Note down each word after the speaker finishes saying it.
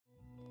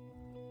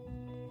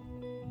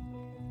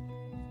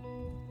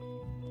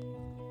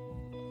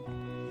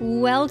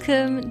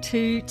Welcome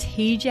to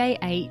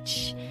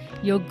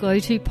TJH, your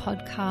go-to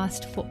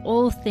podcast for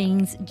all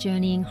things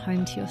journeying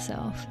home to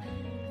yourself.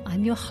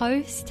 I'm your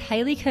host,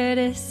 Hayley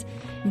Curtis,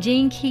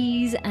 Gene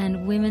Keys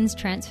and Women's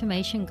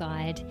Transformation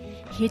Guide,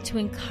 here to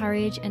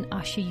encourage and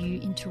usher you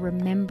into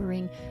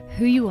remembering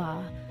who you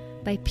are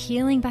by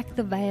peeling back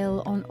the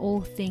veil on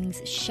all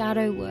things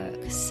shadow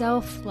work,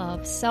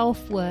 self-love,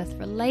 self-worth,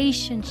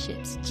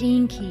 relationships,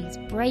 Gene Keys,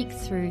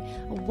 breakthrough,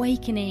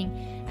 awakening,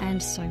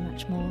 and so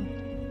much more.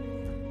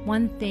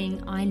 One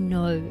thing I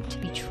know to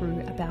be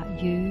true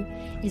about you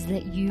is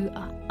that you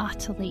are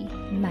utterly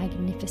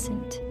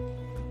magnificent.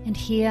 And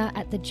here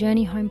at the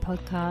Journey Home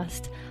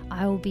podcast,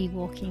 I will be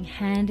walking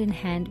hand in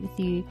hand with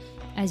you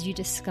as you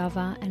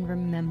discover and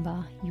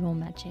remember your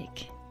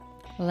magic.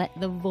 Let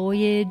the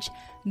voyage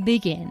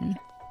begin.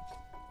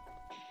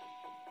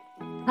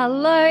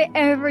 Hello,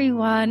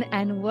 everyone,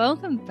 and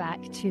welcome back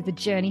to the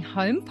Journey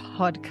Home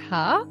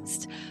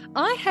podcast.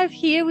 I have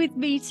here with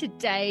me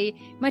today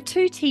my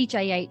two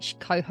TJH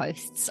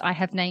co-hosts. I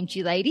have named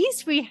you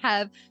ladies. We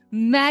have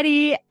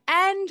Maddie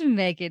and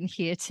Megan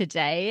here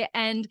today,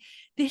 and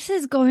this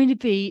is going to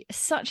be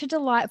such a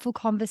delightful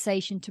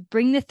conversation to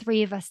bring the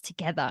three of us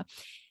together.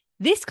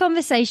 This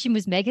conversation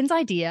was Megan's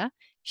idea.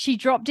 She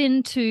dropped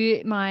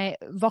into my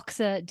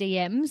Voxer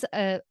DMs,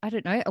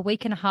 a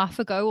week and a half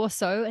ago or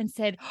so, and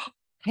said,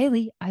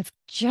 Hayley, I've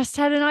just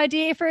had an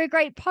idea for a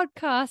great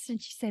podcast.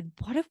 And she said,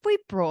 what if we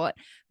brought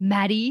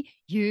Maddie,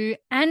 you,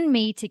 and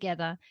me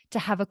together to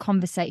have a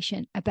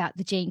conversation about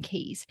the Gene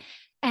Keys?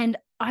 And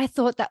I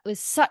thought that was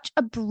such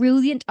a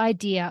brilliant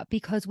idea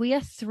because we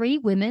are three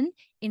women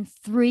in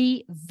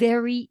three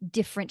very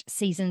different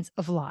seasons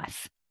of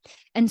life.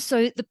 And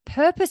so the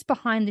purpose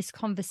behind this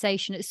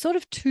conversation is sort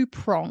of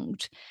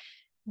two-pronged.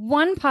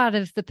 One part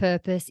of the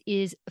purpose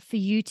is for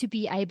you to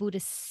be able to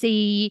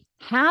see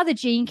how the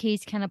Gene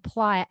Keys can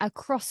apply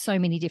across so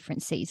many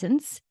different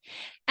seasons.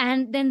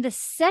 And then the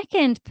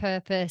second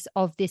purpose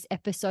of this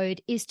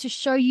episode is to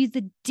show you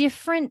the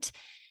different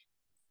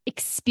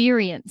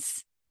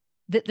experience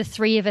that the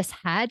three of us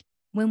had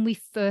when we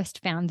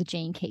first found the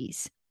Gene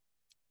Keys.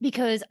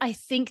 Because I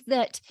think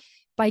that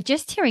by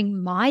just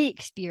hearing my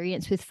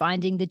experience with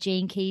finding the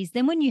Gene Keys,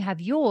 then when you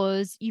have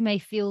yours, you may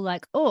feel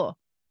like, oh,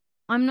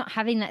 I'm not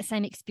having that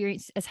same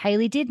experience as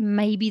Hayley did.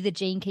 Maybe the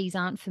Gene Keys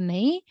aren't for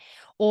me.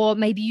 Or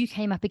maybe you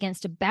came up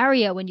against a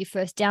barrier when you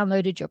first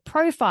downloaded your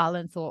profile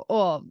and thought,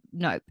 oh,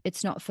 no,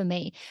 it's not for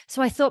me.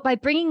 So I thought by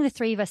bringing the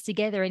three of us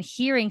together and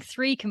hearing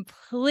three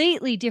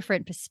completely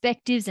different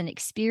perspectives and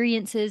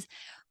experiences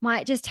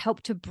might just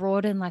help to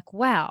broaden like,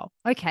 wow,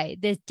 okay,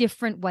 there's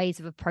different ways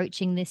of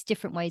approaching this,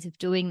 different ways of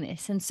doing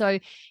this. And so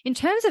in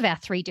terms of our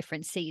three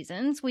different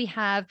seasons, we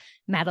have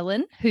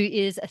Madeline, who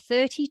is a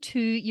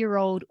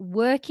 32-year-old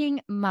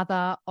working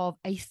mother of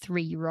a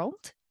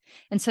 3-year-old.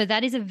 And so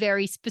that is a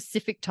very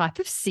specific type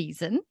of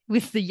season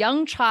with the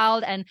young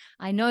child. And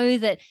I know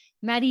that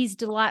Maddie's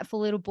delightful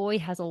little boy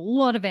has a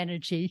lot of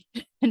energy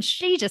and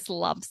she just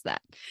loves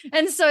that.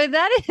 And so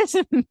that is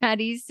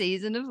Maddie's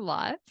season of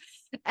life.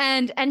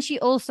 And she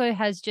also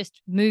has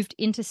just moved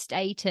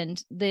interstate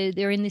and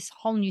they're in this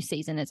whole new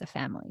season as a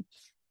family.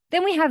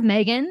 Then we have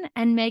Megan,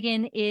 and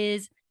Megan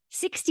is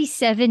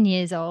 67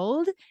 years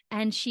old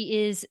and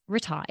she is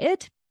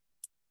retired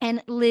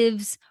and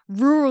lives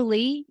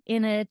rurally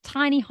in a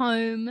tiny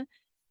home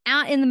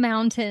out in the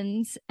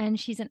mountains, and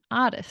she's an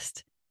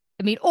artist.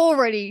 I mean,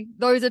 already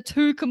those are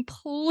two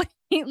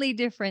completely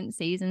different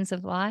seasons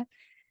of life.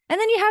 And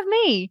then you have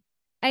me,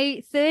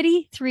 a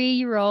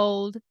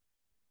 33-year-old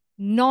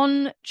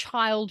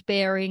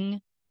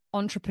non-childbearing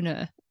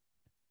entrepreneur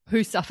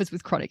who suffers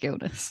with chronic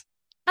illness.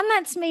 And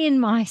that's me in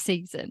my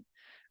season,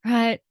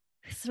 right?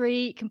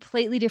 Three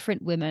completely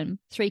different women,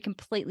 three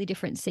completely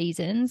different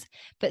seasons,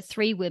 but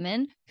three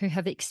women who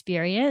have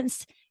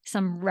experienced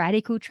some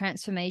radical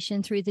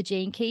transformation through the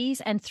Gene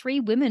Keys, and three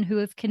women who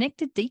have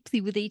connected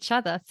deeply with each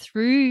other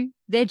through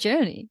their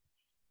journey.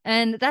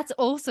 And that's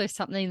also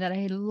something that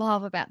I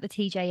love about the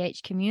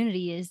TJH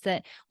community, is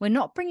that we're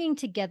not bringing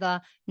together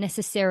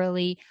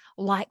necessarily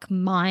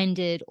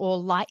like-minded or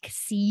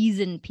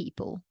like-seasoned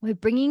people. We're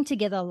bringing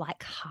together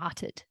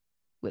like-hearted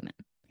women.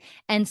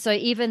 And so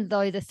even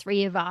though the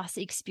three of us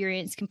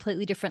experience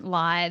completely different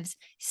lives,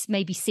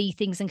 maybe see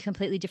things in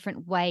completely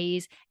different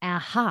ways, our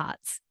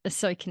hearts are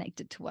so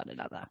connected to one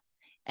another.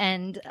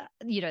 And,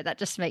 that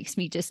just makes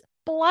me just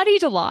bloody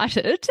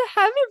delighted to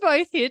have you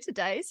both here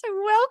today. So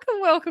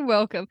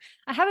welcome.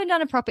 I haven't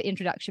done a proper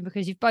introduction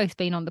because you've both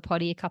been on the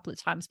potty a couple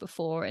of times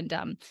before,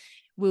 and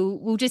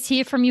we'll just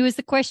hear from you as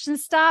the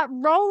questions start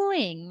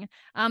rolling.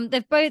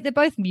 They're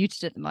both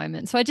muted at the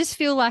moment, so I just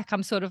feel like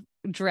I'm sort of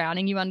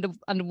drowning you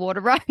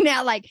underwater right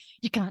now, like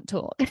you can't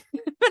talk.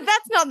 But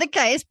that's not the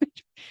case.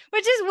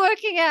 We're just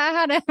working out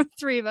how to have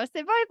three of us.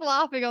 They're both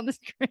laughing on the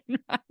screen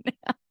right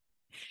now.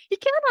 You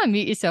can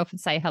unmute yourself and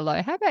say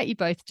hello. How about you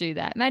both do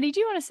that? Maddie,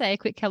 do you want to say a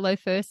quick hello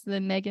first and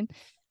then Megan?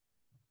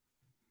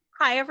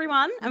 Hi,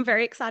 everyone. I'm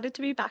very excited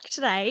to be back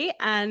today.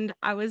 And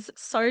I was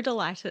so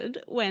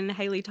delighted when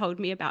Hayley told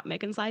me about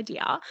Megan's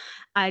idea.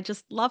 I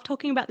just love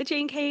talking about the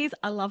Gene Keys.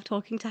 I love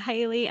talking to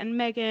Hayley and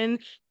Megan.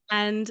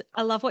 And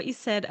I love what you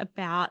said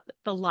about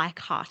the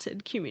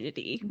like-hearted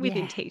community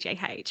within Yeah.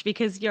 TJH,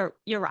 because you're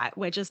right.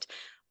 We're just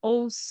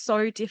all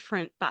so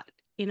different, but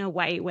in a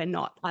way we're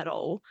not at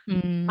all.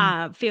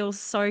 Mm. Feels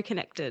so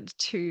connected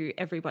to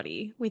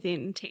everybody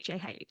within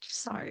TJH.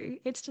 So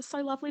it's just so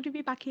lovely to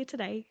be back here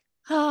today.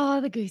 Oh,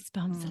 the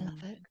goosebumps. I love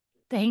Mm. it.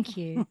 Thank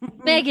you.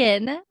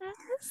 Megan,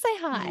 say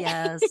hi.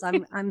 Yes,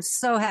 I'm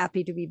so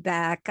happy to be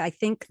back. I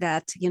think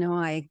that,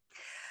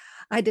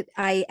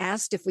 I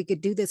asked if we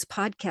could do this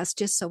podcast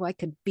just so I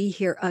could be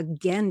here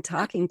again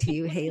talking to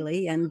you,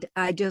 Hayley, and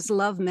I just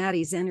love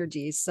Maddie's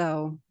energy.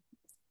 So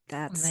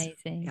that's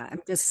Amazing. yeah,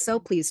 I'm just so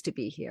pleased to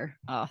be here.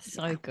 Oh,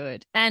 so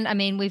good. And I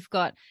mean, we've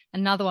got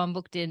another one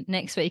booked in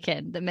next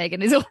weekend that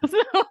Megan is also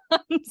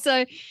on.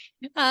 So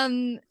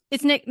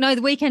it's the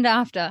weekend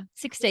after,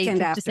 16th Weekend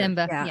of after,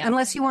 December. yeah.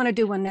 Unless you want to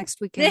do one next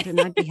weekend, and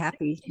I'd be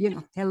happy.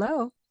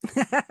 Hello.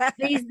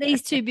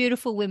 These two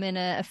beautiful women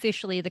are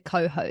officially the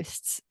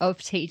co-hosts of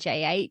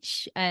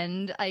TJH,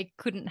 and I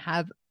couldn't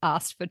have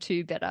asked for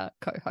two better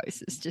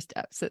co-hosts. It's just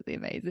absolutely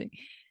amazing.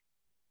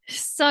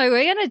 So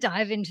we're going to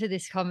dive into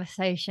this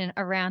conversation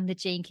around the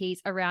Gene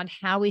Keys, around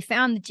how we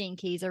found the Gene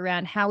Keys,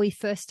 around how we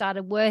first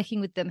started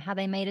working with them, how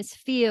they made us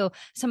feel,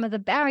 some of the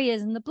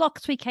barriers and the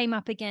blocks we came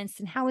up against,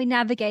 and how we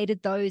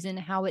navigated those and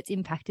how it's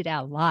impacted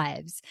our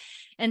lives.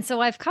 And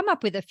so I've come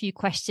up with a few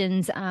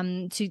questions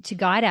to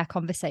guide our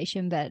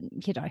conversation. But,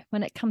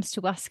 when it comes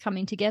to us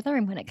coming together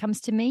and when it comes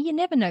to me, you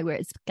never know where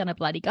it's going to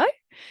bloody go.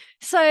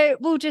 So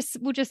we'll just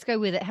go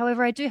with it.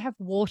 However, I do have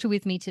water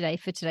with me today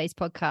for today's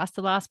podcast.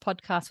 The last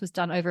podcast was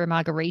done over a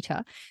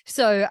margarita,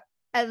 so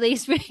at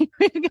least we've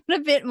got a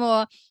bit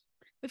more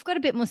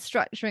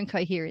structure and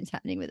coherence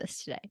happening with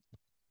us today.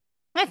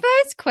 My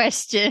first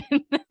question,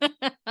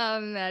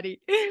 oh,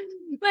 Maddie.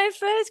 My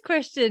first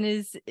question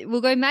is,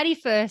 we'll go Maddie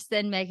first,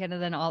 then Megan,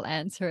 and then I'll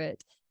answer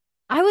it.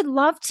 I would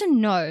love to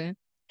know,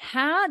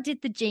 how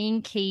did the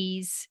Gene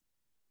Keys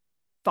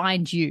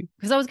find you?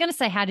 Because I was going to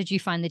say, how did you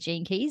find the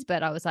Gene Keys?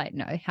 But I was like,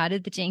 no, how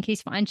did the Gene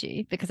Keys find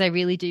you? Because I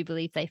really do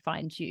believe they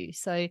find you.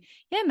 So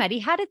yeah, Maddie,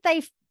 how did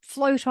they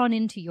float on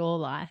into your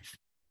life?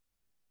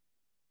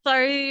 So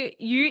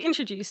you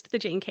introduced the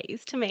Gene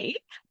Keys to me,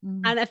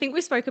 and I think we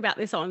spoke about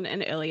this on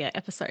an earlier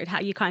episode, how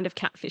you kind of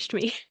catfished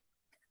me.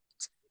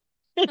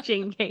 The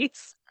Gene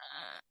Keys.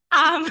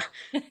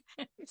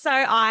 So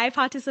I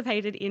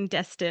participated in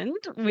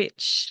Destined,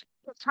 which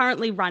is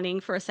currently running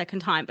for a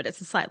second time, but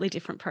it's a slightly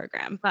different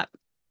program. But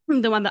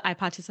the one that I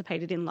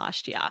participated in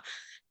last year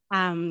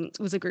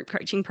was a group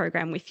coaching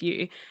program with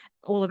you,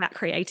 all about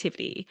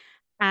creativity.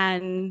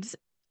 And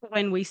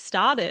when we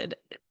started,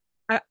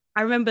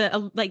 I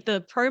remember like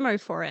the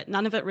promo for it,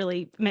 none of it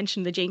really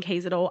mentioned the Gene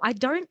Keys at all. I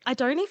don't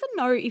even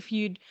know if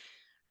you'd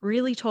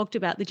really talked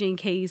about the Gene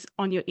Keys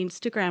on your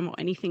Instagram or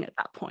anything at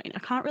that point. I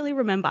can't really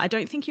remember. I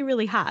don't think you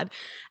really had.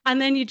 And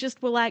then you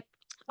just were like,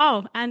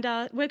 oh, and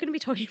we're going to be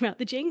talking about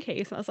the Gene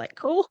Keys. And I was like,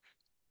 cool.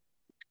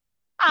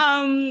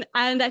 And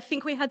I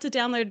think we had to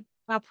download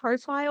our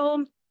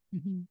profile.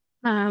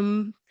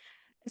 Mm-hmm.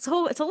 It's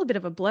all a bit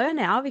of a blur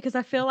now, because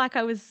I feel like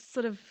I was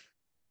sort of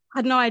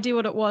had no idea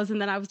what it was,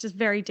 and then I was just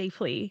very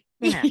deeply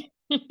in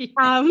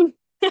it.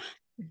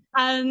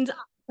 And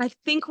I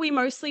think we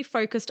mostly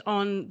focused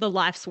on the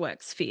life's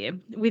work sphere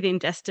within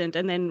Destined,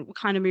 and then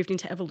kind of moved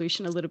into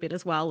evolution a little bit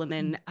as well, and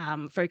then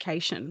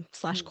vocation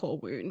 / core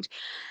wound.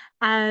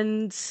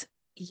 And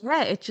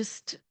yeah,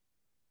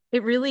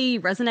 it really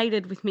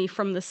resonated with me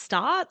from the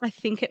start. I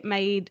think it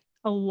made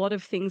a lot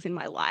of things in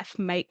my life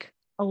make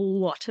a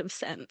lot of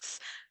sense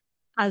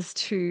as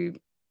to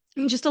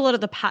just a lot of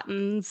the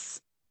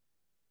patterns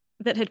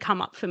that had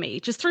come up for me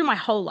just through my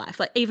whole life,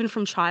 like even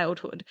from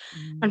childhood,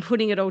 and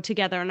putting it all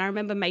together. And I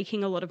remember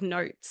making a lot of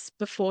notes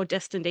before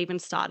Destined even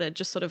started,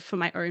 just sort of for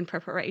my own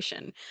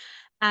preparation.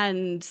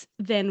 And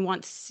then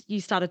once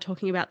you started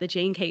talking about the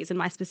Gene Keys and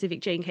my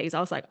specific Gene Keys, I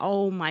was like,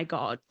 oh my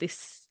God,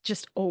 this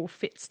just all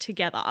fits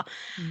together.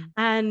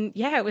 And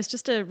yeah, it was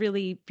just a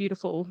really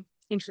beautiful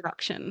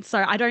introduction.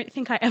 So I don't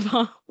think I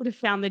ever would have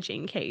found the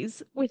Gene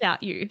Keys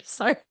without you.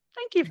 So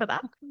thank you for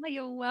that. Oh,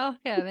 you're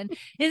welcome. And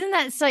isn't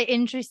that so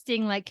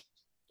interesting? Like,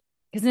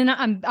 because then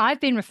I've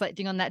been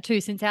reflecting on that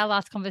too since our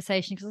last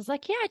conversation, because I was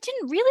like, yeah, I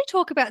didn't really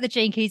talk about the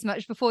Gene Keys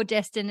much before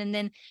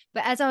Destined.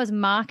 But as I was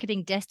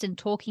marketing Destined,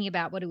 talking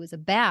about what it was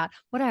about,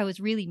 what I was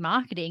really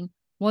marketing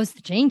was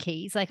the Gene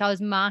Keys. Like, I was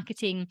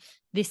marketing,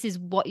 this is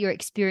what your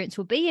experience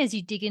will be as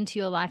you dig into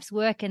your life's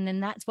work. And then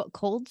that's what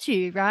called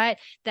you, right?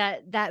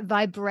 That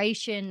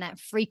vibration, that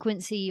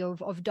frequency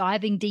of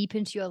diving deep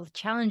into your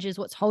challenges,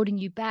 what's holding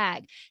you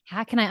back.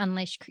 How can I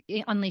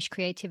unleash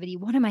creativity?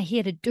 What am I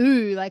here to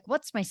do? Like,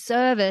 what's my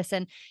service?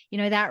 And,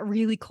 that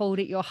really called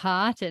at your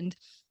heart. And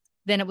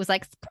then it was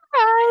like,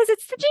 surprise,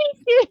 it's the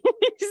Gene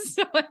Keys.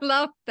 So I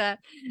love that.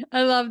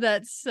 I love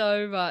that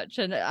so much.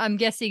 And I'm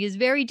guessing is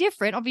very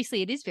different.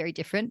 Obviously, it is very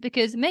different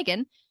because,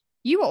 Megan,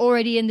 you were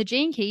already in the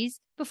Gene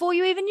Keys before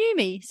you even knew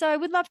me. So I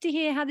would love to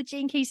hear how the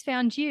Gene Keys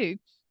found you.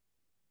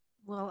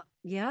 Well,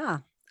 yeah,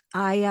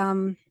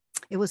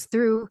 it was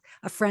through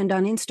a friend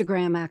on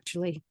Instagram,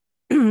 actually.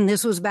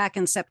 This was back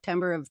in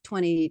September of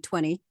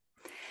 2020.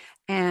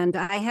 And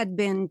I had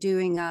been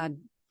doing a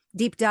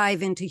deep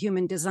dive into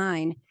human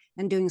design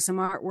and doing some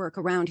artwork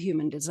around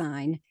human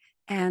design.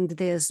 And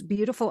this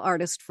beautiful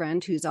artist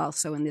friend who's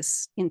also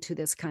into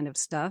this kind of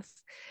stuff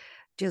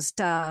just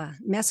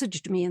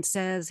messaged me and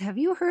says, "Have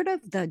you heard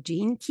of the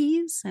Gene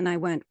Keys?" And I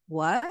went,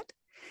 "What?"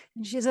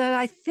 And she said,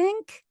 "I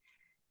think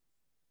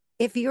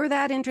if you're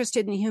that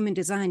interested in human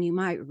design, you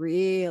might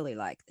really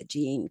like the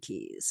Gene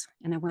Keys."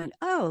 And I went,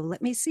 "Oh,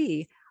 let me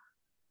see."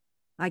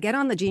 I get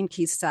on the Gene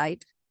Keys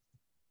site.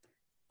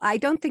 I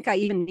don't think I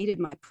even needed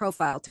my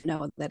profile to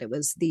know that it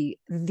was the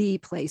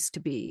place to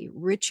be.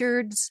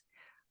 Richard's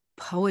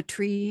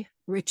poetry,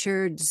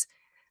 Richard's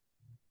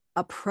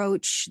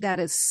approach that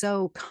is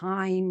so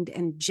kind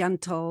and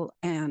gentle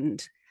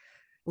and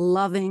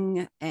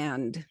loving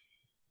and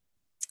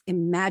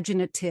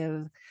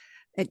imaginative.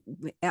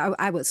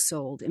 I was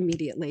sold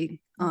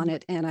immediately on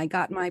it, and I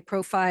got my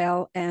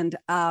profile, and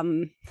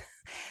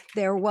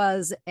there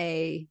was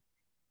a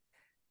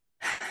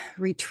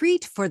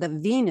retreat for the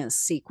Venus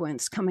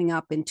sequence coming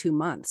up in 2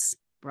 months,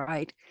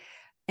 right?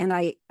 And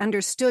I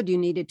understood you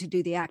needed to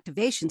do the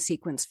activation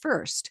sequence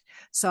first.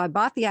 So I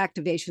bought the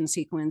activation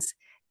sequence.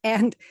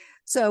 And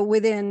so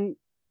within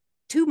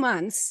 2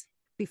 months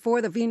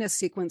before the Venus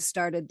sequence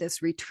started,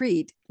 this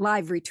retreat,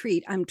 live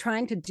retreat, I'm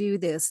trying to do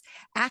this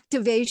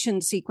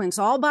activation sequence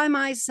all by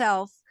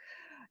myself,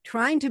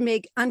 trying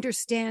to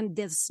understand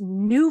this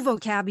new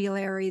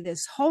vocabulary,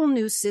 this whole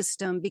new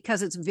system,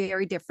 because it's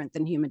very different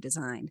than human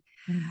design.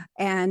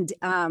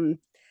 Mm-hmm.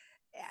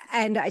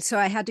 So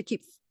I had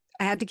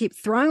to keep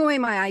throwing away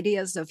my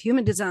ideas of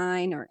human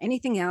design or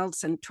anything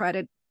else and try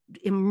to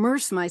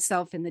immerse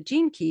myself in the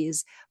Gene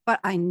Keys. But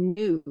I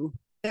knew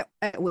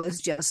it was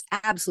just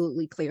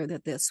absolutely clear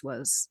that this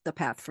was the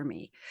path for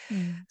me.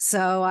 Mm.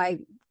 So I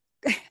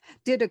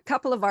did a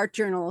couple of art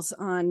journals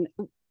on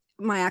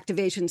my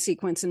activation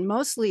sequence, and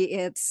mostly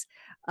it's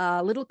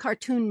little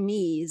cartoon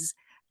me's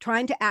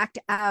trying to act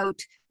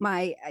out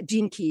my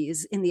Gene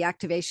Keys in the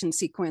activation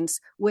sequence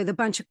with a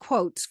bunch of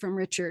quotes from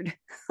Richard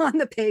on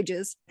the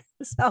pages.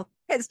 So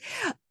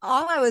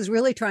all I was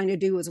really trying to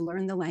do was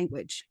learn the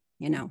language,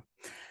 and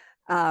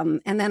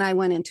then I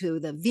went into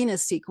the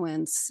Venus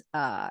sequence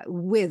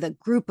with a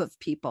group of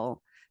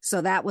people.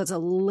 So that was a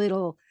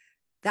little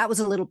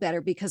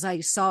better because I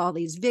saw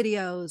these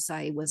videos.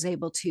 I was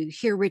able to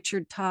hear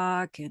Richard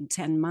talk and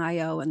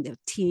Tenmayo and the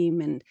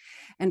team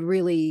and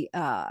really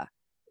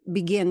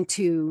begin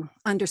to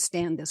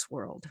understand this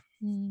world.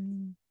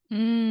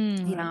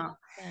 Yeah.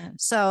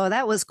 So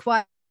that was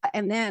quite,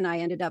 and then I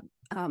ended up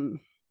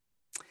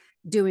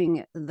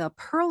doing the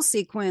Pearl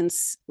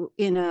sequence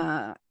in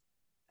a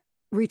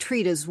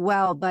retreat as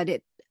well,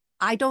 but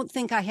I don't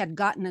think I had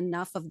gotten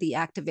enough of the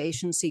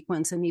activation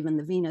sequence and even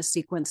the Venus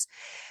sequence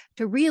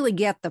to really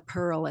get the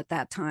Pearl at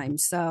that time.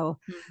 So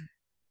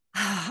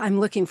I'm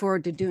looking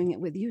forward to doing it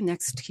with you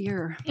next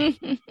year.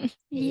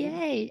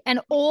 Yay. And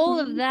all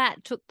of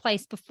that took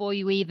place before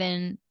you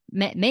even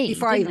met me.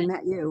 Before I even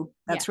met you.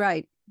 That's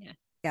right.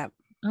 Yeah.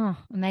 Oh,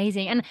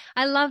 amazing. And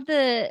I love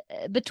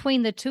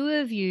between the two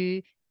of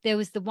you, there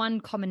was the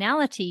one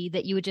commonality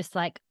that you were just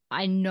like,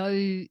 I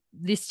know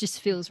this just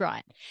feels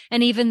right.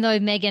 And even though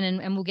Megan,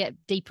 and we'll get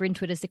deeper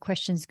into it as the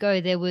questions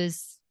go, there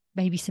was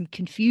maybe some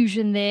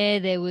confusion there.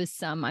 There was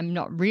some, I'm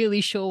not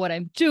really sure what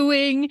I'm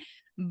doing,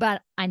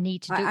 but I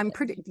need to do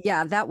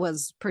it. That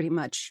was pretty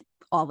much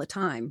all the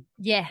time.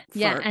 Yeah.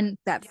 And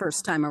that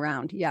first time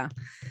around. Yeah.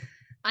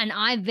 And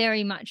I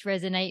very much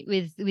resonate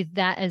with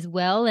that as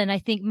well. And I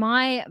think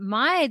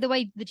the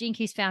way the Gene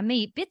Keys found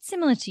me, a bit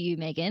similar to you,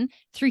 Megan,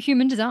 through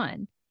human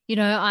design.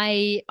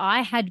 I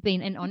had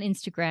been on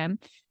Instagram,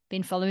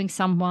 been following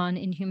someone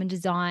in human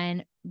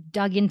design,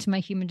 dug into my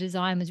human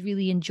design, was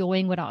really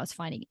enjoying what I was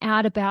finding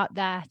out about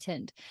that.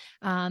 And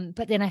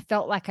but then I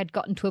felt like I'd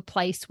gotten to a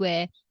place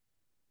where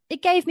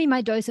it gave me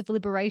my dose of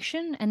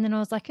liberation. And then I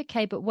was like,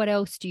 okay, but what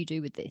else do you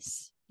do with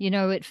this?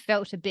 It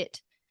felt a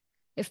bit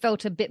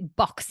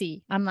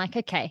boxy. I'm like,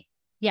 okay,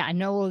 yeah, I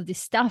know all of this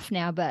stuff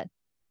now, but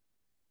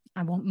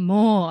I want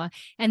more.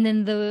 And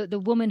then the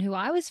woman who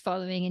I was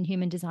following in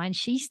human design,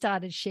 she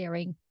started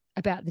sharing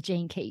about the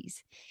Gene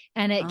Keys,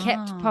 and it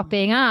kept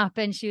popping up.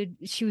 And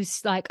she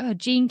was like, oh,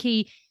 Gene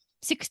Key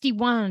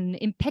 61,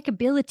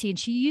 impeccability. And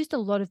she used a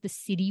lot of the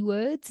city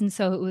words. And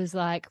so it was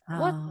like,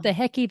 what the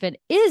heck even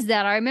is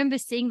that? I remember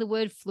seeing the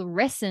word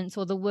fluorescence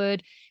or the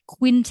word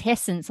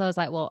quintessence. I was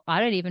like, well, I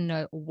don't even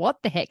know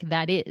what the heck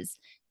that is,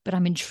 but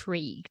I'm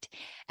intrigued.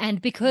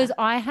 And because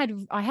I had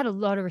a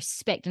lot of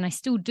respect, and I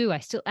still do, I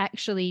still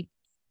actually,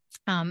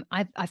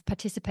 I've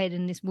participated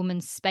in this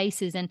woman's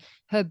spaces, and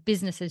her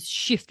business has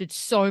shifted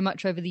so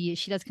much over the years.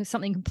 She does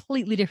something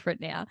completely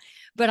different now,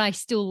 but I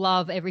still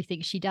love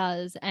everything she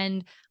does.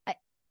 And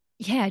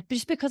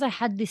just because I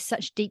had this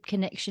such deep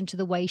connection to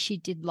the way she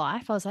did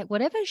life, I was like,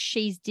 whatever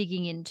she's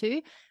digging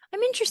into,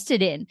 I'm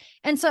interested in.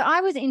 And so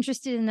I was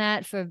interested in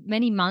that for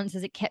many months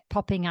as it kept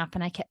popping up,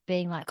 and I kept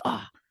being like,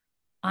 oh,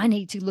 I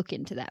need to look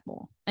into that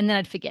more. And then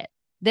I'd forget.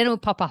 Then it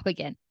would pop up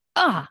again.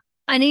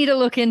 I need to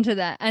look into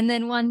that. And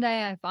then one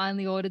day I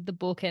finally ordered the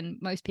book, and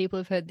most people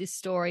have heard this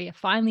story. I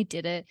finally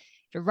did it.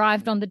 It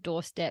arrived on the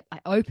doorstep. I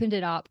opened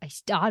it up. I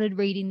started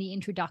reading the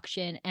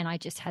introduction, and I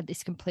just had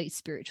this complete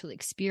spiritual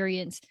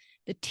experience.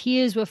 The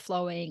tears were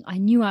flowing. I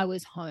knew I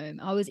was home.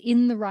 I was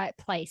in the right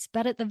place,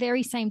 but at the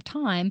very same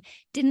time,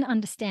 didn't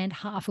understand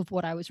half of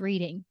what I was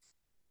reading,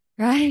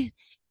 right?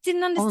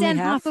 Didn't understand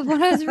half of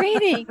what I was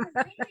reading,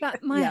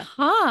 but my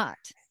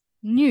heart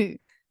knew,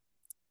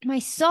 my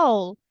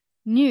soul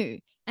knew.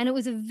 And it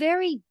was a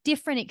very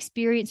different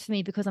experience for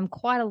me because I'm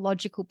quite a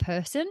logical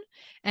person,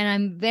 and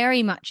I'm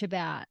very much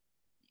about,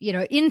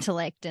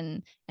 intellect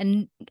and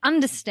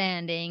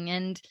understanding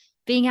and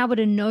being able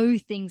to know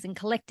things and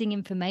collecting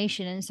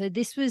information. And so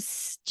this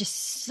was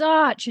just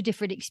such a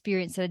different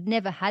experience that I'd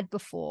never had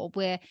before,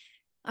 where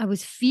I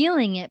was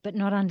feeling it but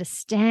not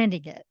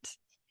understanding it.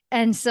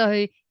 And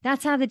so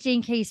that's how the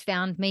Gene Keys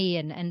found me,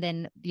 and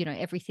then,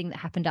 everything that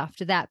happened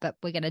after that, but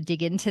we're going to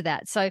dig into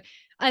that. So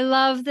I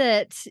love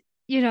that,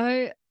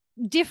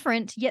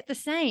 different yet the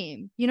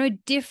same,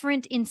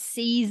 different in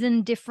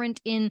season,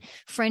 different in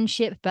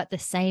friendship, but the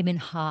same in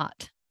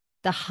heart,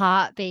 the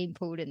heart being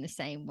pulled in the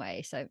same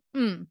way. So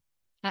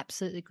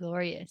absolutely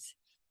glorious.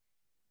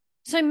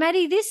 So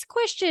Maddie, this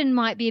question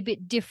might be a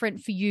bit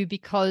different for you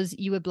because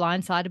you were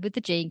blindsided with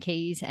the Gene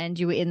Keys and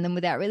you were in them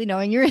without really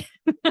knowing you're in.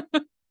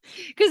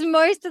 Because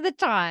most of the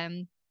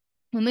time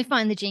when we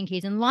find the Gene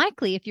Keys, and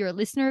likely if you're a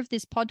listener of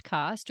this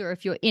podcast or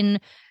if you're in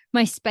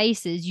my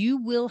spaces, you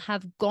will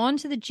have gone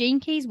to the Gene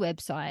Keys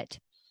website,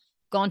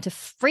 gone to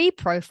free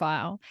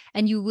profile,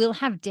 and you will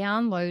have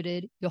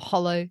downloaded your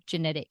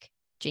hologenetic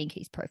Gene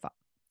Keys profile.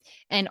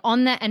 And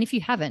on that, and if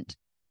you haven't,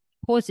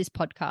 pause this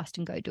podcast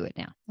and go do it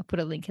now. I'll put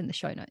a link in the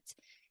show notes.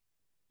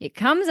 It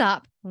comes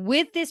up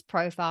with this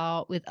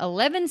profile with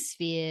 11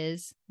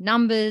 spheres,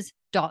 numbers,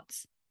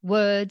 dots,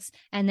 words,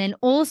 and then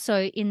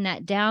also in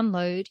that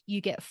download,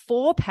 you get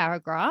 4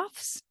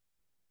 paragraphs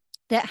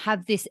that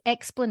have this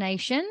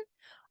explanation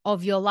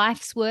of your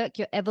life's work,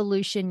 your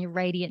evolution, your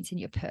radiance,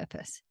 and your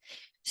purpose.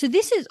 So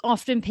this is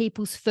often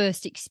people's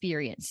first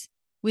experience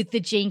with the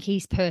Gene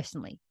Keys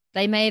personally.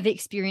 They may have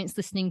experienced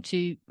listening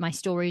to my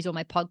stories or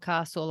my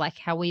podcasts, or like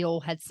how we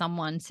all had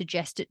someone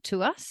suggest it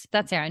to us.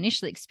 That's our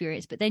initial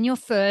experience. But then your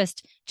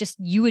first, just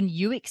you and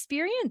you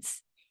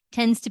experience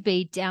tends to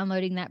be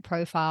downloading that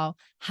profile,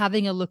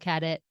 having a look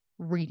at it,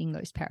 reading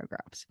those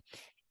paragraphs.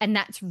 And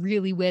that's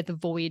really where the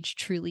voyage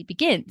truly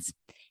begins.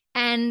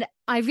 And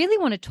I really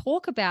want to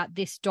talk about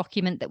this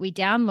document that we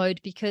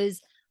download because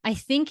I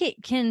think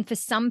it can, for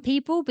some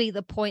people, be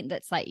the point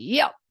that's like,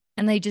 yep,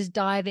 and they just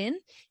dive in.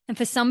 And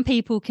for some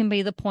people can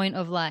be the point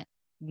of like,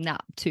 nah,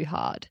 too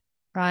hard,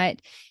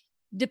 right?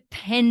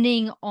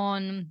 Depending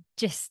on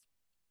just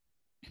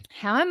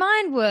how our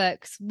mind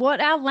works,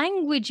 what our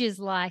language is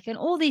like, and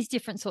all these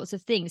different sorts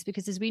of things.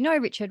 Because as we know,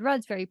 Richard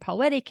Rudd's very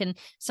poetic, and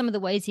some of the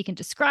ways he can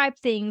describe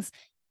things,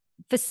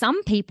 for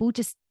some people,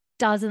 just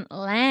doesn't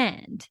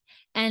land.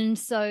 And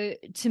so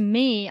to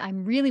me,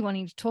 I'm really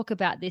wanting to talk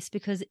about this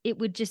because it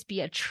would just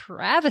be a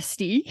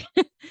travesty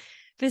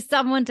for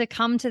someone to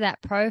come to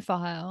that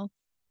profile,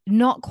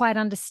 not quite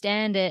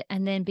understand it,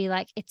 and then be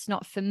like, it's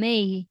not for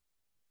me.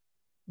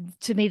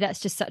 To me,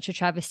 that's just such a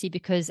travesty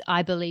because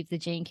I believe the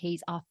Gene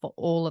Keys are for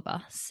all of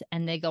us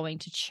and they're going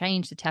to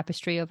change the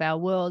tapestry of our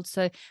world.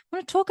 So I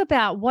want to talk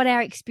about what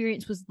our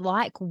experience was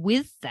like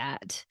with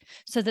that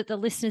so that the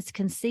listeners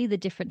can see the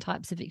different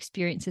types of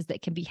experiences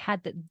that can be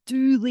had that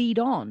do lead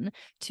on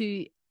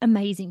to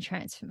amazing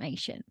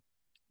transformation,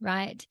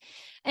 right?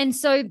 And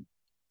so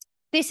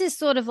this is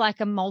sort of like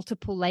a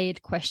multiple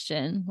layered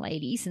question,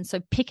 ladies. And so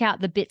pick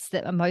out the bits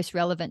that are most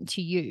relevant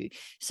to you.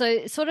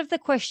 So sort of the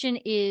question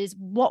is,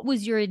 what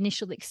was your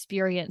initial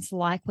experience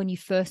like when you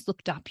first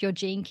looked up your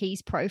Gene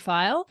Keys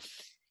profile?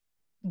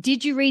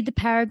 Did you read the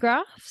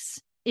paragraphs?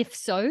 If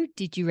so,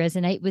 did you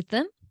resonate with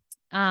them?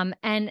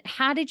 And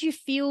how did you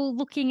feel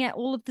looking at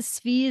all of the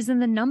spheres and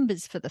the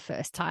numbers for the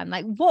first time?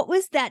 Like, what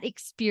was that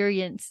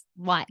experience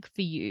like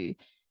for you?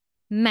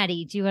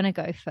 Maddie, do you want to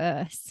go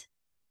first?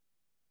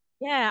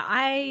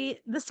 Yeah,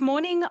 this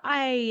morning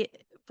I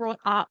brought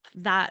up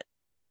that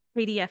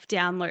PDF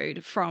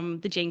download from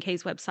the Gene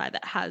Keys website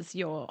that has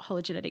your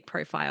hologenetic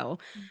profile,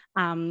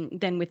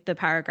 then with the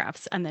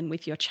paragraphs and then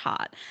with your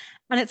chart.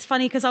 And it's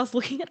funny because I was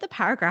looking at the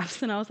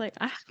paragraphs and I was like,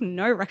 I have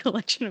no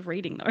recollection of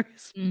reading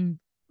those. I'm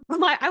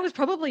like, I was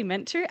probably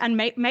meant to, and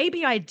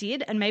maybe I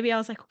did, and maybe I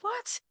was like,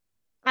 what?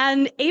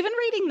 And even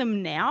reading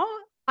them now,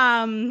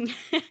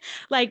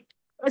 like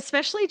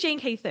especially Gene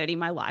Key 30,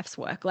 my life's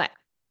work, like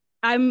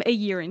I'm a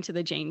year into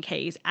the Gene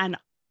Keys, and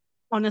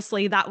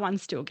honestly, that one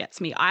still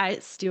gets me. I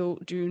still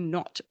do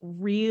not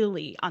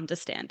really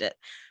understand it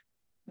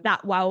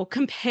that well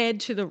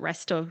compared to the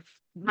rest of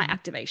my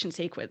activation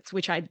sequence,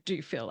 which I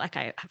do feel like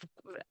I have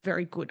a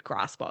very good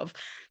grasp of.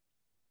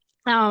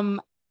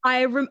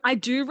 I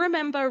do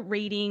remember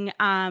reading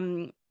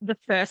the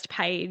first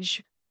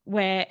page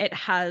where it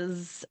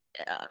has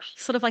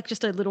sort of like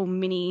just a little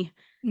mini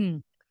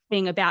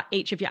thing about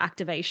each of your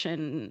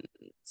activation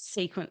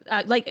sequence,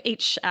 like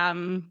each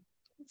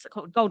what's it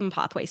called, golden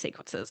pathway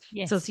sequences.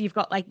 Yes. So you've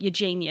got like your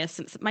genius,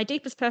 and my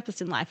deepest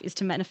purpose in life is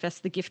to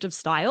manifest the gift of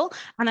style.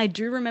 And I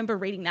do remember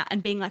reading that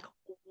and being like,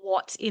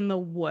 what in the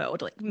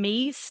world? Like,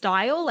 me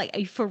style? Like, are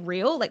you for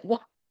real? Like,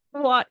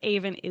 what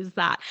even is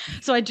that?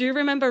 So I do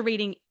remember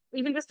reading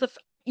even just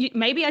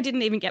maybe I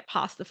didn't even get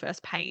past the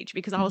first page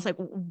because I was like,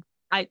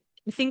 I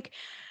think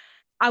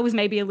I was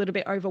maybe a little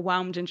bit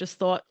overwhelmed and just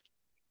thought,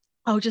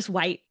 I'll just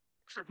wait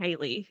for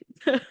Hayley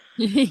to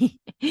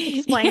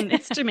explain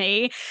this to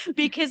me,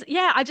 because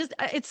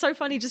it's so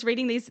funny just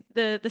reading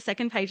the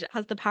second page that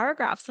has the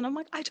paragraphs, and I'm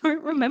like, I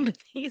don't remember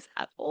these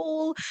at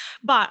all.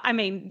 But I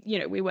mean,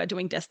 we were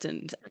doing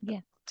Destined at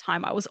the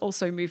time. I was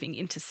also moving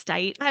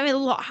interstate. I mean, a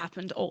lot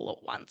happened all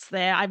at once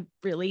there. I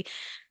really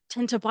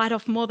tend to bite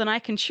off more than I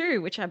can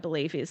chew, which I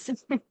believe is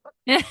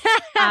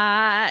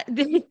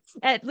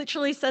it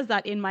literally says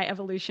that in my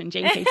evolution,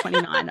 Gene Key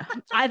 29.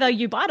 Either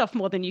you bite off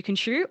more than you can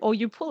chew, or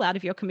you pull out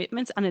of your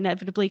commitments and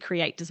inevitably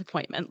create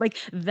disappointment. Like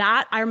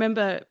that, I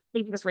remember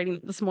even just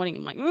reading this morning,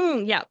 I'm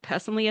like,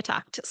 personally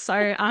attacked.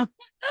 So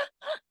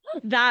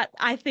that,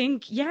 I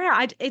think,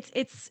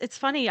 it's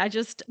funny. I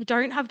just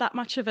don't have that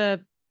much of a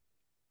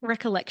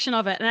recollection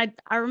of it. And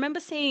I remember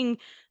seeing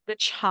the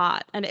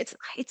chart, and it's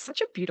such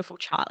a beautiful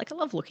chart. Like, I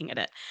love looking at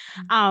it.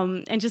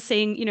 And just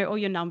seeing, all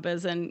your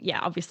numbers, and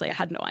obviously I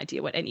had no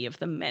idea what any of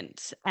them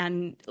meant.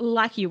 And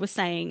like you were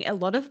saying, a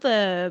lot of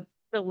the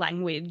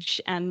language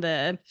and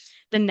the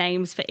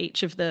names for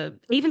each of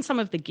even some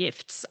of the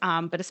gifts,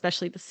 but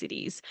especially the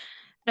cities,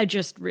 are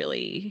just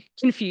really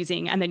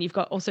confusing. And then you've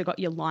also got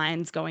your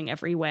lines going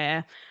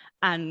everywhere.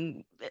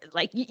 And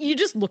like, you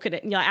just look at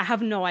it and you're like, I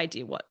have no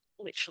idea what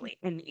literally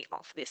any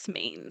of this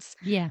means.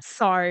 Yeah.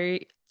 So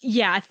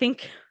I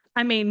think,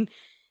 I mean,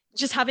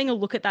 just having a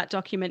look at that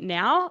document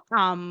now,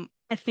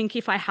 I think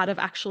if I had have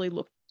actually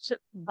looked at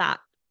that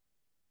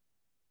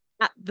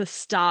at the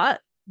start,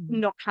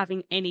 not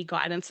having any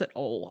guidance at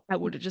all, I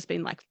would have just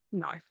been like,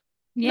 no,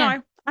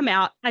 I'm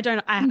out.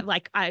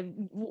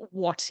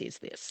 What is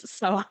this?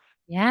 So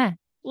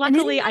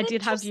luckily I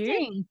did have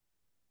you.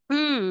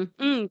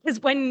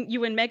 Because when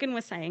you and Megan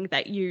were saying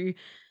that you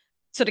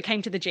sort of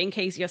came to the Gene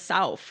Keys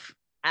yourself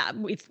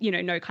with,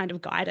 no kind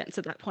of guidance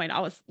at that point, I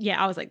was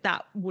like,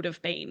 that would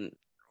have been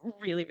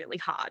really, really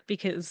hard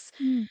because,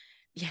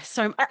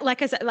 so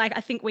like I said, like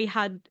I think we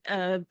had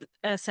a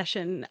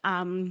session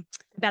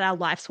about our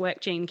life's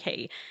work Gene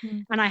Key,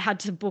 and I had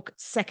to book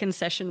second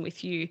session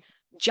with you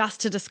just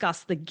to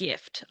discuss the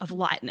gift of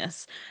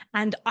lightness.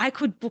 And I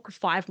could book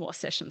 5 more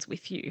sessions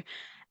with you,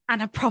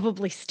 and I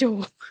probably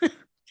still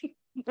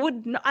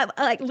would not,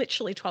 like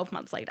literally 12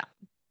 months later,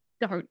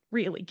 don't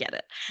really get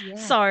it.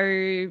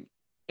 So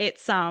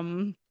it's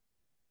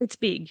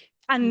big.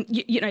 And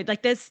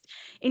like there's,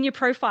 in your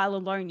profile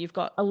alone, you've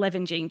got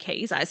 11 Gene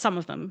Keys. Some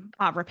of them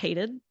are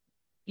repeated,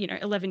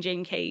 11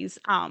 Gene Keys.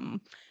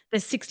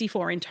 There's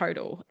 64 in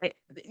total,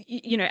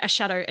 a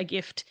shadow, a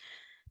gift,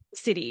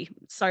 city.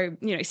 So,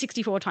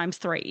 64 times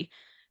 3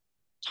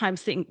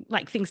 times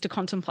things to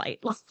contemplate.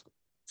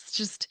 It's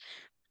just,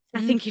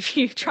 I think if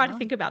you try to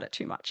think about it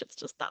too much, it's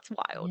just, that's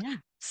wild.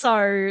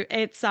 So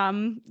it's,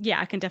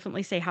 I can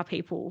definitely see how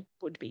people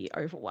would be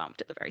overwhelmed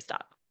at the very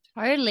start.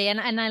 Totally.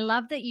 And I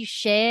love that you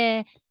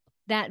share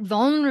that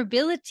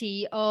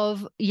vulnerability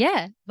of,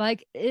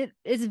 like it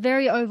is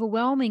very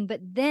overwhelming, but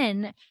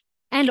then,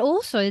 and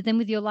also then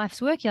with your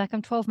life's work, you're like,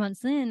 I'm 12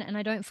 months in and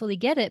I don't fully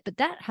get it, but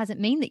that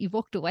hasn't mean that you've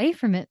walked away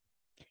from it,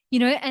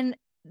 and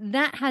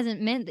that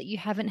hasn't meant that you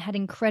haven't had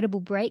incredible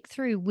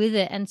breakthrough with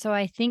it. And so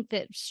I think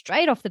that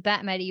straight off the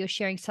bat, Maddie, you're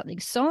sharing something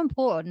so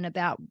important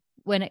about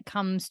when it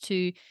comes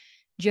to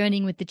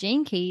journeying with the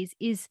Gene Keys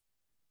is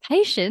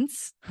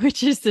patience,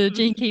 which is the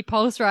Gene Key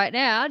pulse right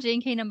now,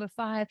 Gene Key number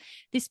 5,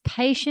 this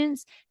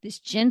patience, this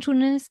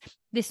gentleness,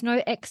 this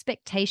no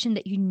expectation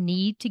that you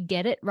need to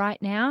get it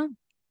right now.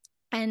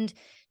 And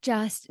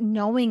just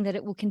knowing that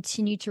it will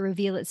continue to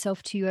reveal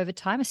itself to you over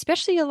time,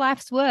 especially your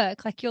life's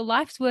work. Like your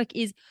life's work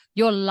is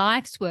your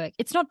life's work.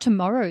 It's not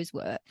tomorrow's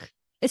work.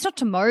 It's not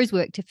tomorrow's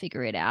work to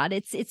figure it out.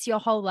 It's your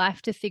whole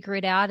life to figure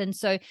it out. And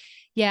so,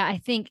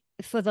 I think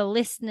for the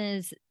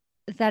listeners,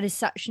 that is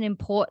such an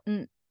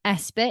important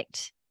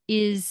aspect,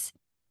 is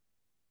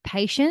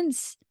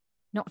patience,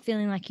 not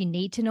feeling like you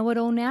need to know it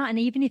all now. And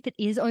even if it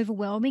is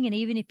overwhelming and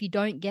even if you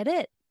don't get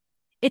it,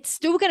 it's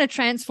still going to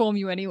transform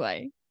you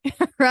anyway.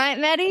 Right,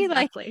 Maddie?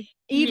 Exactly. Like,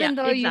 even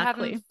though you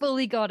haven't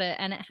fully got it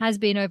and it has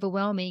been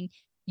overwhelming,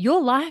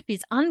 your life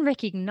is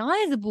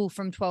unrecognizable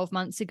from 12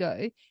 months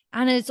ago,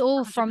 and it's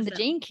all 100%. From the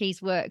Gene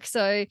Keys work.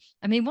 So,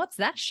 I mean, what's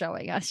that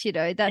showing us?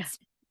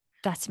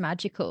 That's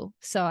magical.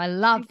 So I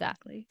love that.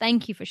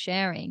 Thank you for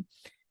sharing.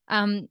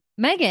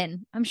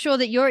 Megan, I'm sure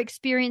that your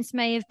experience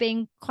may have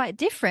been quite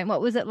different.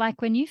 What was it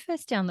like when you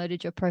first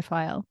downloaded your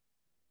profile?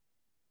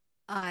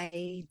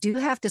 I do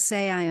have to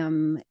say I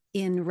am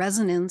in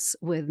resonance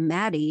with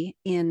Maddie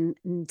in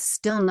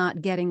still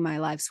not getting my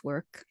life's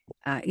work.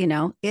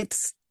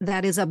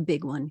 That is a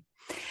big one.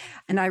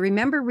 And I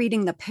remember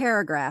reading the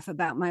paragraph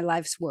about my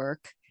life's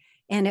work,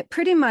 and it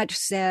pretty much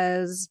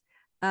says,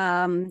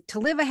 to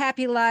live a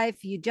happy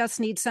life, you just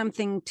need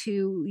something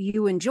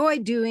you enjoy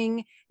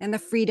doing and the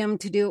freedom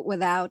to do it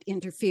without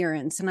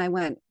interference. And I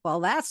went, well,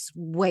 that's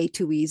way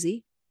too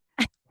easy,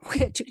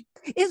 which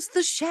is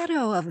the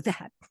shadow of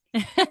that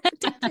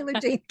particular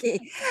Gene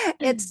Key.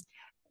 It's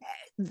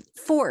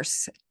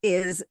force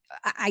is,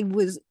 I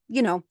was,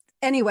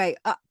 anyway,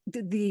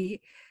 the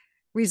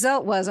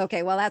result was,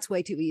 okay, well, that's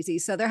way too easy.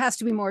 So there has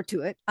to be more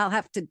to it. I'll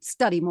have to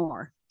study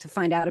more to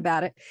find out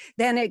about it.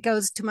 Then it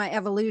goes to my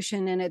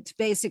evolution, and it's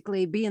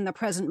basically be in the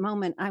present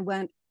moment. I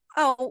went,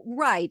 oh,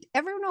 right.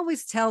 Everyone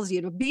always tells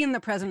you to be in the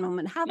present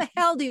moment. How the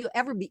hell do you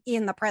ever be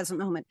in the present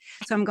moment?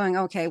 So I'm going,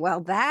 okay,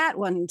 well, that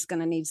one's going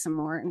to need some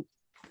more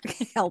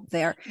help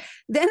there.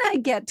 Then I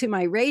get to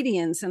my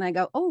radiance and I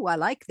go, oh, I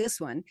like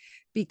this one,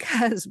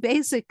 because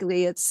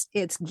basically it's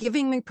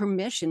giving me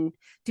permission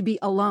to be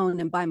alone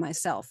and by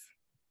myself.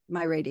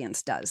 My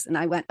radiance does. And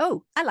I went,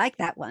 oh, I like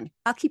that one.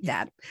 I'll keep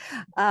that.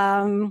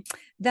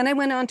 Then I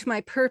went on to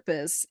my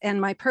purpose, and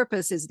my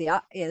purpose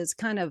is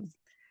kind of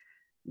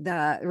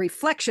the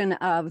reflection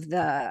of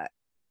the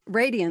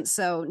radiance.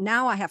 So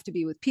now I have to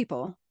be with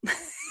people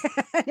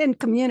in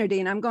community,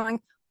 and I'm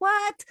going,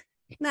 what?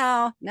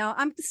 No,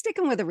 I'm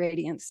sticking with the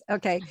radiance.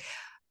 Okay.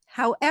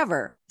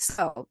 However,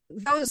 so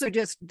those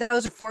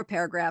are 4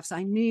 paragraphs.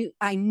 I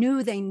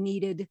knew they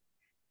needed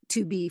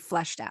to be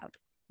fleshed out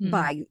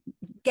by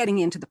getting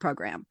into the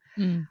program.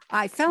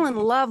 I fell in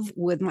love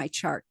with my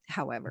chart,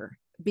 however,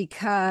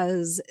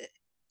 because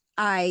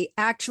I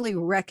actually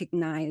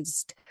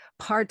recognized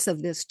parts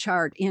of this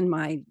chart in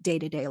my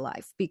day-to-day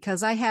life,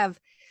 because I have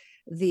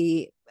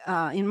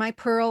in my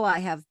pearl, I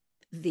have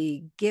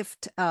the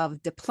gift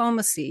of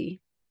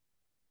diplomacy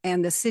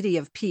and the city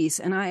of peace.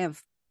 And I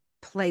have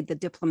played the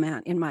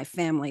diplomat in my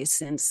family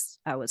since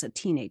I was a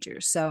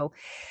teenager. So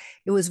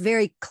it was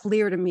very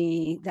clear to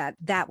me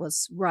that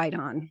was right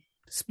on,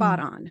 spot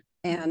on.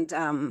 And,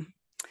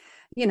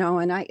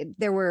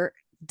 there were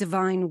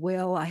divine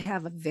will. I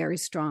have a very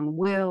strong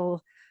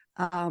will.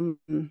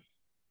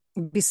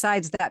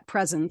 Besides that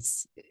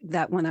presence,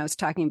 that when I was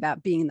talking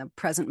about being in the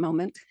present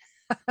moment,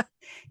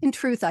 in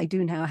truth, I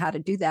do know how to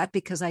do that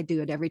because I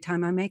do it every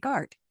time I make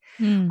art.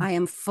 I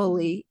am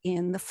fully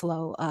in the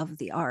flow of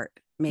the art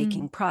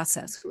making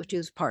process, which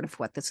is part of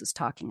what this is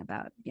talking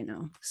about,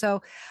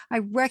 So I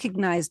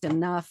recognized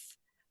enough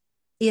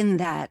in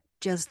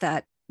just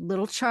that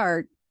little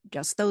chart,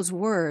 just those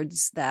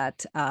words,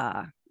 that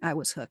I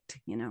was hooked,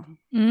 and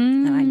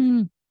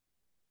I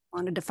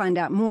wanted to find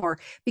out more,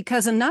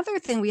 because another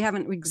thing we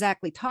haven't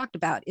exactly talked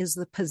about is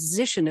the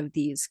position of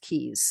these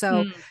keys.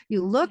 So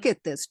you look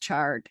at this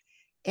chart,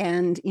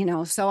 and,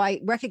 so I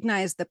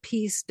recognize the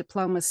peace,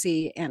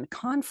 diplomacy, and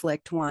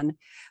conflict one,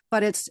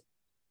 but it's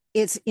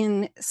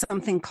in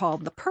something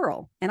called the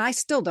pearl. And I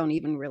still don't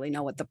even really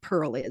know what the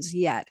pearl is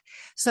yet.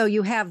 So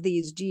you have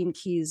these Gene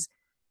Keys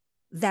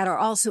that are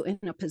also in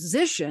a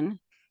position,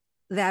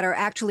 that are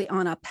actually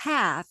on a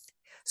path,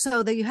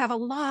 so that you have a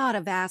lot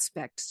of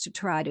aspects to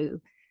try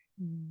to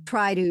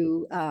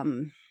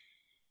resonate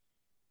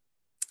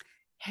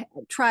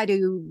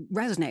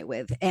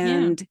with.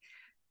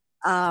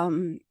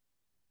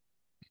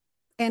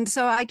 And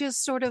so I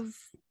just sort of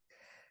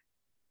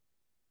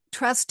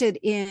trusted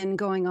in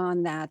going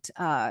on that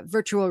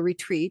virtual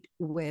retreat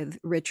with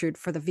Richard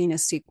for the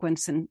Venus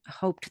sequence, and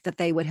hoped that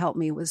they would help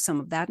me with some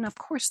of that. And of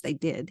course they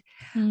did.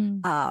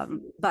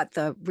 But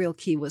the real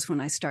key was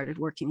when I started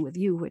working with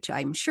you, which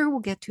I'm sure we'll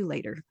get to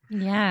later.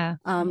 Yeah.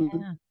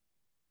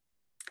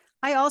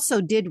 I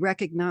also did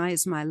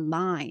recognize my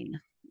line.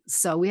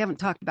 So we haven't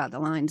talked about the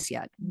lines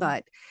yet,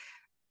 but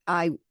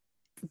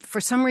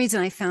for some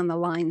reason, I found the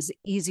lines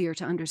easier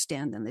to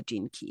understand than the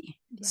Gene Key.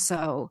 Yeah.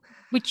 So,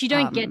 which you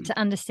don't get to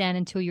understand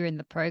until you're in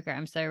the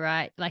program. So,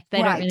 right, like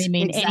they don't really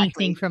mean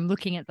anything from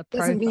looking at the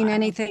profile. Doesn't mean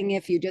anything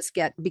if you just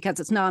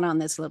because it's not on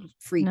this little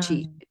free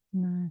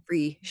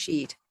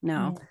sheet.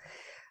 No.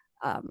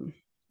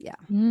 Yeah.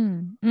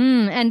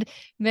 And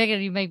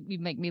Megan, you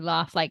make me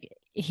laugh. Like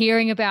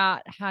hearing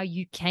about how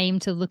you came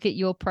to look at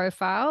your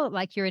profile,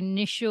 like your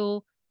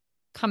initial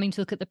coming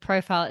to look at the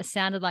profile, it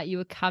sounded like you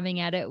were coming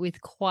at it with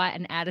quite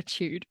an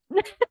attitude.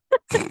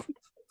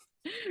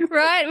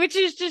 Right? Which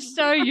is just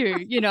so you.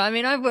 I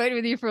mean, I've worked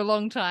with you for a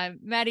long time.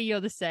 Maddie, you're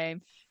the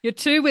same. You're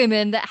 2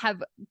 women that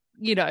have,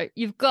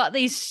 you've got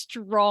these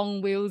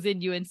strong wills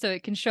in you, and so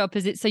it can show up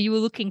as it. So you were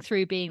looking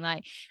through being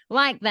like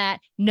that.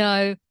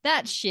 No,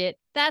 that's shit.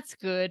 That's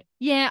good.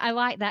 Yeah, I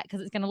like that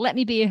because it's going to let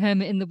me be a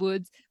hermit in the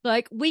woods.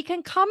 Like we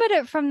can come at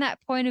it from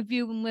that point of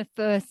view when we're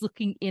first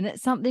looking in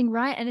at something,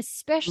 right? And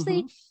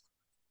especially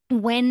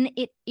when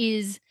it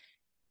is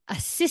a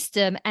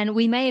system, and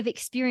we may have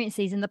experienced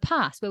these in the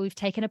past where we've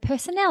taken a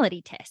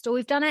personality test, or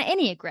we've done our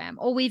Enneagram,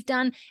 or we've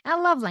done our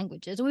love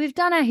languages, or we've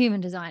done our human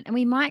design, and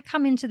we might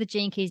come into the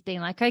Gene Keys being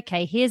like,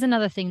 okay, here's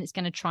another thing that's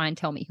going to try and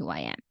tell me who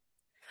I am,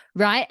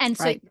 right? And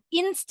so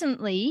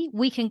instantly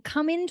we can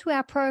come into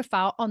our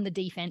profile on the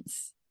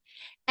defense.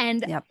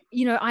 And,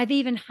 you know, I've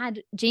even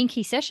had Gene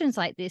Key sessions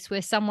like this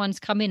where someone's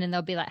come in and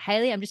they'll be like,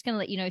 Hayley, I'm just going to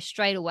let you know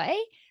straight away,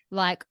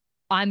 like,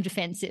 I'm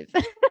defensive.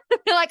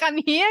 Like, I'm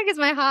here because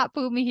my heart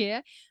pulled me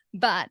here.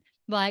 But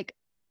like,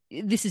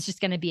 this is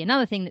just going to be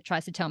another thing that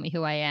tries to tell me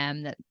who I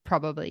am that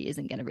probably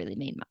isn't going to really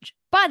mean much.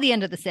 By the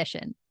end of the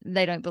session,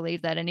 they don't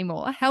believe that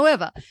anymore.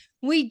 However,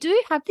 we do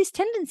have this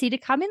tendency to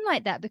come in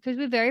like that because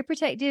we're very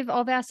protective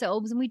of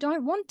ourselves and we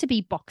don't want to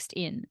be boxed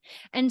in.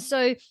 And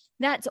so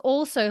that's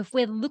also, if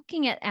we're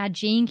looking at our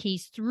Gene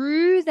Keys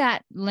through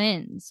that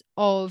lens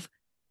of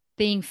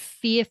being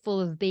fearful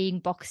of being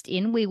boxed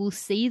in, we will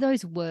see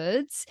those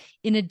words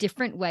in a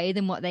different way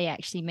than what they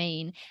actually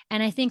mean.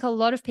 And I think a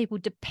lot of people,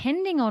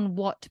 depending on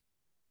what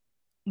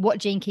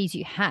Gene Keys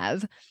you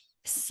have,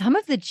 some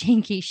of the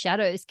Gene Key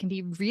shadows can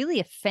be really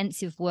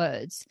offensive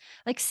words,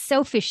 like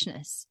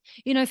selfishness.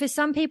 You know, for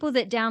some people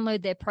that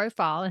download their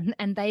profile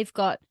and they've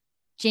got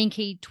Gene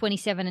Key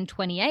 27 and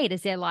 28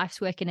 as their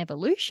life's work and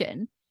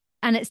evolution,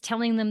 and it's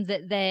telling them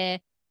that they're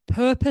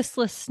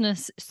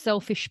purposelessness,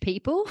 selfish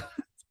people,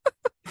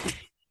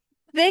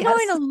 they're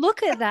going to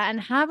look at that and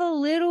have a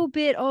little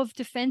bit of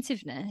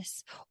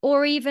defensiveness.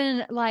 Or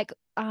even like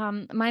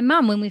my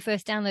mum, when we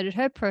first downloaded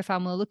her profile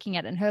and we were looking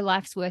at it, and her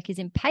life's work is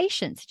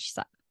impatience. She's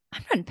like,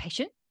 I'm not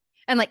impatient.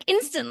 And like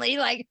instantly,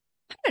 like,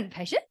 I'm not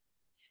impatient.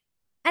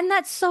 And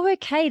that's so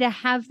okay to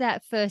have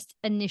that first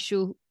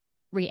initial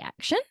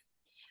reaction.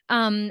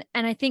 And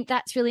I think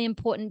that's really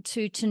important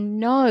to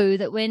know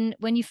that when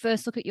you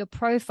first look at your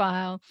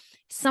profile,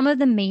 some of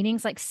the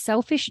meanings like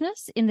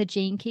selfishness in the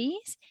Gene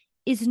Keys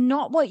is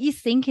not what you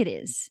think it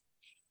is.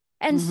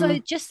 And so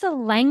just the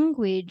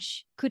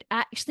language could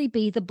actually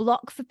be the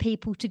block for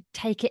people to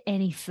take it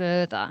any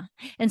further.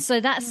 And so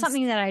that's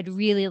something that I'd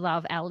really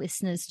love our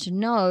listeners to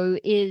know,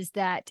 is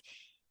that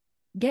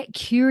get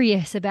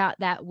curious about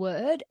that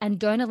word and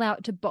don't allow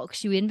it to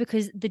box you in,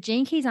 because the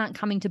Gene Keys aren't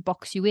coming to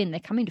box you in.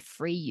 They're coming to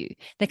free you.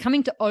 They're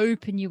coming to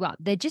open you up.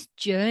 They're just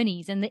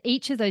journeys, and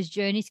each of those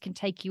journeys can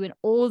take you in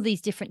all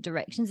these different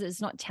directions. It's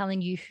not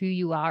telling you who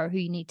you are or who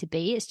you need to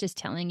be. It's just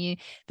telling you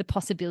the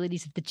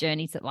possibilities of the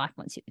journeys that life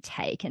wants you to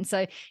take. And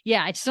so,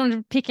 yeah, I just wanted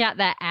to pick out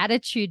that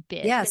attitude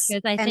bit,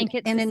 because I think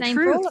it's the same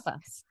for all of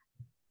us.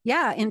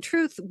 Yeah, in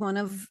truth, one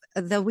of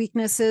the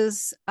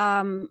weaknesses,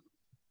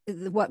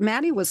 what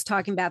Maddie was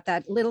talking about,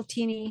 that little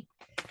teeny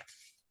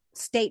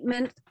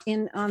statement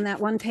on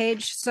that one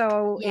page.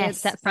 So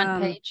yes, that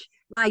front page.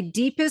 My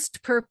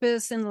deepest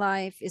purpose in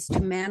life is to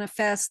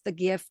manifest the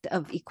gift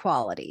of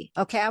equality.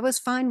 Okay, I was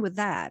fine with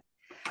that.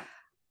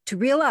 To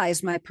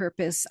realize my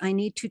purpose, I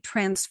need to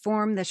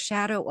transform the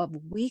shadow of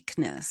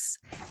weakness.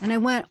 And I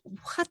went,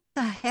 what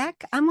the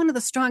heck? I'm one of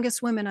the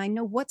strongest women I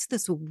know. What's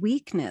this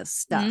weakness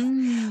stuff?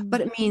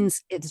 But it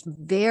means it's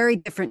very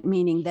different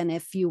meaning than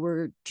if you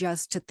were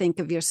just to think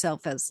of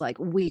yourself as like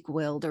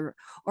weak-willed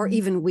or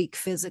even weak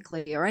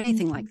physically or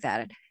anything like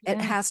that. It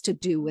has to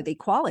do with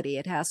equality.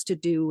 It has to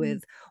do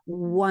with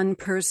one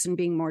person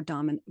being more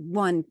dominant,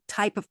 one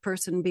type of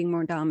person being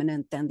more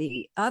dominant than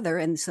the other.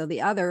 And so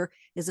the other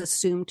is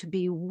assumed to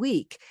be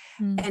weak.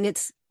 And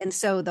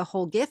so the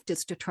whole gift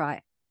is to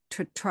try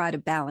to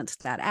balance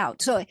that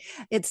out. So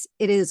it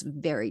is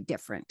very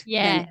different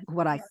than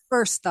what I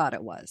first thought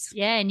it was.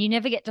 Yeah. And you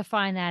never get to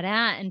find that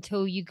out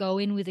until you go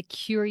in with a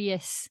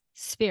curious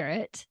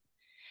spirit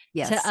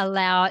to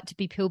allow it to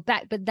be peeled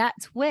back. But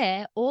that's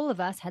where all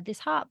of us had this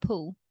heart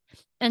pull.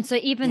 And so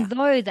even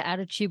though the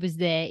attitude was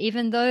there,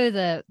 even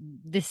though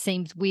this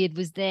seems weird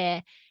was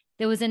there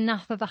was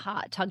enough of a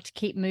heart tug to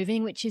keep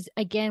moving, which is,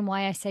 again,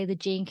 why I say the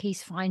Gene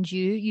Keys find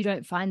you. You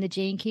don't find the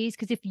Gene Keys,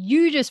 because if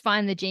you just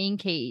find the Gene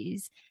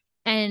Keys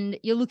and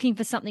you're looking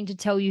for something to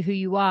tell you who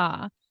you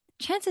are,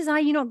 chances are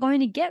you're not going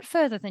to get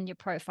further than your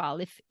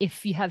profile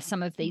if you have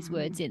some of these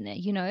words in there,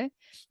 you know?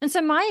 And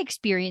so my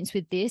experience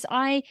with this,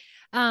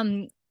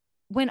 when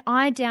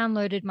I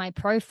downloaded my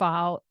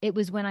profile, it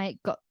was when I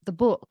got the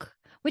book,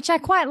 which I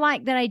quite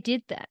like that I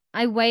did that.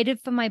 I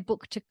waited for my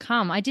book to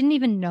come. I didn't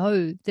even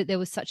know that there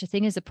was such a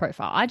thing as a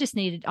profile. I just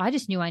knew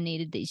I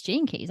needed these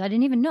Gene Keys. I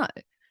didn't even know.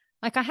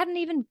 Like, I hadn't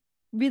even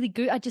really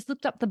I just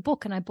looked up the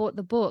book and I bought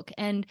the book.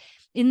 And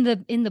in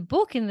the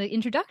book, in the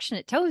introduction,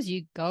 it tells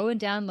you go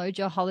and download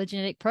your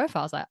hologenetic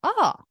profile. I was like,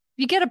 oh,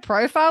 you get a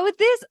profile with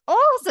this?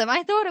 Awesome.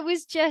 I thought it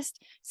was just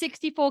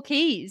 64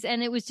 keys.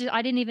 And it was just,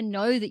 I didn't even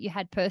know that you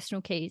had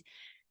personal keys.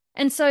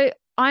 And so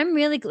I'm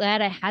really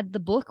glad I had the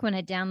book when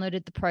I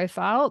downloaded the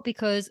profile,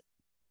 because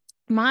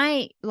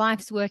my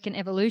life's work and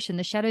evolution,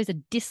 the shadows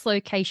of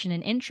dislocation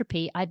and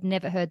entropy, I'd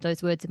never heard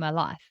those words in my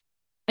life.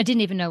 I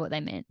didn't even know what they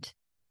meant,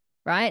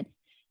 right?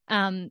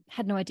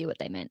 Had no idea what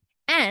they meant.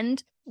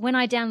 And when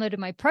I downloaded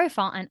my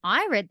profile and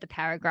I read the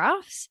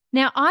paragraphs,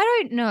 now I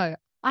don't know.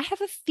 I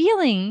have a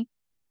feeling,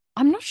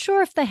 I'm not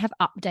sure if they have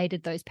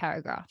updated those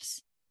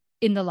paragraphs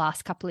in the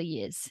last couple of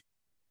years.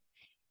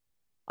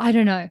 I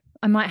don't know.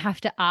 I might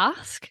have to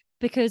ask,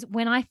 because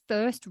when I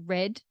first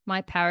read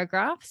my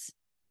paragraphs,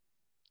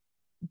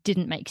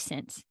 didn't make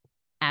sense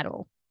at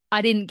all.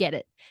 I didn't get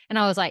it. And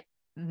I was like,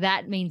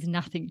 that means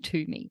nothing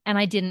to me. And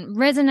I didn't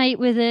resonate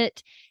with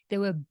it. There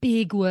were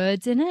big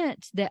words in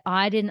it that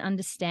I didn't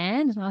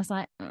understand. And I was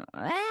like,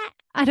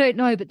 I don't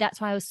know. But that's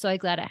why I was so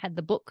glad I had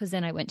the book, because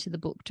then I went to the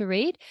book to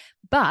read.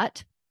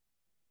 But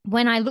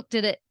when I looked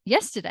at it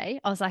yesterday,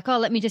 I was like, oh,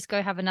 let me just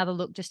go have another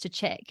look just to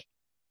check.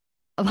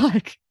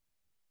 Like,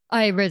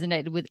 I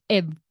resonated with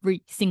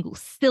every single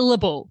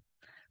syllable,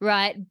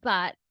 right?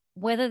 But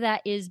whether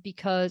that is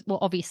because, well,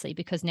 obviously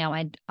because now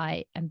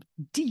I am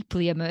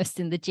deeply immersed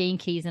in the Gene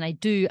Keys and I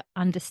do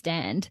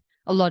understand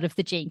a lot of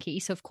the Gene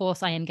Keys. So of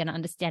course I am going to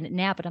understand it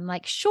now, but I'm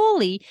like,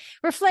 surely,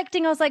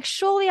 reflecting, I was like,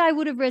 surely I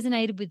would have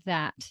resonated with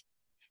that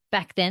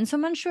back then. So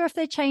I'm unsure if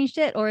they changed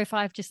it or if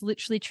I've just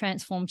literally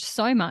transformed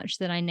so much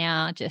that I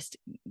now just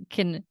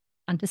can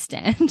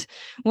understand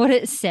what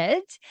it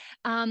said.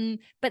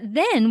 But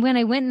then when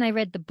I went and I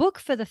read the book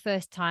for the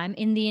first time,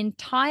 in the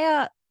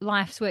entire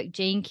Life's Work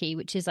Gene Key,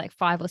 which is like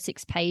 5 or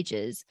 6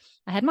 pages,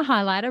 I had my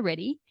highlighter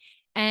ready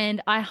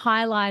and I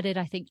highlighted,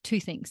 I think,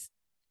 2 things,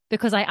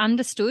 because I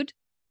understood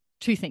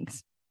 2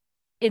 things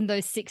in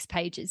those 6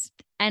 pages.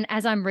 And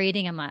as I'm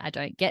reading, I'm like, I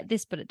don't get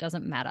this, but it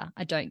doesn't matter.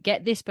 I don't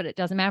get this, but it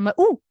doesn't matter. I'm like,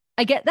 oh,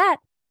 I get that.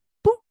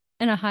 Boom.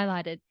 And I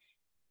highlighted.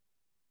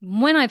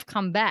 When I've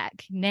come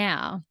back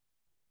now,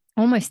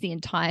 almost the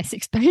entire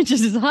 6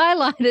 pages is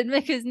highlighted,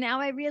 because now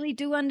I really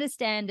do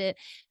understand it.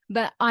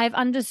 But I've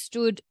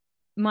understood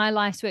my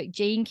Life's Work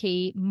Gene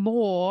Key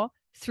more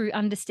through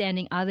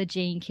understanding other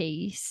Gene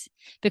Keys,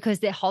 because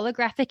they're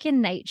holographic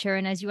in nature.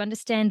 And as you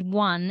understand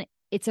one,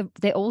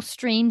 they're all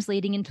streams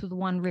leading into the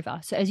one river.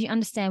 So as you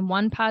understand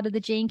one part of the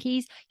Gene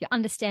Keys, your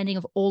understanding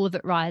of all of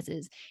it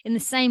rises. In the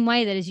same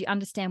way that as you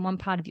understand one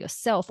part of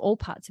yourself, all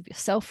parts of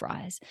yourself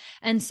rise.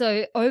 And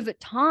so over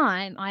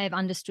time, I have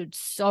understood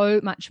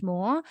so much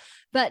more.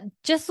 But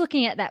just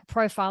looking at that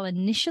profile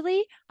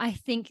initially, I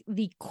think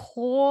the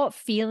core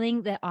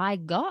feeling that I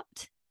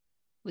got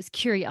was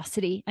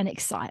curiosity and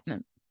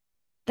excitement.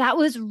 That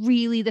was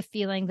really the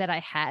feeling that I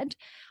had.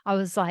 I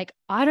was like,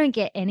 I don't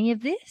get any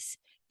of this,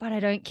 but I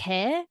don't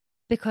care,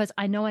 because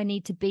I know I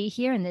need to be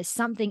here and there's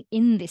something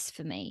in this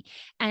for me.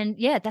 And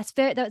yeah, that's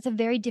a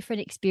very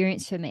different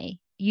experience for me.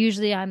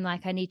 Usually I'm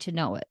like, I need to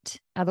know it.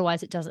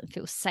 Otherwise it doesn't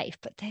feel safe.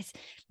 But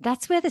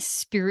that's where the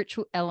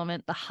spiritual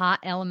element, the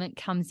heart element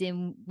comes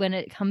in when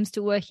it comes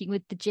to working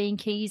with the Gene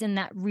Keys. And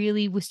that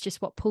really was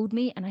just what pulled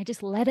me. And I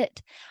just let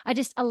it. I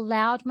just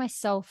allowed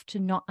myself to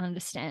not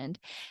understand.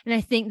 And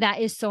I think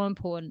that is so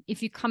important.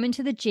 If you come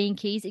into the Gene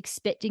Keys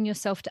expecting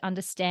yourself to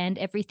understand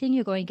everything,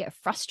 you're going to get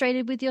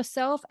frustrated with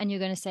yourself and you're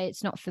going to say,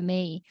 it's not for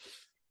me.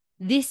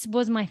 This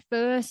was my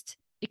first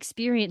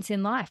experience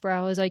in life where I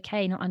was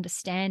okay not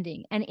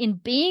understanding. And in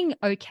being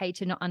okay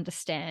to not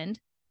understand,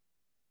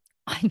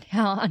 I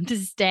now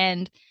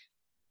understand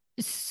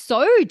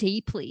so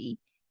deeply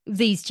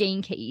these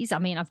Gene Keys. I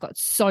mean, I've got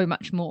so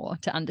much more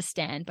to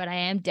understand, but I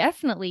am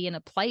definitely in a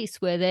place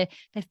where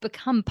they've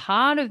become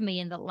part of me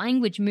and the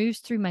language moves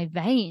through my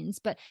veins.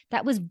 But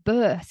that was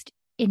birthed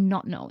in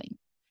not knowing.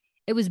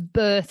 It was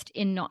birthed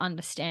in not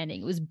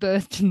understanding. It was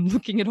birthed in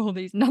looking at all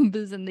these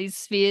numbers and these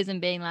spheres and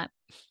being like,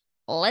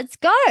 let's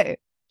go.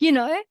 You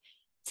know,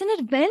 it's an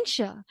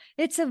adventure.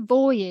 It's a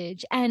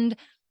voyage. And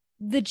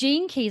the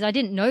Gene Keys, I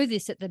didn't know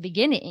this at the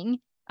beginning.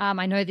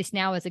 I know this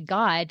now as a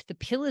guide. The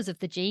pillars of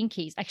the Gene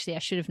Keys, actually, I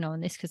should have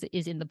known this because it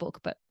is in the book,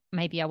 but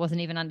maybe I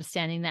wasn't even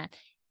understanding that.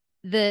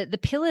 The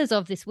pillars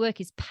of this work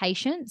is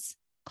patience,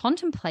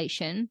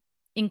 contemplation,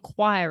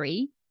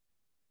 inquiry,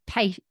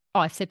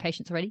 I've said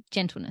patience already,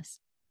 gentleness.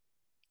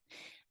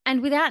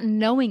 And without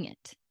knowing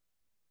it,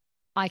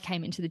 I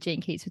came into the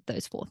Gene Keys with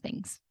those 4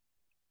 things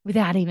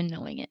without even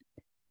knowing it.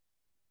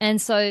 And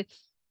so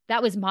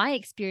that was my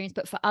experience.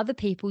 But for other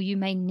people, you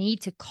may need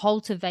to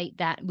cultivate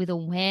that with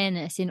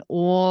awareness in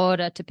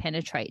order to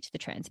penetrate the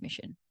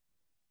transmission,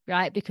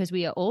 right? Because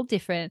we are all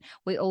different.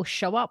 We all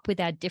show up with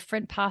our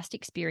different past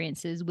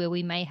experiences where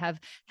we may have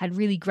had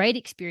really great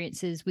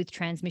experiences with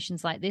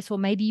transmissions like this, or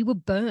maybe you were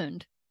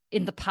burned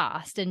in the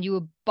past and you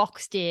were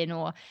boxed in,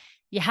 or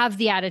you have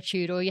the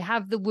attitude, or you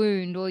have the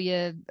wound, or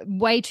you're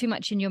way too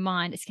much in your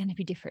mind. It's going to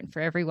be different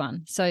for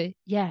everyone. So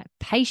yeah,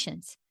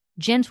 patience,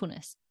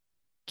 gentleness,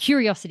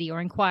 curiosity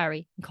or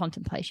inquiry, and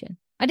contemplation.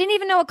 I didn't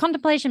even know what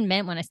contemplation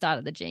meant when I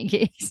started the Gene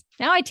Keys.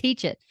 Now I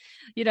teach it,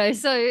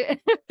 so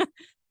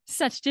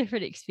such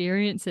different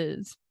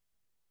experiences.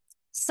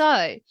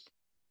 So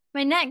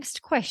my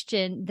next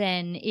question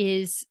then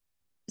is,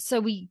 so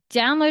we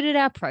downloaded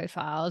our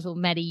profiles, or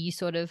Maddie, you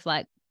sort of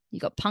like, you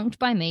got punked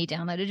by me,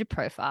 downloaded your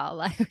profile,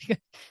 like we got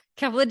a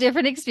couple of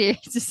different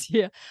experiences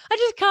here. I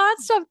just can't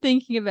stop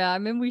thinking about, I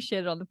remember we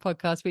shared it on the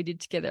podcast we did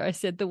together. I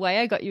said the way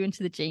I got you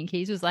into the Gene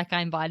Keys was like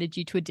I invited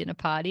you to a dinner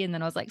party and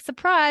then I was like,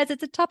 surprise,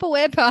 it's a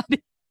Tupperware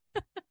party.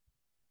 It's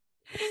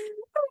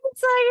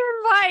like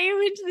I invite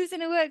you into this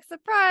and it works.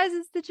 Surprise,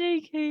 it's the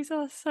Gene Keys.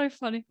 Oh, so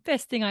funny.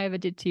 Best thing I ever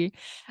did to you.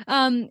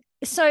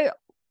 So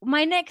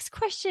my next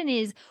question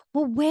is,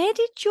 well, where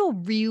did your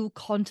real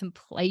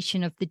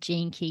contemplation of the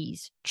Gene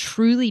Keys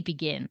truly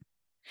begin?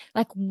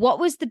 Like, what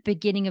was the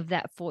beginning of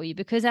that for you?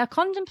 Because our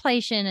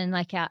contemplation and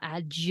like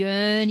our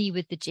journey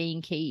with the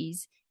Gene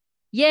Keys,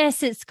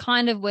 yes, it's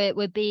kind of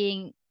we're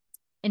being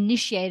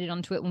initiated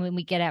onto it when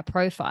we get our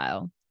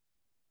profile.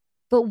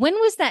 But when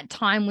was that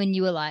time when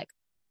you were like,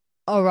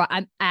 all right,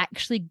 I'm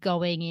actually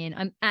going in,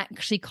 I'm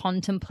actually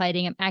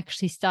contemplating, I'm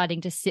actually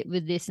starting to sit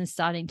with this and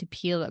starting to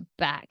peel it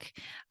back?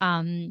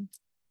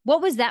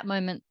 What was that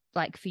moment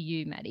like for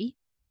you, Maddie?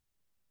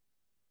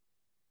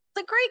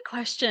 It's a great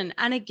question.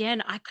 And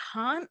again, I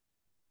can't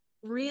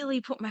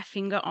really put my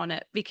finger on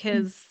it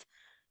because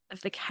of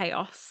the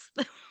chaos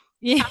that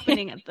was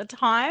happening at the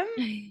time.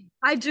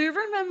 I do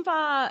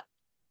remember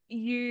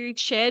you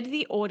shared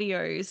the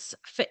audios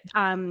for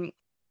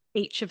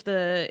each of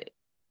the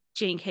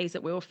Gene Keys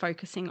that we were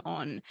focusing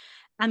on,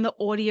 and the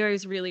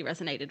audios really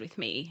resonated with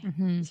me,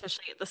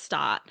 especially at the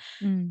start.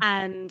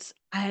 And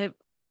I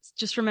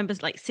just remember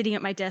like sitting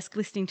at my desk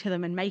listening to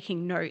them and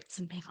making notes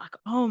and being like,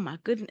 oh my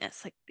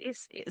goodness, like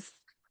this is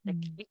like,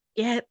 I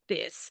get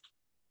this.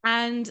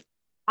 And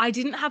I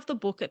didn't have the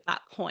book at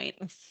that point.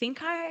 I think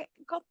I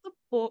got the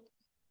book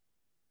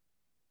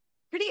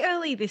pretty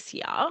early this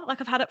year.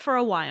 Like I've had it for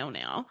a while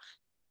now.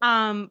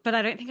 But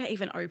I don't think I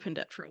even opened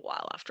it for a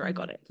while after I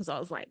got it, because I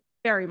was like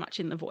very much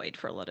in the void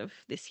for a lot of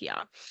this year.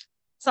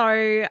 So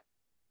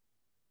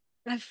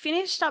I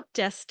finished up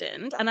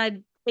Destined, and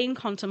I'd been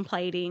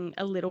contemplating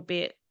a little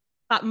bit,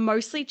 but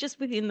mostly just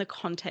within the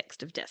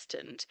context of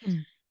Destined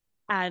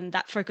and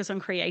that focus on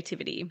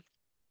creativity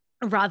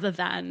rather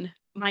than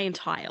my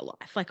entire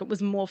life. Like it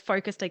was more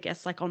focused, I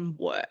guess, like on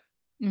work,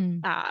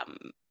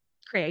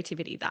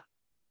 creativity, that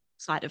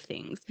side of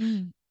things.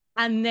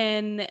 And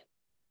then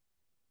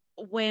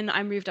when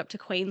I moved up to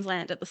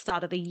Queensland at the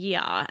start of the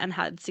year and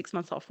had 6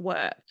 months off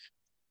work,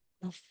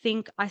 I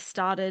think I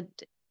started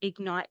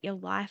Ignite Your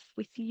Life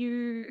with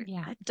You.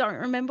 Yeah. I don't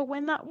remember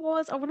when that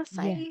was. I want to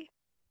say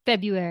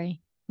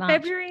February. March.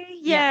 February.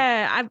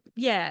 Yeah.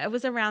 It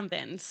was around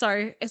then.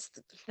 So it's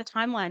the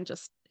timeline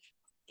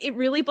it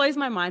really blows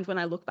my mind when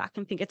I look back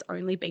and think it's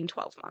only been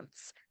 12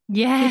 months.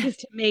 Yeah. Because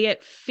to me,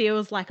 it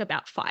feels like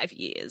about 5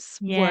 years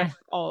worth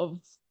of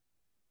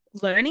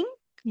learning,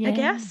 I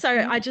guess. So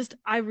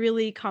I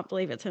really can't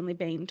believe it's only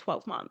been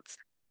 12 months.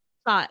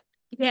 But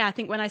yeah, I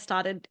think when I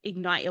started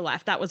Ignite Your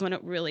Life, that was when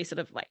it really sort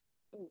of like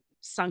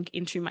sunk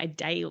into my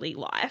daily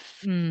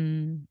life.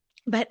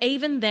 But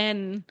even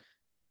then,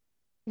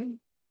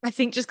 I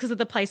think just because of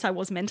the place I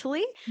was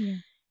mentally,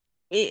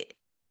 it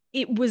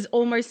was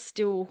almost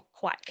still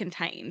quite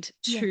contained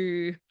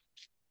to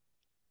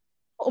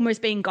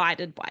almost being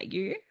guided by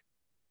you.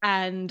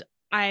 And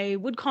I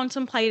would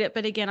contemplate it,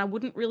 but again, I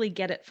wouldn't really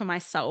get it for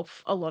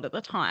myself a lot of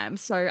the time.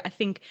 So I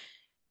think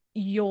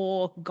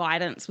your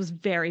guidance was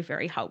very,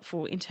 very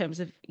helpful in terms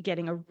of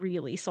getting a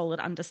really solid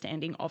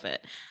understanding of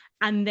it.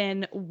 And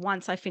then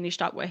once I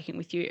finished up working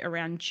with you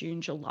around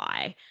June,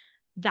 July,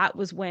 that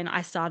was when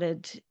I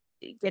started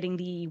getting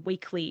the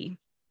weekly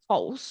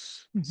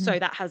pulse. So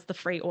that has the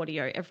free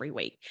audio every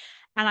week.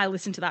 And I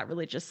listened to that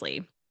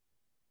religiously.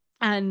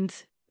 And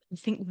I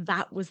think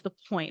that was the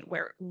point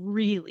where it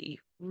really,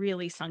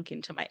 really sunk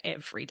into my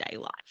everyday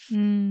life.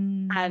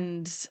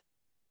 And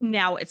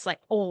now it's like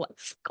all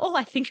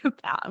I think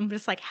about. I'm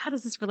just like, how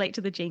does this relate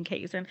to the Gene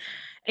Keys? And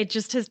it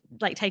just has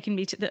like taken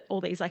me to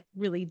all these like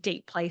really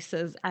deep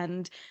places.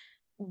 And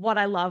what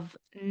I love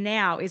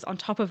now is on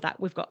top of that,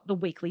 we've got the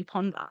weekly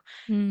ponder,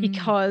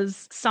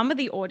 because some of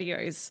the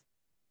audios,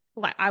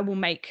 like I will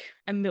make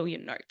a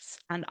million notes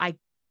and I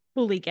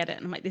fully get it.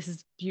 And I'm like, this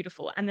is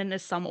beautiful. And then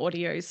there's some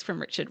audios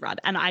from Richard Rudd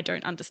and I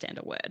don't understand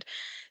a word.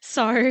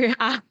 So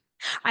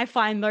I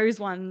find those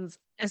ones,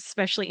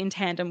 especially in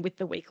tandem with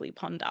the weekly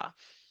ponder,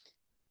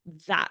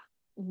 that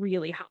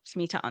really helps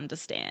me to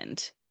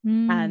understand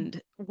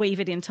and weave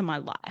it into my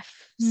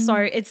life. So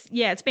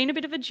it's been a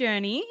bit of a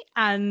journey,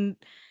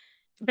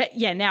 but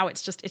now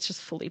it's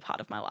just fully part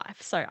of my life.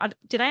 So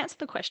did I answer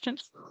the question?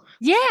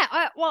 Yeah.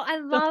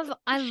 I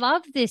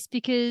love this,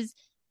 because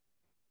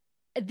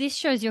this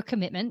shows your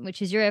commitment,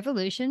 which is your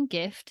evolution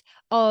gift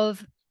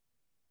of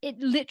it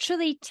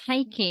literally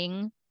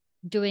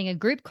doing a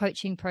group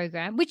coaching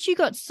program, which you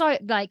got so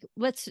like,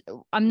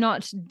 I'm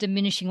not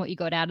diminishing what you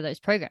got out of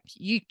those programs.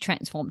 You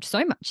transformed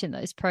so much in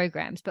those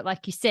programs, but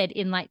like you said,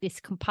 in like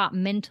this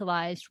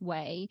compartmentalized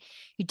way,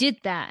 you did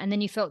that. And then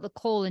you felt the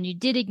call and you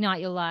did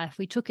Ignite Your Life.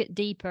 We took it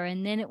deeper.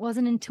 And then it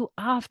wasn't until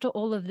after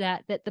all of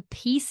that the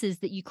pieces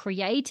that you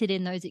created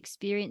in those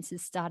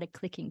experiences started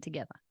clicking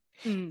together.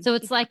 So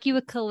it's like you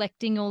were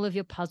collecting all of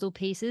your puzzle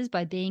pieces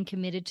by being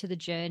committed to the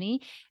journey.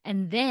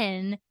 And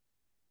then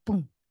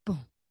boom,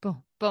 boom,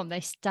 boom, boom, they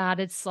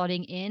started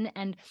slotting in.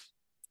 And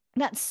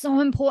that's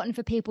so important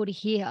for people to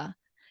hear,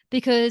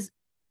 because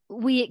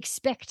we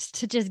expect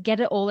to just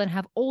get it all and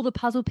have all the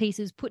puzzle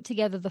pieces put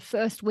together the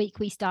first week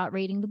we start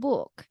reading the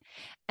book.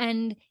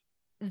 And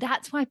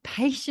that's why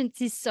patience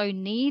is so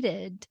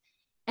needed.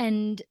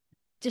 And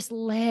just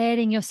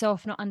letting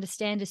yourself not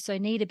understand is so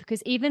needed,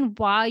 because even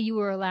while you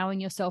were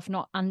allowing yourself to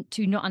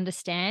not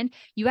understand,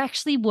 you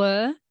actually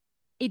were.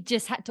 It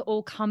just had to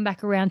all come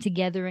back around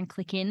together and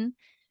click in.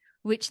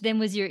 which then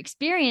was your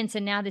experience.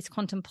 And now this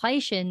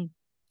contemplation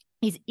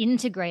is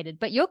integrated.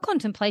 But your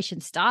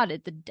contemplation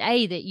started the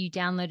day that you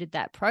downloaded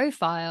that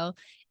profile.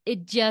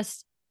 It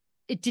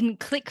didn't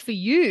click for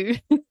you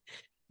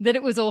that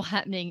it was all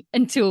happening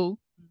until,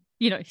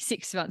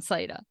 6 months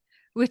later,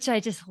 which I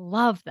just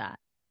love that.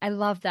 I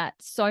love that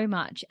so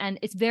much. And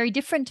it's very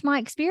different to my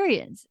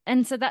experience.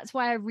 And so that's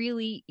why I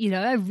really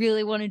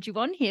wanted you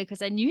on here,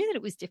 because I knew that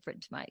it was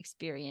different to my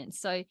experience.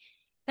 So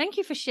thank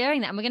you for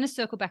sharing that. And we're going to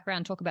circle back around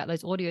and talk about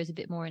those audios a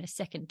bit more in a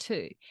second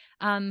too.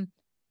 Megan,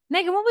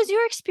 what was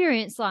your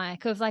experience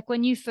like of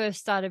when you first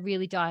started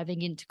really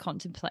diving into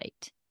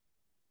Contemplate?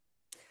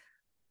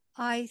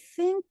 I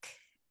think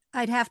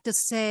I'd have to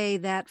say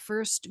that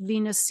first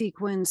Venus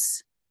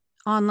Sequence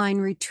online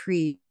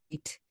retreat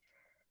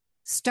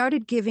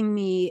started giving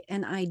me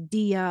an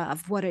idea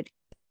of what it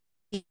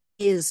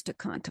is to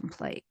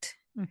contemplate.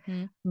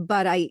 Mm-hmm.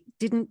 But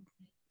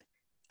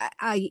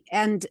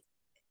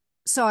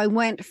so I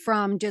went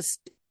from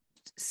just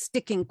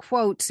sticking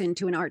quotes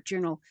into an art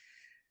journal.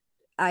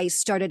 I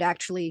started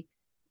actually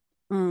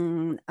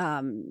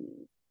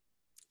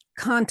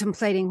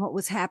contemplating what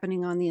was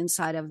happening on the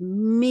inside of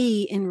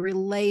me in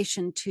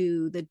relation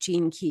to the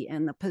gene key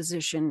and the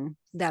position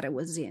that it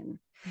was in.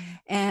 Mm-hmm.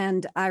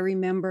 And I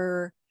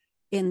remember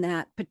in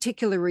that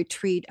particular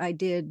retreat, I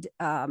did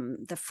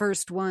the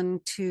first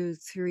 4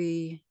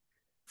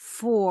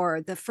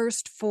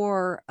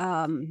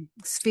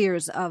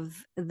 spheres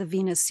of the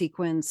Venus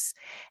sequence.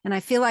 And I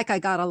feel like I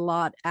got a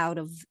lot out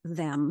of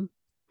them.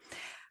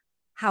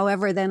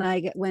 However, then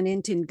I went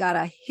into and got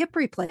a hip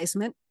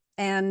replacement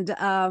and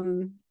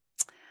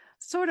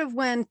sort of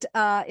went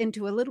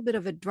into a little bit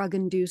of a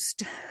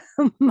drug-induced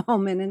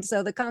moment. And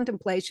so the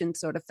contemplation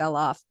sort of fell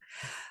off.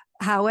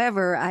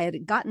 However, I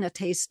had gotten a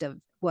taste of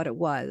what it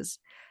was.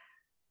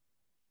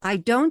 I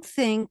don't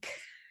think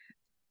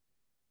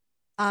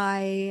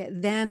I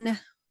then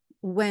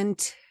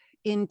went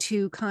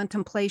into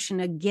contemplation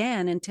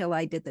again until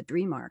I did the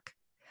Dream Arc.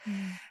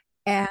 Mm.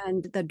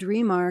 And the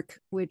Dream Arc,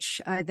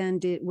 which I then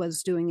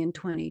was doing in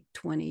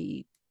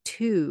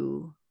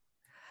 2022,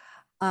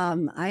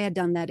 I had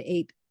done that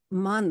 8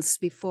 months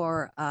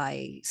before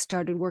I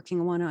started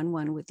working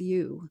one-on-one with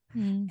you.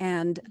 Mm.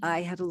 And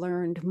I had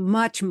learned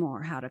much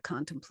more how to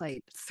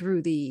contemplate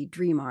through the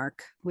Dream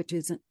Arc, which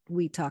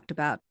we talked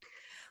about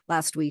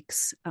last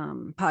week's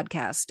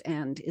podcast,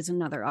 and is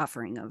another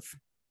offering of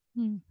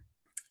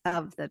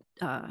the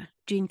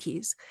gene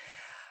keys.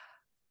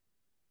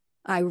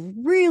 I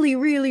really,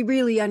 really,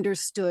 really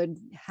understood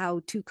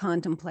how to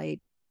contemplate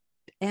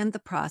and the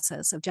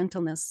process of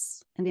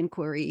gentleness and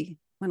inquiry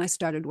when I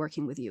started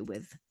working with you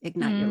with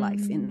Ignite Your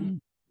Life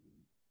in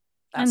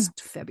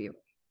last February.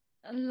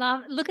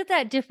 Look at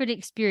that different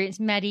experience,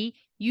 Maddie.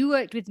 You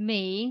worked with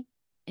me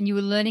and you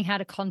were learning how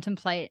to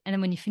contemplate. And then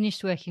when you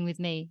finished working with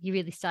me, you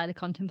really started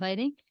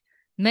contemplating.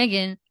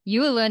 Megan, you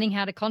were learning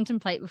how to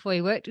contemplate before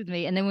you worked with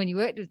me. And then when you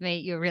worked with me,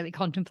 you were really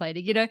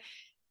contemplating,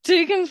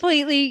 2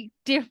 completely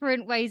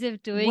different ways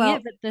of doing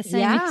it, but the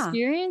same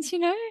experience,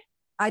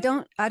 I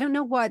don't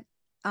know what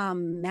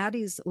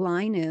Maddie's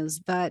line is,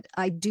 but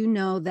I do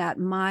know that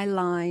my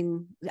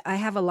line, I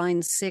have a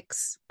line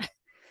 6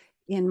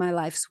 in my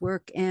life's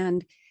work,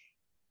 and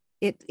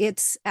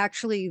it's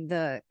actually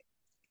the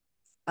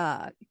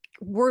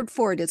word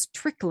for it is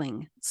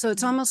trickling. So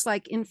it's almost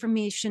like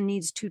information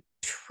needs to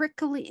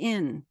trickle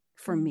in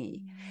for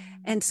me.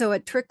 And so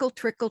it trickle.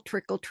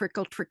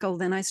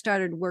 Then I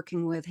started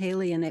working with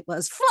Haley, and it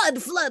was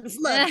flood.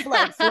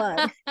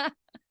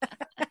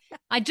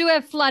 I do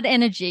have flood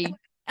energy.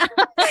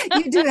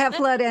 You do have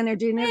flood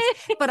energy,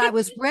 but I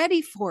was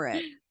ready for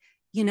it.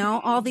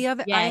 All the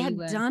other, I had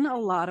done a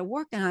lot of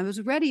work and I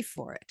was ready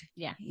for it.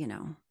 Yeah.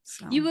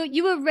 So.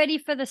 You were ready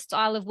for the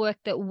style of work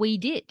that we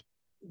did,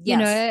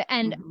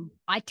 and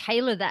I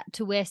tailor that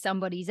to where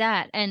somebody's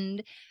at.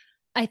 And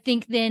I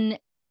think then,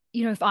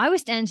 if I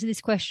was to answer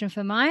this question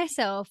for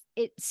myself,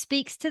 it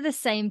speaks to the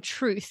same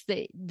truth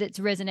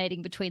that's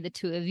resonating between the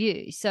two of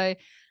you. So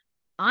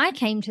I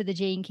came to the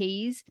Gene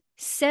Keys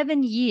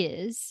 7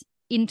 years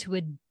into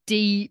a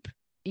deep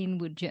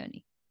inward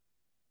journey.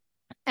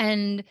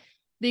 And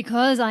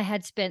because I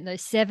had spent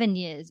those 7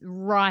 years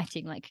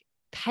writing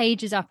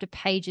pages after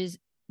pages,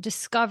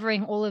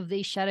 discovering all of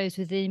these shadows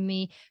within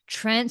me,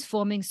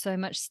 transforming so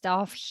much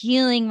stuff,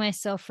 healing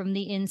myself from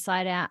the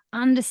inside out,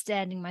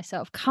 understanding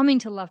myself, coming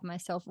to love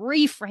myself,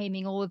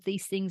 reframing all of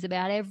these things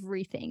about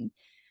everything,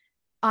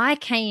 I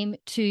came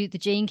to the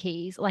Gene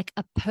Keys like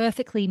a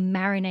perfectly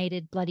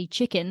marinated bloody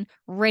chicken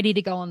ready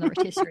to go on the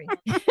rotisserie.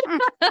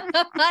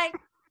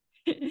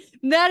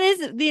 That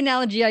is the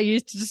analogy I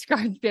used to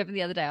describe Bevan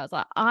the other day. I was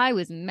like, I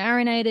was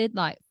marinated,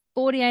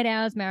 48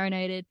 hours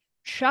marinated,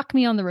 chuck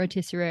me on the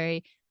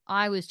rotisserie.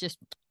 I was just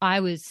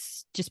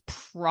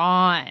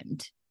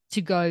primed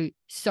to go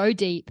so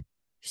deep,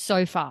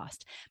 so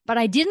fast. But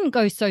I didn't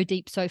go so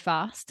deep, so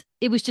fast.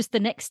 It was just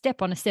the next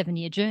step on a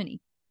 7-year journey.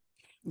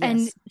 Yes.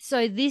 And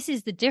so this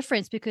is the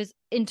difference, because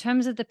in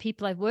terms of the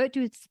people I've worked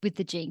with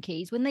the Gene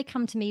Keys, when they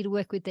come to me to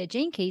work with their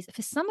Gene Keys,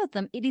 for some of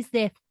them, it is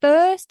their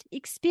first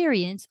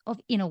experience of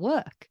inner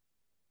work,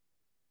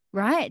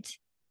 right?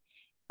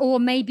 Or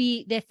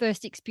maybe their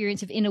first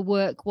experience of inner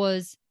work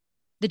was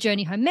the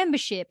Journey Home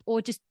membership,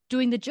 or just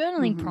doing the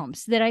journaling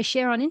prompts that I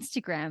share on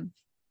Instagram.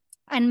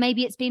 And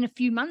maybe it's been a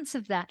few months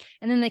of that,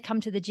 and then they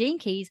come to the Gene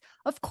Keys.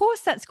 Of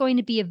course, that's going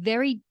to be a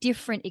very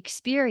different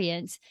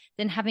experience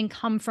than having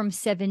come from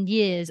 7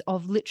 years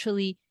of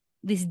literally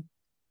this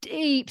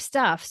deep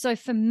stuff. So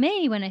for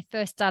me, when I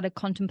first started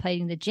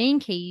contemplating the Gene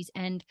Keys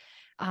and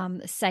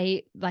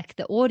say like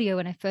the audio,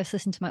 when I first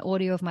listened to my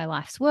audio of my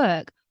life's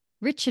work,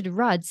 Richard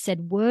Rudd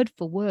said word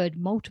for word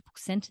multiple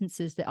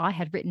sentences that I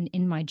had written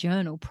in my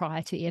journal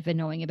prior to ever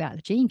knowing about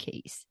the Gene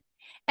Keys.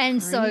 And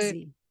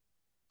Crazy.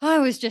 so I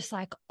was just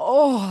like,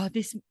 oh,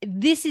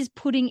 this is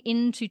putting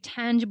into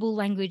tangible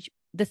language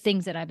the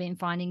things that I've been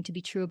finding to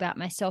be true about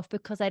myself,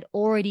 because I'd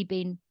already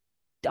been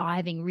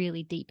diving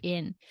really deep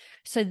in.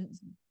 So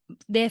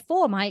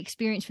therefore, my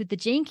experience with the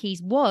Gene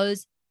Keys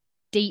was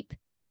deep,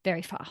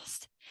 very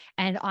fast.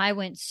 And I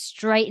went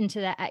straight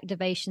into that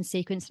activation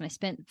sequence, and I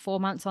spent 4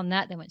 months on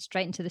that. Then went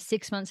straight into the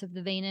 6 months of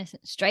the Venus,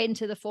 and straight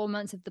into the 4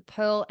 months of the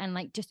Pearl. And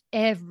like just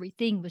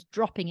everything was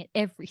dropping at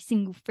every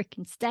single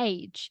freaking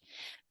stage.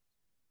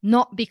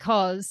 Not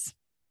because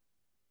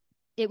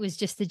it was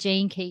just the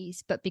Gene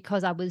Keys, but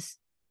because I was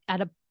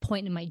at a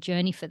point in my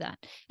journey for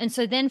that. And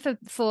so then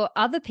for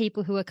other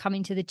people who are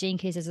coming to the Gene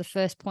Keys as a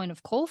first point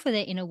of call for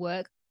their inner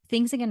work,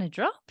 things are going to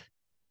drop.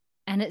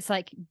 And it's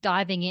like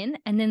diving in,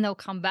 and then they'll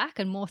come back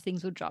and more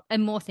things will drop,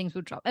 and more things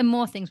will drop, and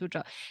more things will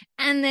drop.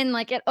 And then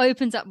like it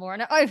opens up more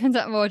and it opens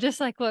up more, just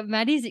like what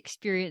Maddie's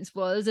experience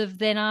was of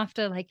then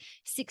after like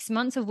 6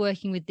 months of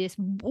working with this,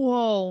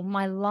 whoa,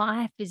 my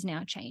life is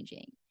now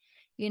changing.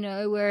 You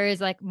know,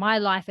 whereas like my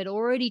life had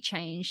already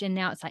changed, and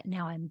now it's like,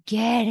 now I'm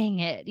getting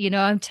it, you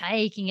know, I'm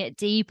taking it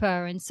deeper.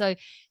 And so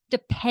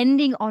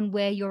depending on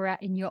where you're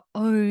at in your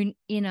own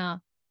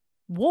inner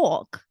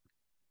walk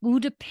will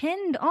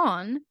depend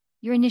on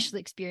your initial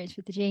experience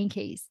with the Gene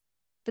Keys.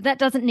 But that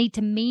doesn't need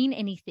to mean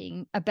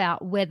anything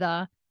about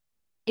whether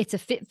it's a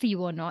fit for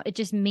you or not. It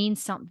just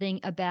means something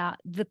about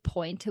the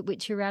point at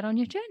which you're at on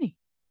your journey.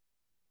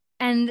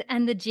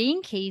 And the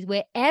Gene Keys,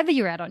 wherever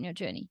you're at on your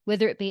journey,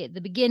 whether it be at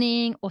the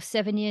beginning or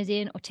 7 years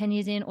in or 10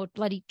 years in or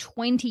bloody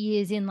 20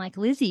 years in, like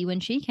Lizzie, when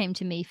she came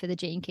to me for the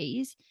Gene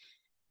Keys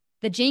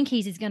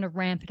is going to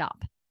ramp it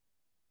up.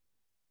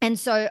 And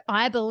so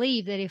I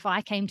believe that if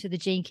I came to the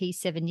Gene Keys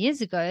 7 years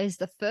ago as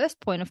the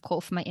first point of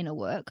call for my inner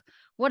work,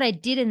 what I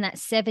did in that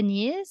 7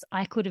 years,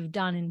 I could have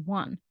done in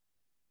 1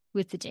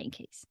 with the Gene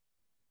Keys,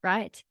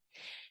 right?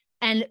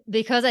 And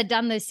because I'd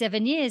done those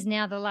 7 years,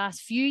 now the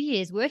last few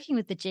years working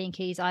with the Gene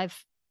Keys, I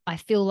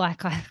feel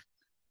like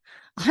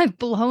I've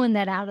blown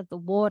that out of the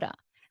water.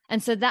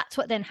 And so that's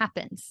what then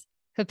happens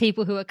for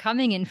people who are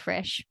coming in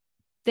fresh.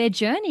 Their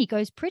journey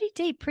goes pretty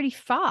deep, pretty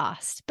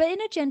fast, but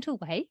in a gentle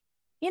way,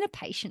 in a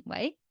patient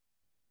way,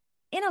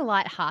 in a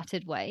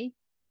lighthearted way.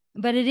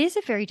 But it is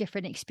a very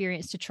different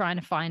experience to trying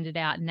to find it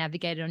out and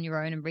navigate it on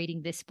your own, and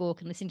reading this book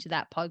and listening to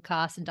that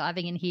podcast and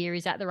diving in here.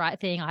 Is that the right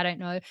thing? I don't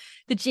know.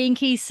 The Gene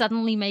Keys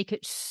suddenly make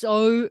it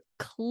so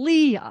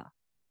clear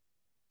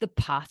the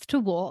path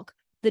to walk,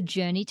 the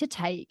journey to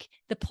take,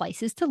 the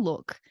places to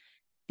look,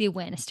 the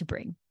awareness to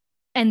bring.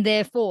 And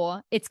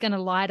therefore, it's going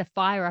to light a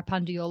fire up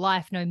under your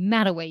life no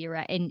matter where you're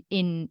at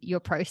in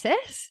your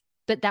process.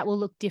 But that will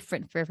look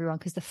different for everyone,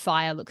 because the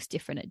fire looks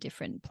different at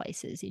different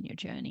places in your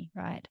journey,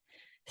 right?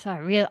 So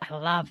I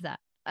love that.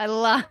 I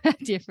love how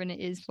different it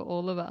is for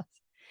all of us.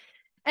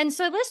 And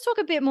so let's talk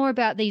a bit more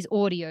about these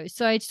audios.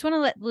 So I just want to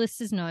let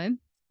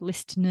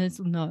listeners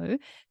know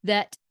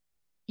that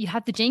you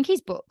have the Gene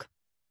Keys book.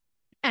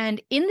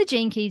 And in the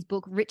Gene Keys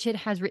book, Richard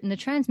has written the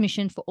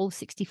transmission for all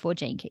 64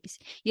 Gene Keys.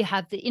 You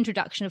have the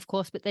introduction, of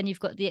course, but then you've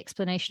got the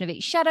explanation of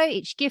each shadow,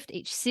 each gift,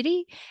 each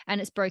city, and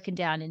it's broken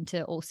down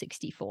into all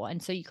 64.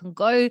 And so you can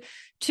go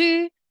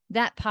to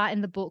that part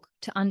in the book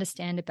to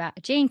understand about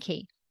a Gene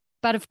Key.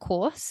 But of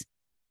course,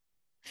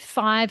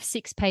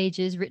 5-6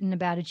 pages written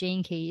about a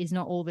Gene Key is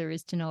not all there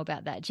is to know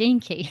about that Gene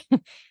Key.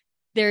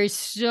 There is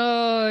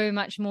so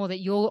much more that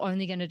you're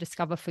only going to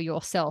discover for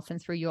yourself and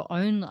through your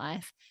own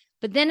life.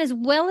 But then, as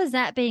well as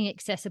that being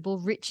accessible,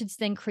 Richard's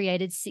then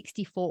created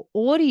 64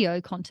 audio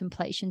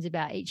contemplations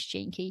about each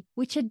Gene Key,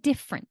 which are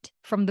different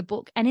from the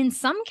book. And in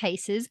some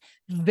cases,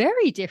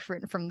 very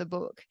different from the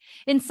book.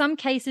 In some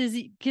cases,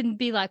 it can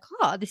be like,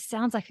 oh, this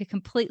sounds like a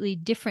completely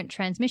different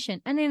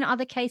transmission. And in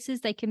other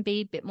cases, they can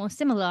be a bit more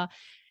similar.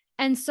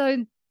 And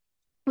so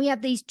we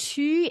have these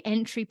 2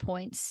 entry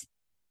points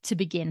to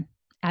begin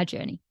our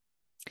journey.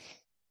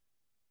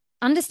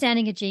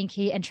 Understanding a Gene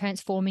Key and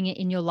transforming it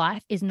in your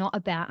life is not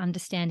about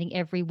understanding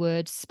every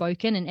word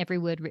spoken and every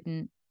word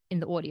written in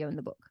the audio in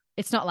the book.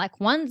 It's not like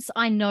once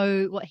I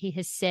know what he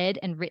has said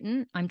and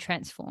written, I'm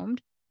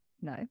transformed.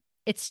 No,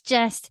 it's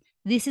just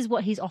this is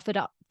what he's offered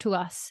up to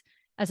us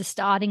as a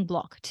starting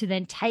block to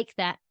then take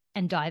that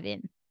and dive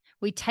in.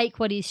 We take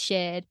what he's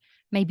shared,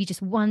 maybe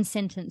just one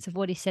sentence of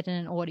what he said in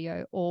an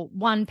audio or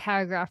one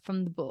paragraph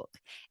from the book,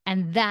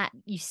 and that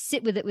you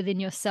sit with it within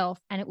yourself,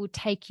 and it will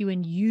take you,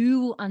 and you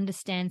will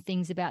understand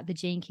things about the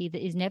Gene Key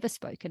that is never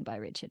spoken by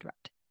Richard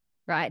Rudd,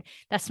 right?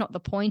 That's not the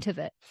point of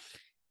it.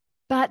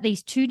 But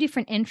these two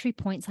different entry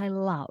points I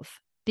love,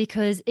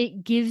 because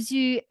it gives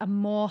you a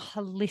more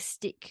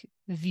holistic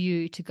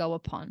view to go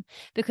upon.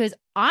 Because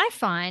I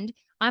find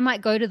I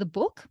might go to the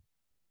book,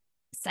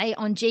 say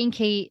on Gene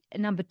Key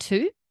number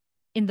 2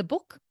 in the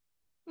book,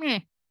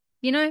 I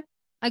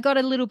got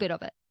a little bit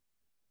of it.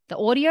 The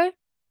audio,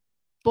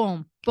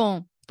 boom,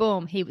 boom,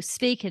 boom. He was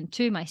speaking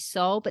to my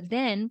soul. But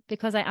then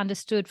because I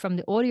understood from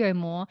the audio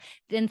more,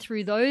 then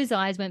through those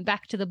eyes went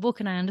back to the book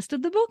and I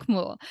understood the book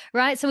more,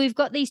 right? So we've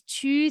got these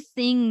two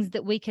things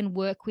that we can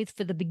work with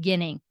for the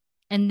beginning.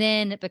 And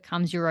then it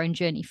becomes your own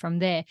journey from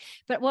there.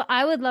 But what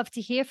I would love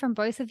to hear from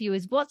both of you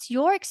is, what's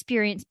your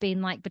experience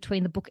been like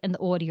between the book and the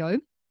audio?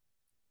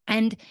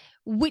 And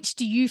which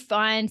do you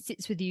find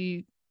sits with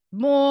you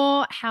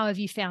more? How have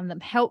you found them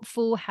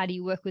helpful? How do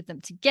you work with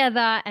them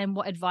together? And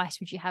what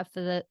advice would you have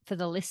for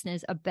the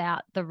listeners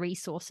about the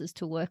resources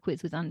to work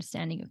with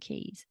understanding your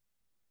keys?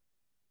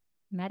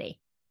 Maddie.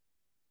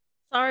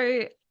 So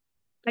I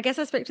guess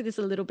I spoke to this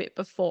a little bit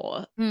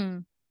before.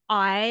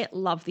 I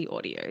love the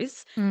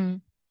audios.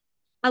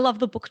 I love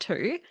the book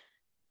too.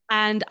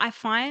 And I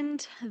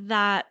find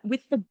that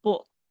with the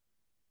book,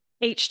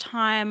 each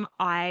time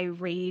I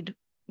read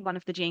one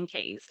of the Gene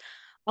Keys,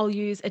 I'll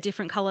use a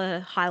different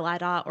color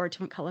highlighter or a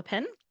different color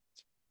pen.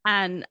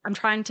 And I'm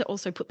trying to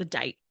also put the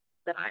date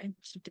that I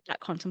did that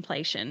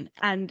contemplation.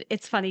 And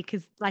it's funny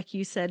because, like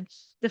you said,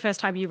 the first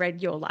time you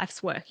read your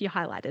life's work, you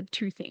highlighted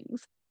 2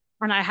 things.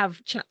 And I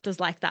have chapters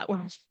like that where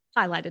I've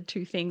highlighted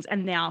 2 things,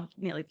 and now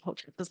nearly the whole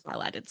chapter's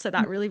highlighted. So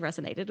that really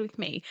resonated with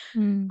me.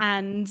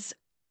 And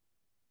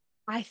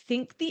I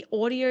think the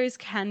audios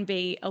can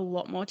be a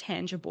lot more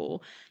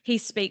tangible. He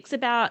speaks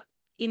about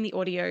in the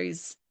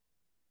audios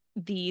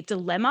the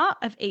dilemma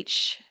of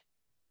each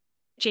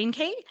Gene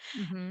Key.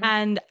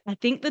 And I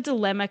think the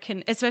dilemma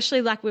can,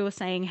 especially like we were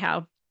saying,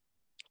 how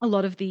a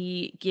lot of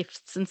the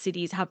gifts and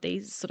cities have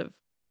these sort of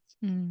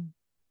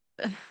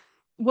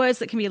words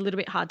that can be a little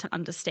bit hard to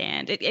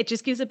understand. It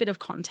just gives a bit of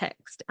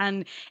context.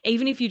 And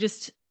even if you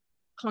just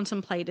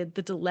contemplated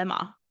the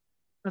dilemma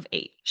of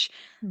each,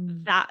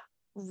 that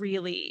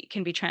really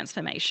can be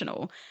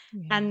transformational.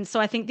 And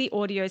so I think the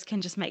audios can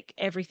just make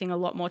everything a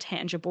lot more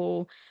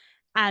tangible.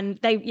 And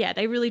they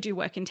really do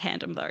work in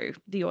tandem, though,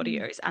 the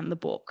audios and the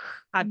book.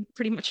 I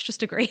pretty much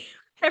just agree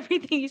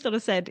everything you sort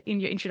of said in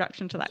your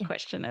introduction to that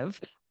question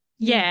of,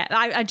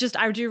 I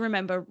do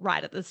remember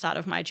right at the start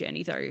of my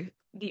journey, though,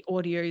 the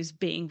audios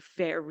being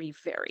very,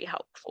 very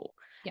helpful.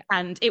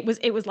 And it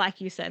was like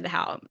you said,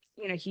 how,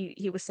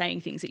 he was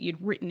saying things that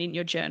you'd written in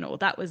your journal.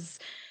 That was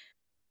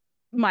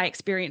my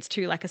experience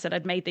too. Like I said,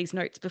 I'd made these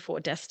notes before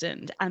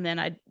Destined, and then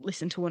I'd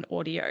listened to an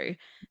audio.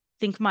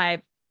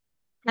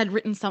 I'd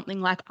written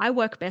something like, I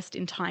work best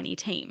in tiny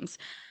teams.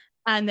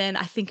 And then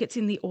I think it's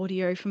in the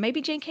audio from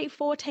maybe Gene Key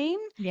 14,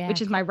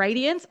 which is my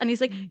radiance. And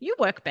he's like, you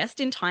work best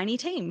in tiny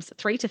teams,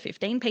 3 to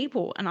 15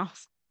 people. And I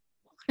was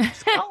like,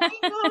 what's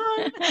going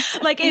on?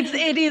 Like,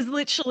 it is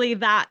literally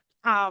that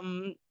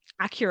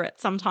accurate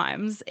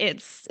sometimes.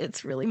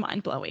 It's really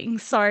mind-blowing.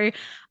 So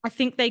I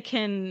think they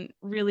can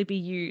really be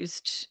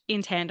used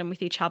in tandem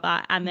with each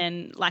other. And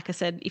then, like I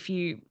said, if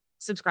you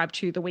subscribe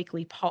to the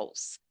weekly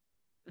pulse,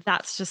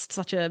 that's just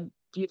such a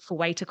beautiful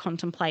way to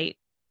contemplate,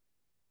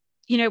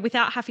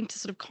 without having to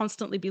sort of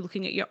constantly be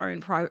looking at your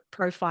own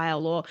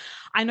profile. Or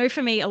I know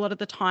for me, a lot of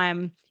the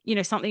time,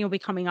 something will be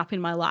coming up in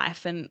my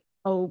life and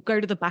I'll go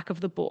to the back of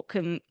the book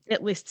and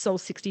it lists all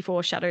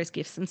 64 shadows,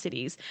 gifts and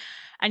cities.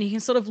 And you can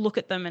sort of look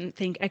at them and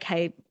think,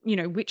 okay,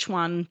 which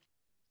one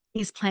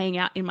is playing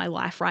out in my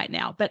life right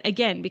now. But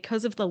again,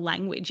 because of the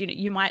language,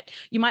 you might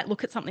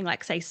look at something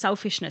like, say,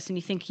 selfishness, and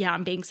you think, yeah,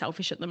 I'm being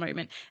selfish at the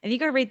moment. And you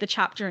go read the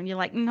chapter and you're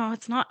like, no,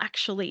 it's not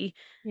actually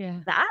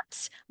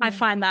that. I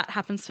find that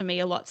happens for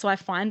me a lot. So I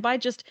find by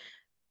just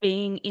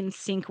being in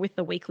sync with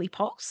the weekly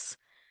pulse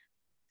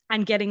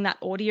and getting that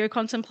audio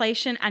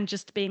contemplation and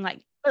just being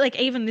like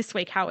even this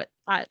week, how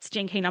it's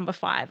Gene Key number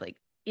 5, like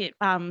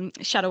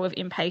Shadow of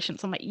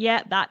Impatience. I'm like,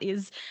 yeah,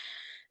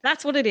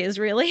 that's what it is,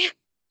 really.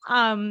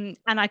 And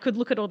I could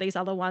look at all these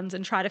other ones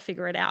and try to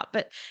figure it out.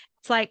 But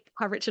it's like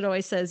how Richard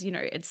always says,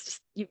 it's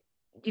just,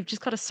 you've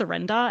just got to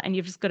surrender, and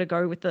you've just got to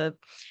go with the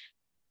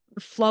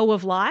flow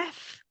of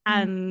life.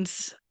 And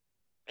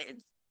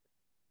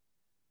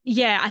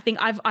I think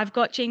I've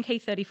got Gene Key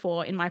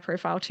 34 in my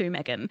profile too,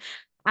 Megan.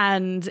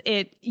 And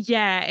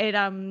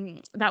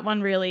that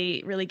one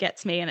really, really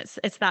gets me. And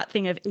it's that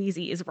thing of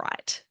easy is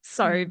right.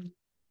 So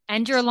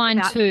and you're a line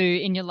 2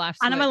 in your life.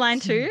 And I'm a line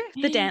 2,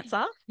 the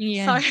dancer.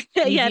 So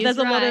there's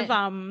a lot of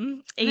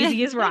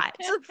easy is right.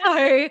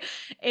 So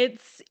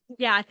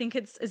I think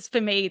it's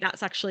for me,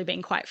 that's actually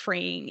been quite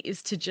freeing,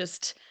 is to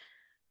just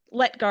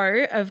let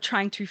go of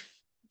trying to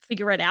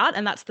figure it out.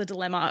 And that's the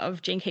dilemma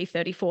of Gene Key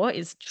 34,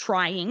 is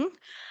trying.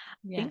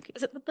 I think,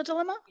 is it the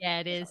dilemma?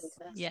 Yeah, it is.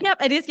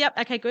 Yep, it is. Yep.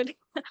 Okay, good.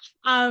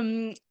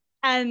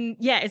 And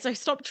yeah, so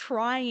stop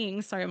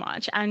trying so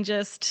much and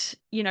just,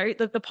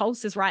 the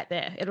pulse is right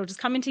there. It'll just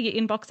come into your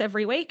inbox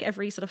every week,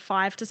 every sort of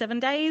 5 to 7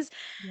 days.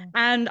 Yeah.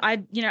 And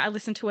I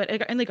listen to it.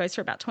 It only goes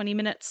for about 20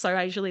 minutes. So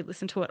I usually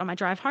listen to it on my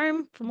drive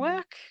home from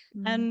work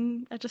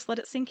and I just let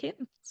it sink in.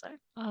 So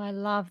I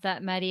love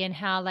that, Maddie, and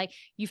how like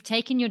you've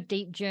taken your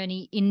deep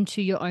journey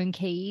into your own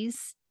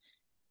keys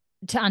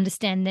to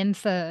understand them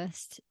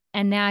first.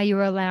 And now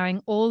you're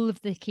allowing all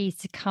of the keys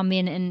to come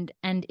in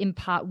and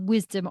impart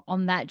wisdom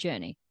on that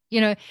journey.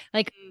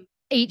 Like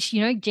each,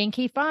 Gene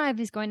Key 5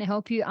 is going to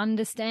help you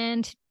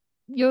understand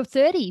your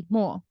 30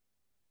 more.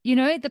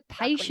 The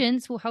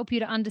patience will help you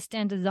to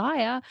understand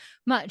desire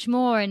much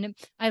more. And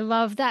I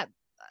love that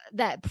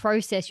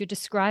process you're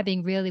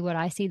describing. Really what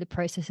I see the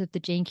process of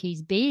the Gene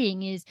Keys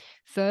being is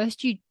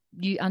first you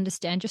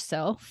understand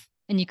yourself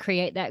and you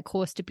create that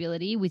core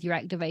stability with your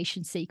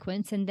activation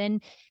sequence. And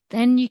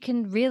then you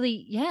can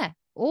really,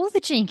 all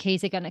the Gene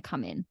Keys are going to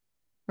come in.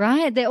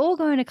 Right? They're all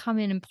going to come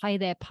in and play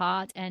their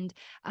part. And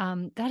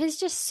that is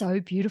just so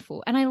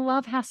beautiful. And I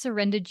love how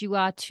surrendered you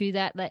are to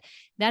that.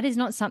 That is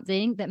not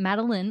something that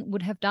Madeline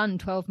would have done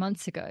 12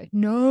 months ago.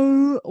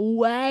 No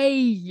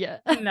way.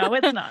 No,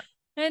 it's not.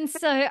 And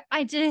so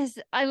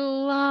I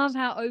love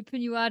how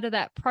open you are to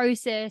that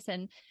process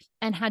and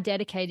how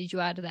dedicated you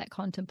are to that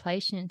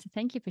contemplation. So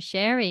thank you for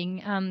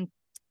sharing.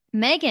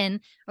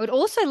 Megan, I would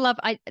also love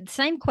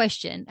same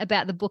question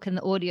about the book and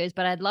the audios,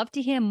 but I'd love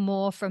to hear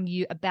more from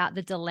you about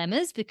the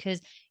dilemmas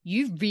because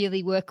you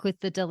really work with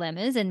the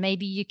dilemmas, and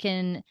maybe you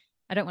can,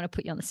 I don't want to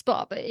put you on the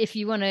spot, but if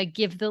you want to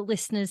give the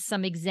listeners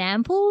some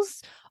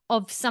examples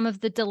of some of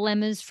the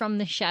dilemmas from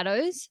the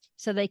shadows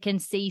so they can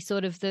see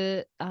sort of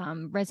the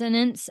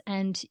resonance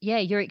and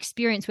your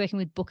experience working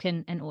with book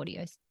and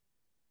audios.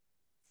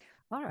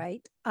 All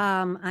right.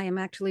 I am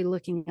actually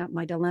looking at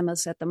my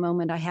dilemmas at the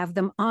moment. I have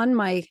them on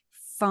my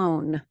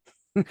phone.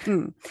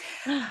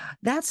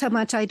 That's how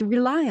much I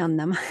rely on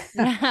them.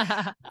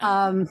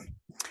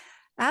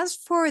 As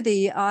for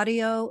the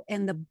audio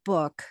and the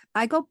book,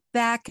 I go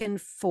back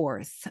and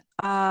forth.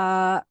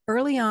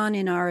 Early on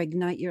in our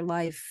Ignite Your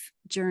Life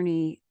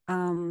journey,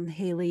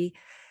 Haley,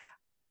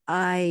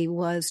 I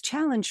was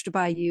challenged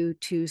by you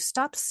to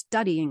stop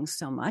studying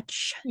so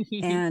much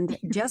and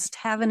just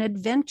have an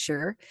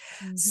adventure.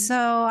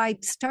 So I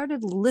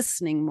started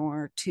listening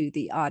more to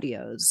the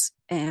audios,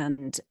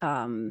 and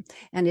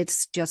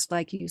it's just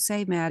like you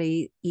say,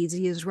 Maddie,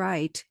 easy is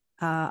right.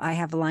 I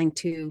have a line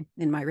 2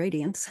 in my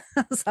radiance,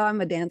 so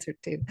I'm a dancer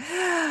too.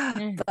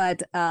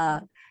 But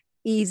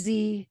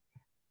easy,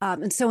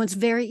 and so it's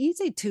very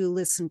easy to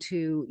listen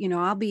to.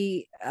 I'll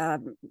be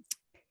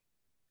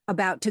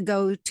about to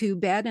go to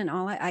bed and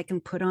I can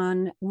put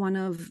on one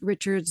of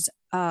Richard's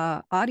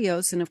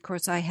audios, and of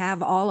course I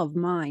have all of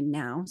mine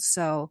now,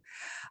 so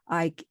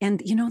they're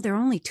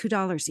only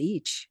 $2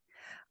 each.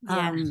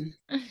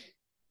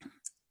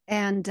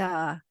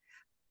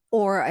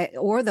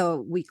 Or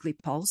the weekly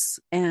pulse,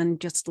 and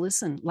just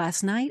listen.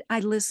 Last night I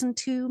listened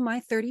to my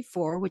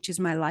 34, which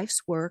is my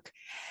life's work,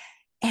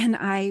 and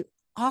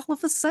all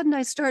of a sudden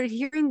I started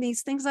hearing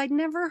these things I'd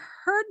never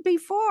heard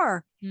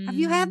before. Have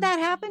you had that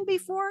happen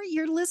before?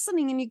 You're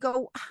listening and you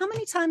go, how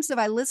many times have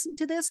I listened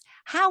to this?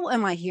 How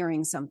am I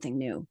hearing something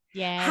new?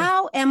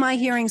 How am I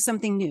hearing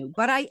something new?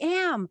 But I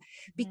am,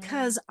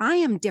 because I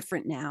am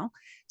different now.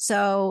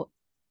 So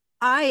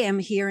I am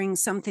hearing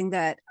something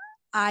that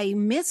I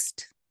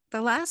missed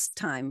the last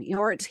time,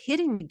 or it's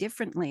hitting me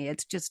differently.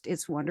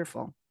 It's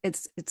wonderful.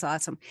 It's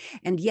awesome.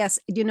 And yes,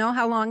 you know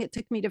how long it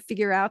took me to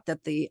figure out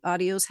that the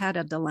audios had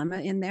a dilemma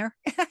in there?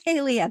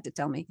 Haley had to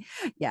tell me.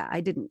 Yeah, I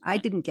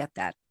didn't get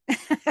that.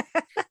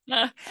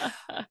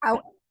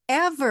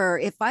 However,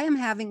 if I am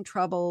having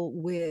trouble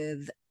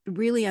with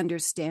really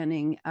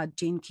understanding a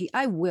Gene Key,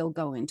 I will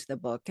go into the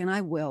book and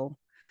I will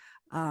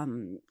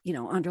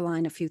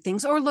underline a few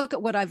things, or look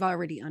at what I've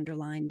already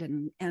underlined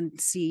and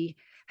see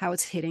how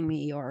it's hitting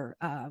me. Or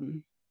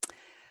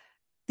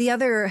the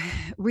other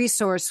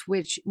resource,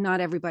 which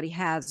not everybody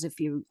has if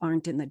you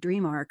aren't in the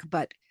Dream Arc,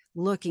 but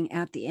looking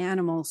at the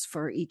animals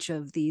for each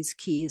of these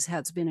keys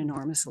has been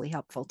enormously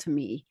helpful to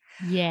me.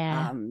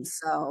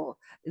 So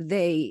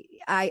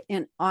I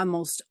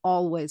almost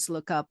always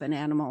look up an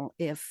animal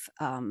if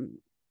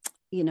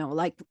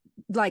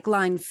like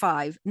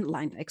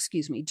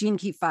Gene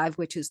Key 5,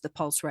 which is the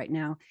pulse right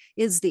now,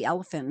 is the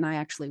elephant. And I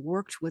actually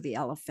worked with the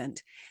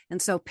elephant.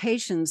 And so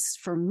patience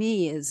for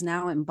me is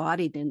now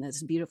embodied in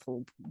this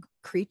beautiful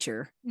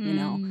creature,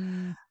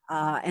 and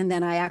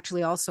then I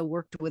actually also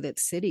worked with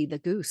its city, the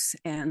goose.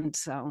 And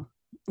so,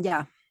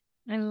 yeah.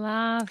 I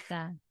love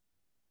that.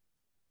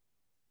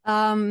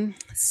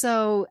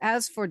 So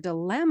as for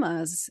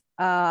dilemmas,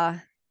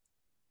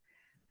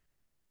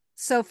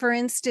 so for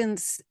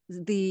instance,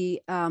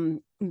 the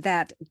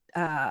that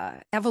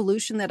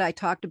evolution that I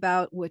talked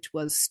about, which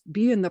was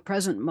be in the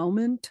present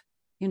moment,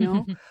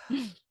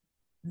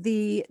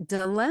 the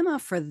dilemma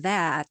for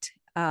that,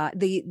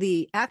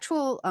 the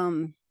actual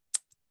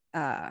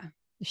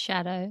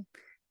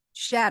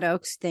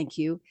shadows, thank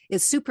you,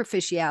 is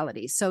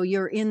superficiality. So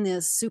you're in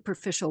this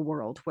superficial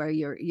world where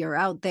you're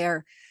out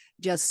there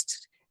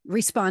just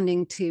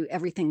responding to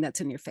everything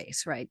that's in your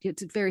face, right?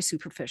 It's very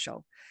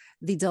superficial.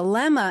 The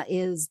dilemma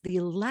is the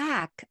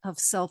lack of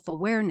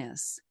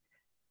self-awareness.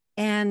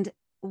 And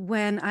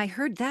when I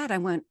heard that, I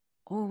went,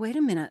 oh, wait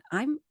a minute.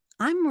 I'm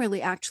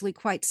really actually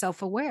quite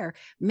self-aware.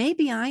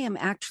 Maybe I am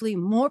actually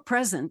more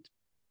present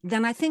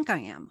than I think I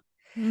am.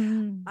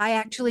 I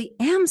actually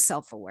am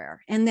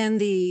self-aware. And then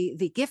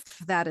the gift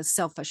for that is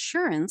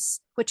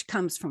self-assurance, which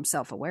comes from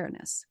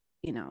self-awareness,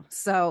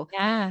 So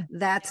yeah,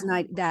 that's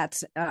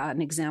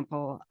an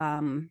example.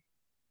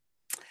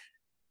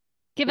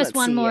 Give us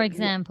one more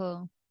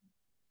example.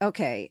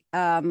 Okay.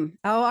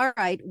 All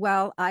right.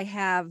 Well, I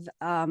have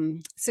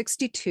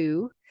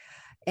 62,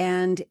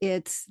 and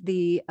it's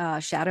the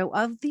shadow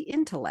of the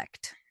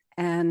intellect.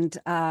 And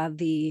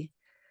the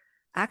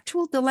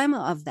actual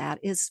dilemma of that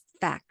is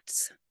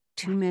facts.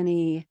 Too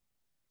many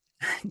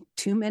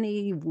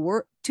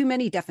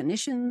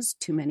definitions,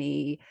 too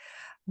many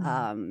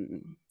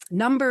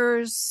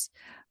numbers,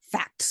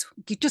 facts.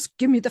 You just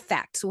give me the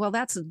facts. Well,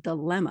 that's a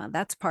dilemma.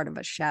 That's part of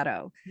a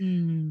shadow.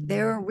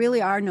 There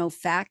really are no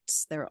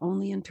facts. There are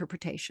only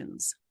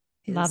interpretations.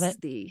 Love it.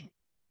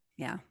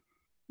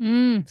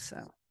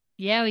 So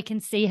yeah, we can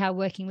see how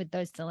working with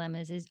those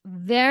dilemmas is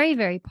very,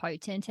 very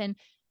potent. And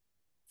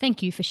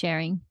thank you for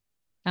sharing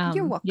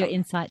you're welcome. Your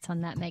insights on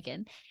that,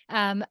 Megan.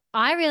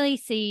 I really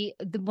see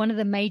one of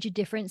the major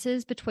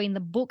differences between the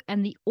book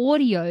and the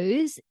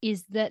audios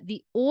is that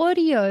the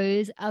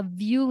audios are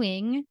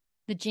viewing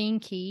the Gene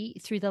Key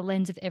through the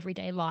lens of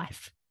everyday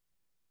life.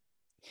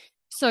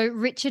 So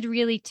Richard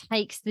really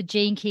takes the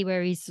Gene Key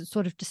where he's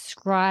sort of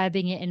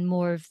describing it in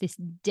more of this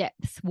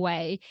depth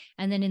way.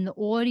 And then in the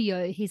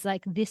audio, he's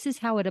like, this is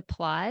how it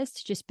applies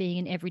to just being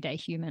an everyday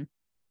human.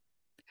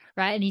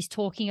 Right. And he's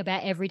talking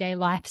about everyday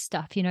life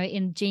stuff.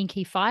 In Gene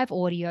Key 5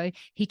 audio,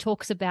 he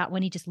talks about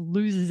when he just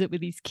loses it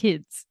with his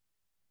kids.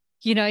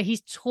 He's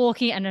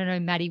talking, and I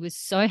know Maddie was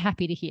so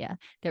happy to hear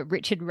that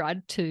Richard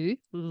Rudd too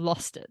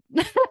lost it.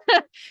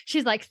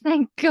 She's like,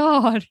 thank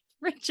God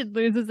Richard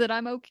loses it.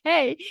 I'm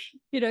okay.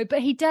 But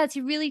he does.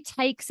 He really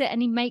takes it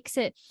and he makes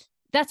it.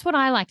 That's what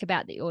I like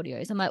about the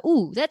audios. I'm like,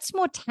 oh, that's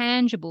more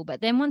tangible. But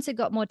then once it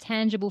got more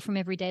tangible from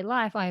everyday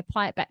life, I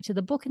apply it back to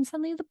the book and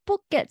suddenly the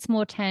book gets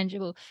more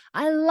tangible.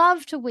 I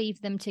love to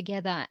weave them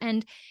together.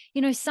 And,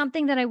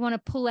 something that I want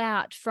to pull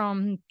out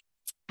from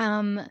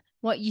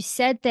what you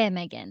said there,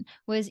 Megan,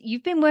 was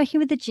you've been working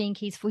with the Gene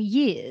Keys for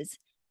years.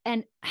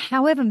 And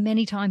however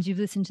many times you've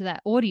listened to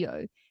that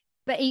audio,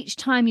 but each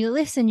time you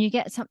listen, you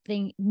get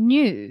something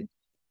new.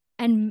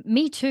 And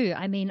me too.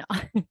 I mean,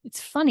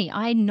 it's funny.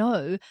 I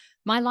know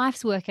my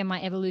life's work and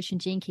my evolution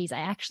Gene Keys. I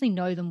actually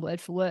know them word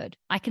for word.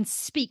 I can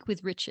speak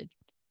with Richard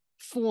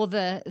for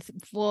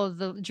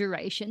the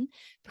duration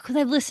because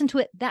I've listened to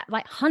it that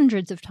like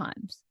hundreds of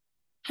times.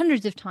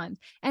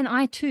 And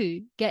I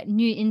too get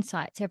new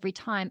insights every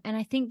time. And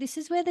I think this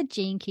is where the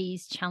Gene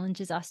Keys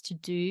challenges us to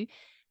do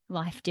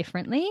life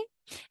differently.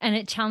 And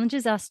it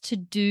challenges us to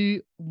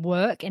do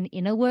work and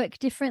inner work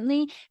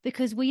differently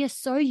because we are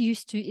so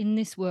used to in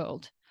this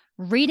world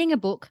reading a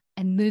book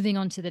and moving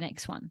on to the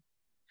next one,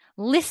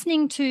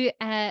 listening to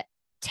a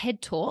TED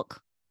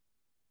Talk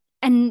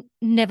and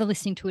never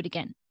listening to it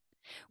again.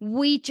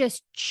 We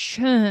just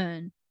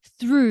churn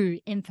through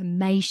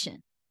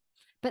information.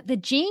 But the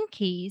Gene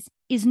Keys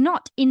is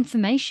not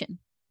information.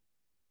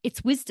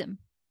 It's wisdom,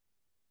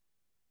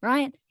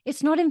 right?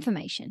 It's not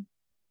information.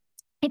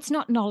 It's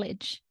not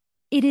knowledge.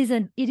 It is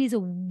a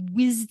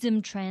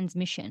wisdom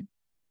transmission.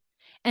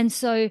 And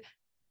so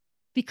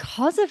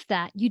because of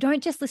that, you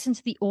don't just listen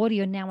to the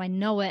audio, now I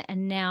know it,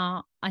 and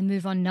now I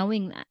move on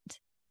knowing that.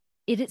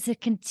 It's a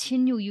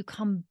continual, you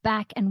come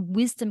back and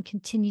wisdom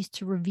continues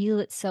to reveal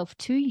itself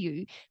to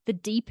you the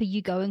deeper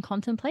you go in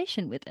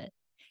contemplation with it.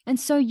 And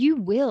so you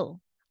will.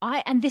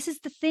 And this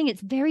is the thing,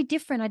 it's very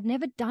different. I'd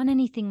never done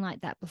anything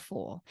like that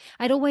before.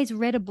 I'd always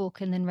read a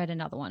book and then read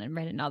another one and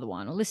read another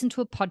one, or listened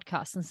to a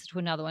podcast, listened to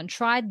another one,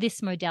 tried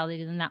this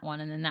modality, then that one,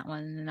 and then that one,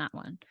 and then that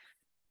one.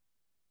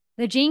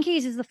 The Gene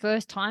Keys is the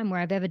first time where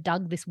I've ever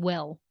dug this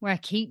well, where I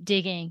keep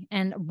digging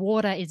and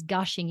water is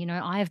gushing.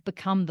 I have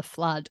become the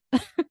flood.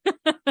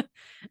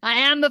 I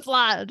am the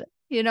flood.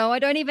 I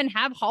don't even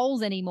have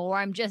holes anymore.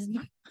 I'm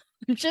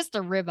just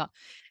a river.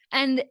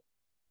 And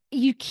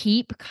you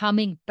keep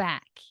coming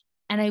back.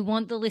 And I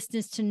want the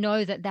listeners to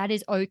know that that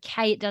is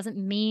okay. It doesn't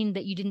mean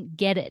that you didn't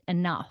get it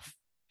enough.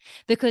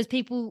 Because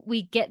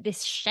we get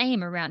this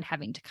shame around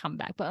having to come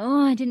back. But,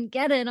 I didn't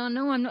get it. Oh,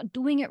 no, I'm not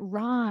doing it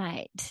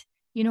right.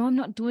 I'm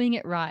not doing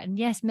it right. And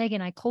yes,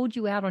 Megan, I called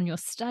you out on your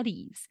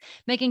studies.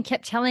 Megan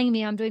kept telling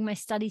me I'm doing my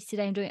studies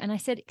today. And I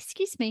said,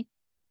 excuse me,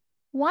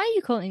 why are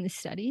you calling this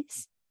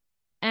studies?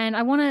 And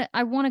I want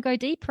to go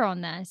deeper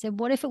on that. I said,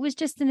 what if it was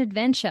just an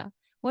adventure?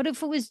 What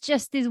if it was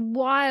just this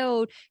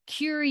wild,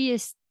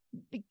 curious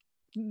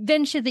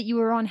venture that you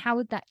were on? How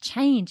would that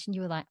change? And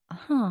you were like,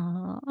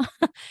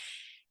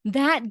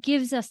 that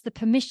gives us the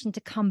permission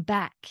to come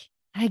back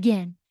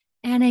again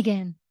and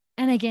again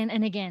and again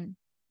and again.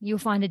 You'll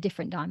find a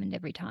different diamond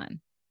every time.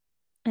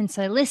 And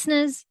so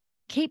listeners,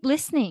 keep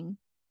listening.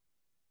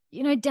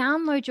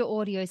 download your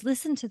audios,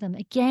 listen to them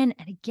again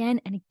and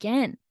again and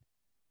again.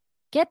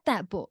 Get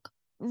that book,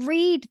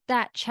 read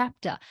that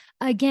chapter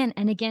again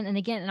and again and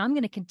again. And I'm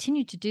going to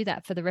continue to do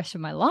that for the rest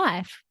of my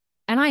life.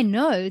 And I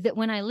know that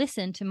when I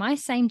listen to my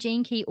same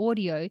Gene Key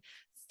audio,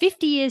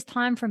 50 years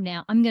time from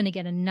now, I'm going to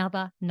get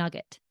another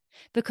nugget,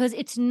 because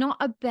it's not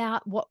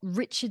about what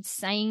Richard's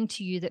saying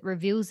to you that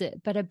reveals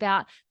it, but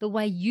about the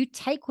way you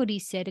take what he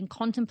said and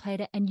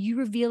contemplate it, and you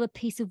reveal a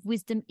piece of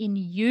wisdom in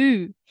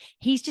you.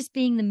 He's just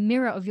being the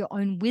mirror of your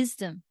own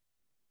wisdom.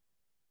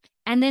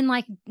 And then,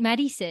 like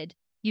Maddie said,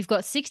 you've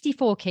got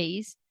 64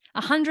 keys,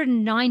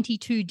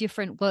 192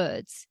 different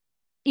words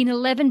in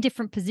 11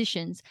 different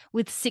positions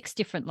with 6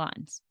 different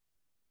lines.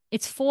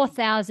 It's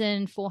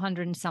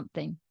 4,400 and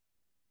something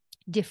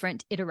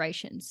different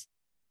iterations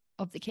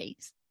of the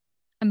keys.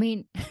 I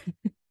mean,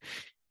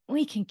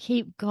 we can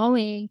keep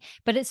going,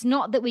 but it's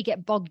not that we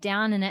get bogged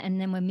down in it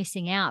and then we're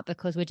missing out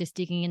because we're just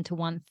digging into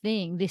one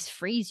thing. This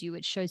frees you.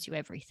 It shows you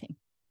everything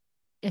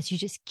as you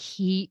just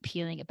keep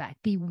peeling it back.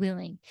 Be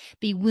willing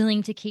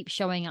to keep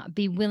showing up,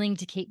 be willing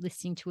to keep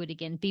listening to it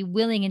again, be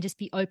willing and just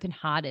be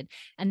open-hearted.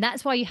 And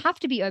that's why you have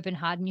to be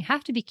open-hearted and you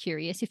have to be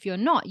curious. If you're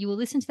not, you will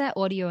listen to that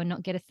audio and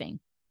not get a thing.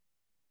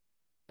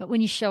 But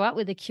when you show up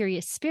with a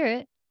curious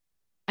spirit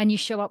and you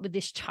show up with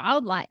this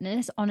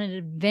childlikeness on an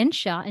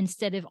adventure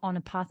instead of on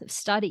a path of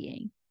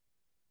studying,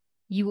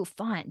 you will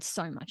find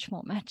so much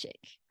more magic,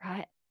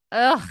 right?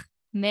 Ugh,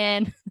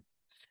 man.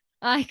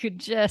 I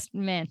just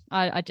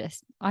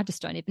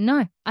don't even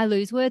know. I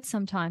lose words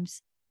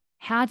sometimes.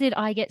 How did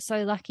I get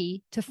so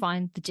lucky to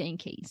find the Gene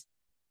Keys?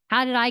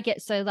 How did I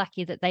get so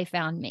lucky that they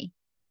found me?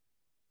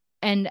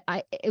 And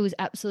it was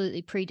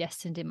absolutely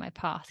predestined in my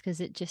path, because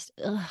it just,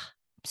 I'm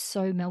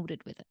so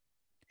melded with it.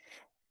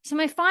 So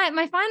my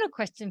final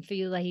question for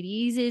you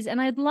ladies is,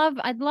 and I'd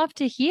love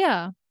to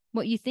hear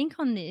what you think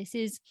on this,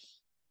 is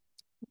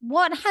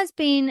what has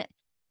been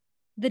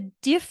the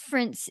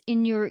difference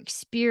in your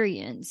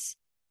experience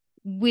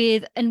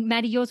with, and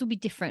Maddie, yours will be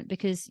different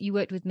because you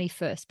worked with me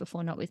first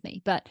before not with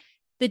me, but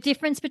the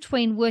difference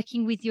between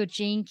working with your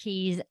Gene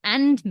Keys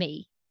and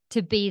me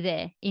to be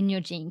there in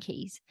your Gene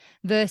Keys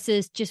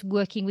versus just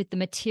working with the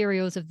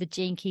materials of the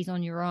Gene Keys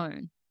on your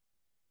own.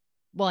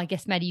 Well, I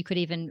guess, Maddie, you could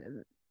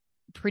even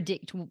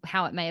predict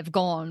how it may have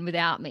gone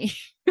without me.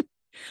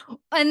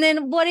 And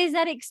then what is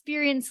that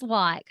experience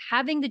like,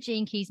 having the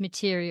Gene Keys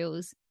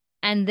materials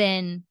and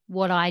then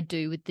what I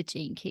do with the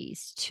Gene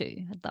Keys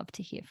too? I'd love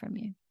to hear from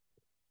you.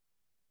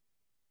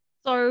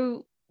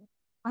 So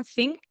I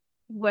think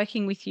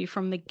working with you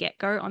from the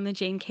get-go on the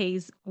Gene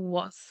Keys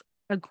was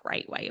a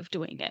great way of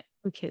doing it,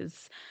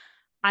 because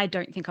I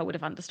don't think I would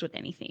have understood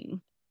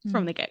anything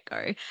from the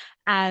get-go.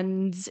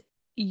 And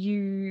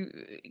you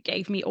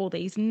gave me all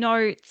these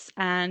notes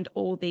and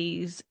all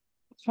these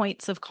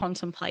points of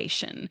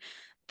contemplation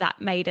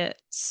that made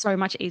it so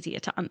much easier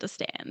to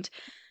understand.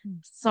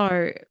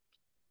 So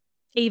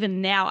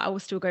even now, I will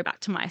still go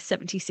back to my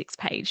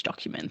 76-page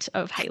document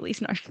of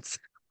Haley's notes.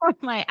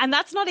 And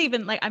that's not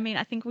even like, I mean,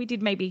 I think we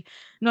did maybe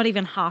not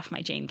even half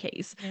my Gene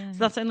Keys. Yeah. So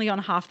that's only on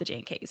half the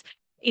Gene Keys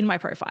in my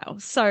profile.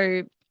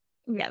 So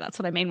yeah, that's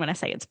what I mean when I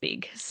say it's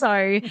big. So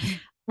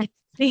I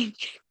think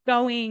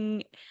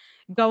going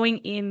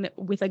in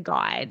with a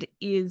guide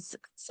is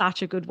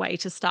such a good way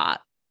to start.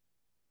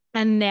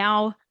 And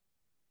now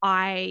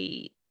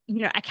I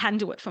can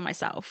do it for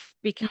myself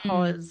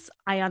because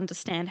I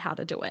understand how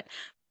to do it.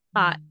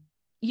 But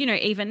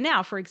even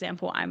now, for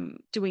example, I'm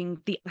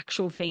doing the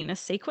actual Venus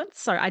sequence.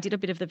 So I did a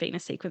bit of the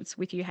Venus sequence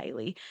with you,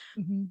 Haley,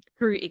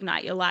 through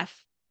Ignite Your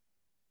Life.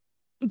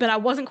 But I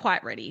wasn't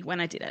quite ready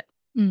when I did it.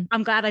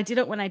 I'm glad I did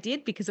it when I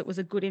did, because it was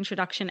a good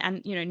introduction.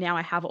 And, now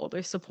I have all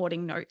those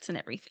supporting notes and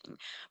everything.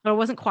 But I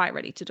wasn't quite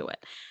ready to do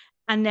it.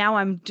 And now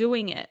I'm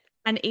doing it.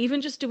 And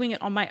even just doing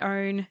it on my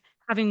own,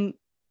 having,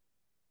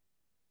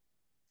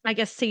 I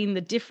guess, seen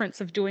the difference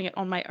of doing it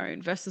on my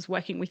own versus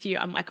working with you,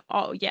 I'm like,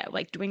 oh yeah,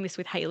 like doing this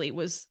with Haley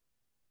was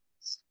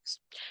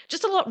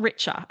just a lot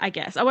richer, I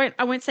guess. I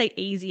won't say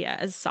easier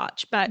as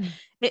such, but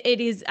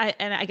it is,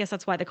 and I guess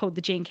that's why they're called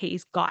the Gene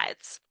Keys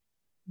guides,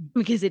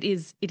 because it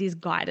is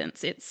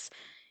guidance. It's,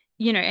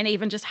 and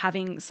even just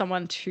having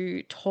someone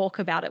to talk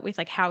about it with,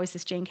 like, how is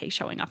this Gene Key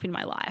showing up in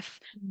my life,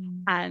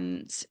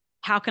 and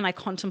how can I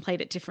contemplate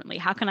it differently?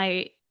 How can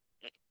I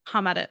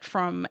come at it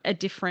from a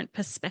different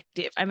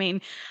perspective? I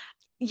mean,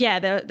 yeah,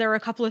 there are a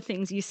couple of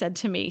things you said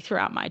to me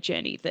throughout my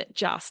journey that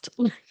just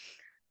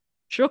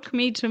shook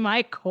me to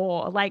my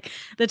core. Like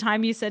the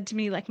time you said to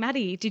me, like,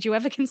 Maddie, did you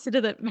ever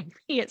consider that maybe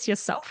it's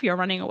yourself you're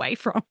running away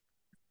from?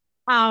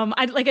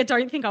 I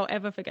don't think I'll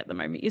ever forget the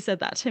moment you said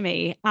that to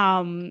me.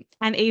 And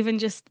even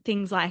just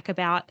things like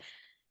about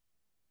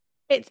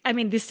it. I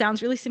mean, this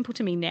sounds really simple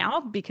to me now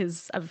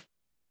because I've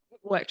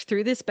worked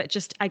through this, but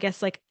just, I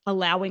guess, like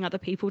allowing other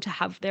people to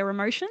have their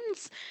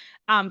emotions.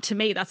 To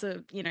me, that's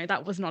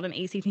that was not an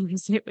easy thing to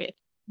sit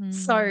with.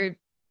 So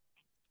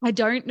I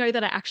don't know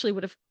that I actually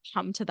would have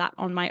come to that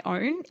on my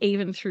own,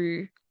 even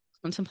through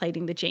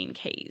contemplating the Gene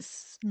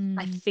Keys.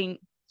 I think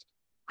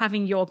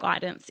having your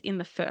guidance in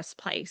the first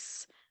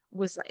place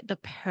was like the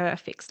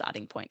perfect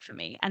starting point for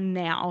me. And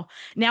now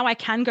I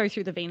can go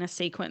through the Venus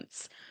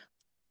sequence.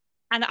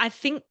 And I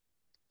think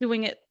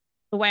doing it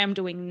the way I'm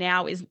doing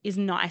now is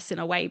nice in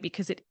a way,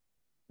 because it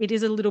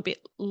is a little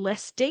bit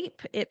less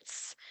deep.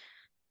 It's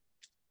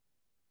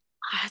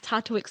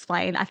hard to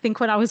explain. I think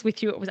when I was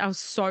with you, I was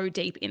so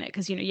deep in it,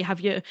 because you have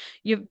your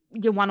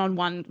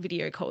one-on-one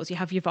video calls, you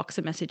have your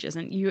Voxer messages,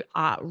 and you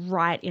are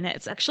right in it.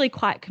 It's actually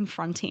quite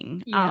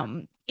confronting. Yeah.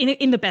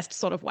 In the best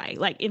sort of way.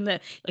 Like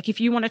if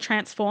you want to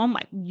transform,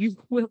 like you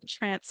will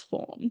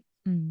transform.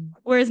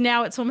 Whereas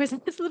now it's almost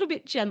it's a little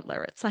bit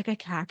gentler. It's like,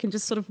 okay, I can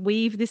just sort of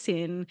weave this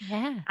in,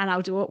 and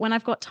I'll do it when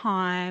I've got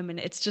time. And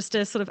it's just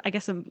a sort of, I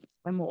guess, a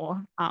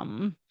more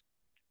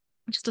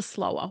just a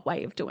slower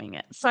way of doing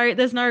it. So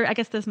there's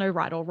no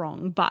right or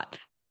wrong, but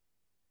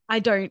I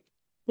don't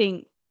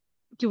think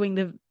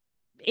doing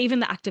even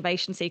the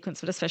activation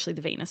sequence, but especially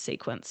the Venus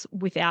sequence,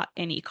 without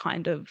any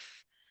kind of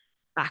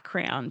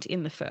background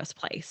in the first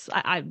place,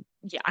 I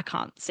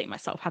can't see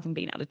myself having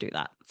been able to do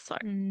that. So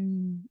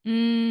and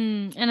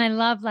I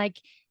love, like,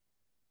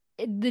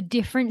 the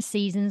different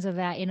seasons of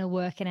our inner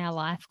work in our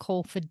life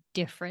call for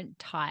different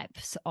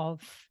types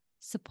of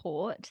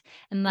support.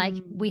 And like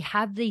we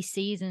have these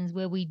seasons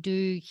where we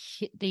do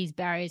hit these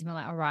barriers and we're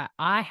like, all right,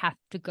 I have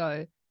to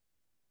go,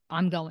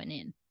 I'm going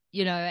in,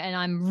 and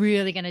I'm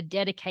really going to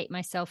dedicate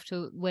myself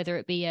to, whether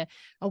it be a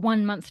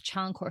 1 month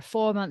chunk or a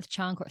 4 month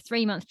chunk or a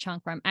 3 month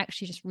chunk, where I'm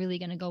actually just really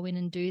going to go in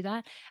and do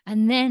that.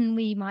 And then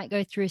we might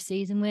go through a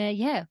season where,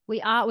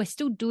 we're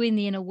still doing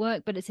the inner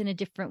work, but it's in a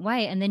different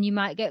way. And then you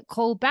might get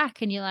called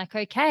back and you're like,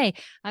 okay,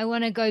 I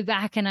want to go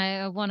back and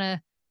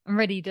I'm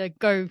ready to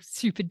go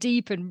super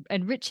deep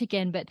and rich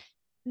again. But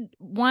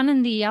one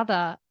and the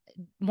other,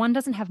 one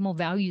doesn't have more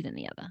value than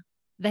the other.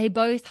 They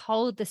both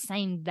hold the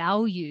same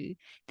value.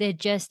 They're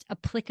just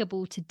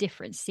applicable to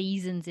different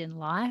seasons in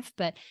life.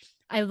 But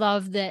I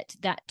love that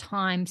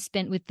time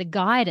spent with the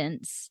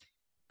guidance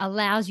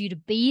allows you to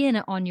be in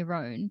it on your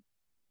own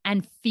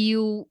and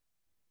feel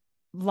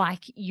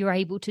like you're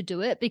able to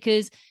do it.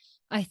 Because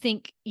I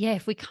think,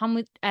 if we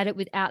come at it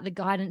without the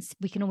guidance,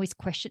 we can always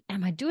question,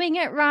 am I doing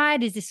it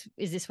right? Is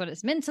this what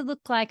it's meant to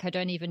look like? I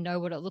don't even know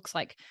what it looks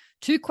like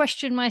to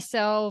question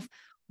myself.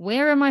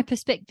 Where are my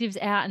perspectives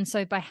out? And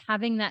so by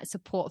having that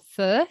support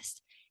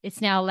first,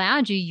 it's now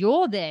allowed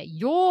you're there,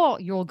 you're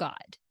your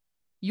guide.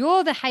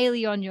 You're the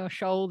Hayley on your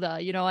shoulder.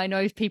 I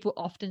know people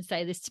often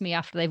say this to me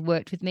after they've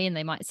worked with me, and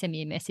they might send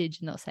me a message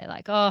and they'll say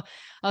like, oh,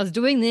 I was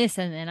doing this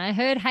and then I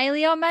heard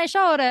Hayley on my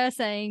shoulder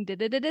saying da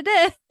da da da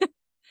da. I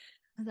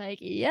was like,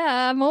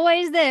 yeah, I'm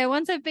always there.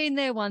 Once I've been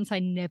there once, I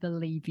never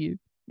leave you.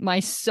 My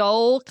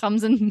soul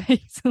comes and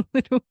makes a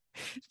little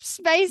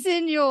space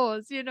in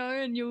yours,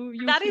 and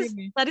you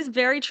that is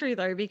very true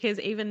though, because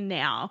even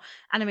now,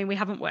 and I mean, we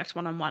haven't worked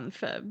one-on-one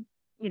for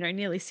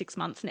nearly 6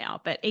 months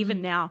now, but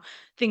even now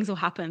things will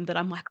happen that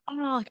I'm like,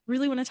 oh, I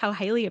really want to tell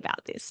Hayley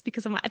about this,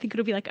 because I think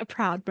it'll be like a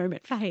proud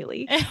moment for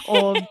Hayley,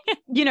 or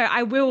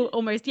I will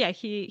almost hear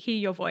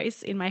your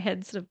voice in my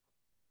head sort of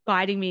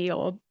guiding me,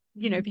 or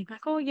being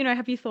like, oh,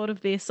 have you thought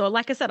of this? Or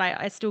like I said,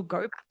 I still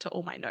go back to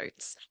all my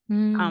notes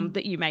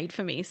that you made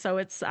for me. So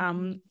it's, like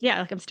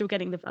I'm still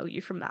getting the value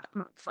from that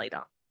months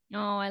later.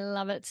 Oh, I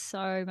love it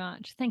so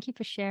much. Thank you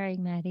for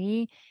sharing,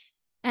 Maddie.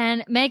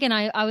 And Megan,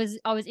 I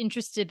was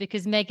interested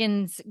because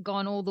Megan's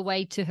gone all the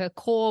way to her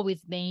core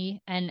with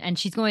me, and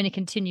she's going to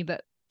continue,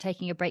 but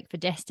taking a break for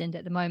Destined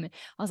at the moment.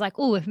 I was like,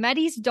 oh, if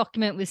Maddie's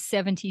document was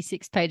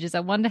 76 pages,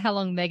 I wonder how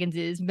long Megan's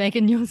is.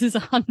 Megan, yours is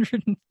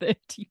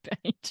 130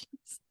 pages.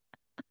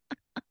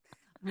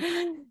 So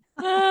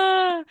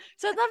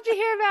I'd love to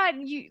hear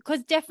about you,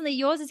 because definitely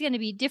yours is going to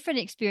be a different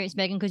experience,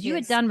 Megan, because you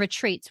had done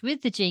retreats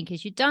with the Gene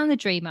Keys, you've done the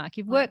Dream Arc,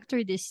 you've worked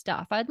through this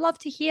stuff. I'd love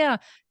to hear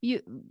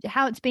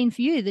how it's been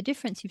for you, the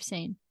difference you've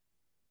seen.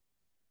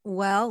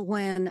 Well,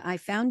 when I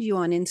found you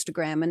on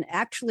Instagram, and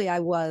actually I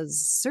was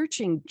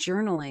searching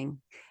journaling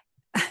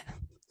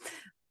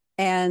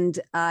and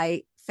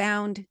I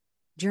found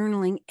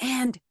journaling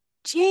and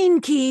Gene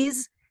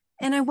Keys,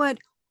 and I went,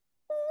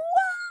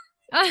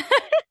 what?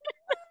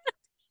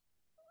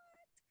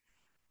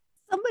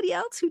 Somebody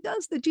else who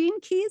does the Gene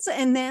Keys.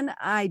 And then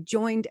I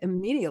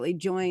immediately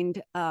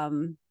joined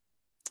the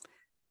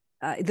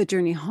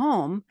Journey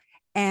Home,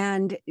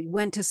 and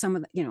went to some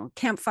of the,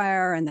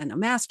 campfire, and then a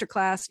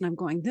masterclass. And I'm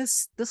going,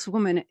 this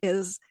woman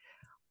is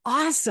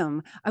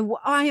awesome.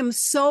 I am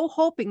so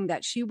hoping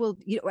that she will,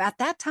 at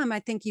that time, I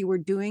think you were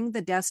doing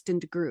the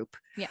Destined group.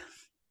 Yeah.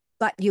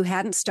 But you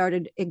hadn't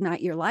started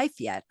Ignite Your Life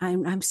yet.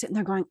 I'm sitting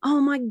there going, oh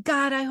my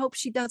God, I hope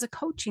she does a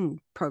coaching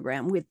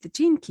program with the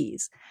Gene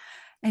Keys.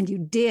 And you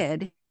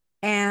did.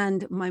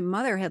 And my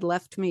mother had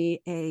left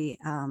me a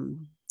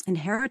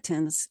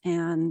inheritance.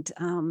 And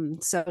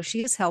so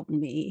she has helped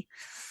me.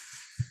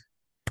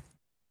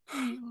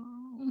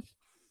 Oh,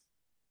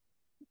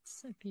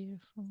 it's so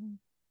beautiful.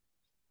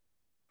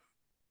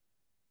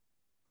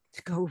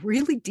 To go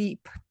really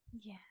deep.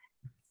 Yeah.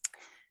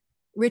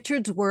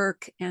 Richard's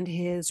work and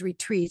his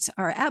retreats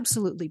are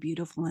absolutely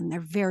beautiful, and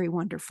they're very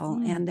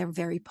wonderful, and they're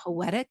very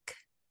poetic,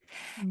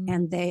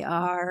 and they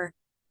are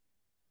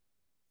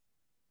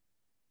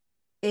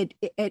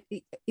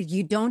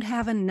you don't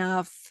have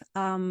enough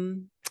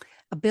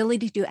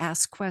ability to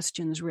ask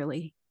questions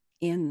really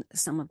in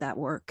some of that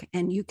work.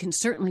 And you can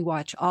certainly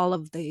watch all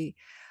of the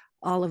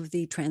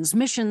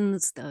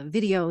transmissions, the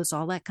videos,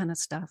 all that kind of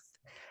stuff.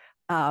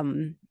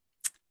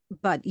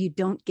 But you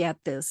don't get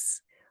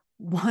this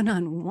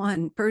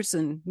one-on-one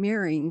person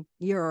mirroring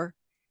your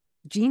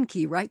gene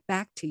key right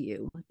back to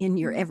you in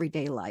your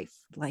everyday life,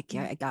 like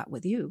I got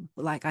with you,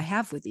 like I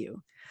have with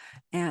you.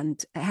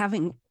 And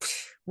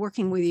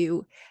working with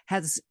you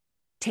has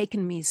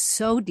taken me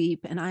so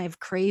deep, and I have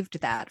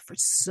craved that for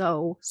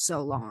so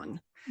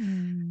long.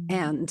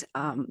 And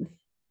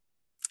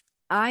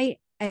I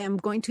am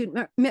going to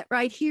admit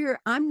right here,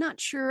 I'm not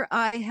sure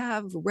I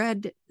have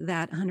read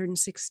that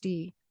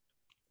 160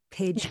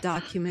 page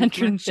document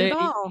much at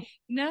all.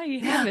 No, you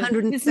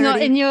haven't. It's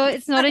not in your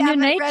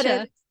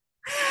nature.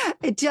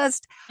 It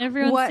just,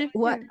 everyone's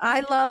what I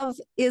love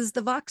is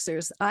the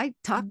Voxers. I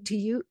talk to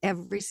you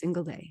every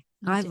single day.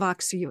 I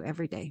Voxer you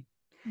every day.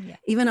 Yeah.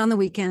 Even on the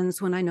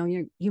weekends when I know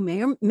you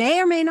may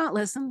or may not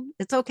listen.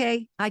 It's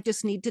okay. I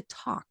just need to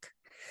talk.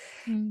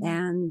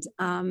 And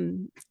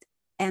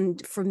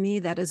for me,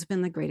 that has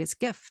been the greatest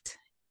gift,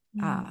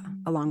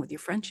 along with your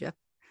friendship.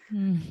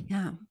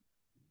 Yeah.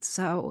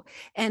 So,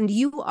 and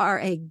you are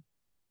a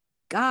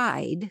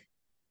guide,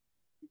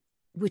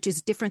 which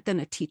is different than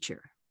a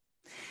teacher.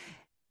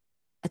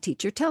 A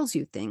teacher tells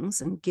you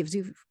things and gives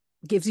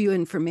you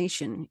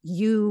information.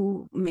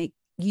 You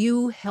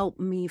help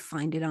me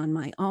find it on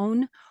my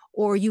own,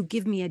 or you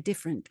give me a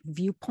different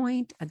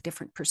viewpoint, a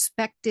different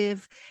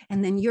perspective.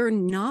 And then your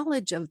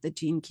knowledge of the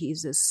gene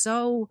keys is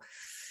so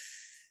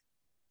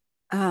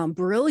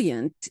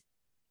brilliant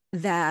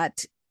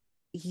that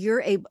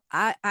you're able,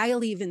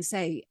 I'll even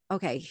say,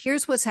 okay,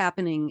 here's what's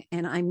happening.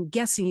 And I'm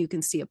guessing you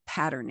can see a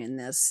pattern in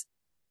this.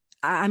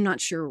 I'm not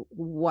sure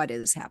what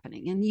is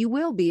happening. And you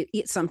will be,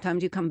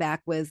 sometimes you come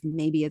back with,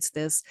 maybe it's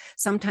this.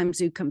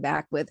 Sometimes you come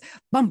back with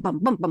bum, bum,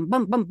 bum, bum,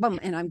 bum, bum, bum.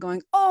 And I'm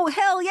going, oh,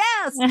 hell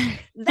yes,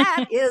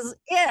 that is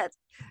it.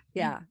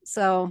 Yeah.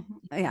 So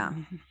yeah,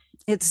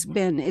 it's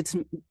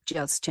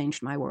just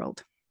changed my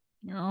world.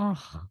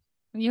 Oh,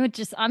 I'm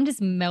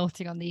just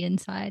melting on the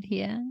inside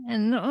here.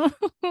 And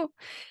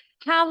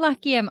how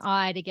lucky am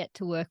I to get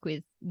to work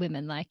with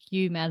women like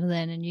you,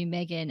 Madeline, and you,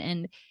 Megan,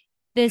 and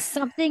there's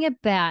something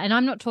about, and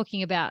I'm not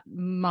talking about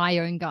my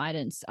own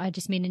guidance, I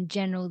just mean in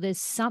general, there's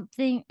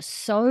something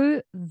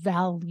so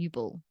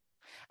valuable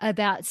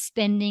about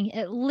spending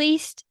at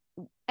least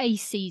a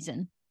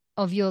season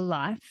of your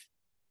life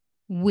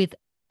with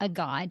a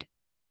guide.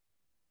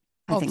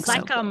 I think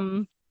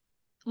so.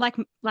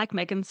 Like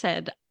Megan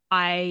said,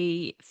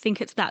 I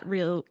think it's that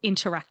real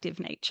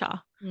interactive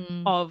nature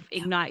of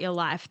Ignite Your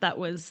Life that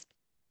was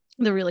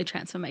the really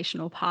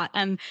transformational part.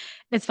 And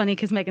it's funny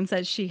because Megan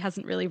says she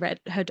hasn't really read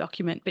her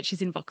document, but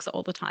she's in Voxer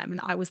all the time. And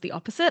I was the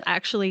opposite. I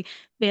actually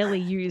barely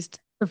used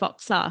the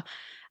Voxer.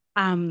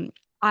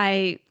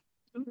 I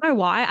don't know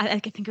why. I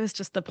think it was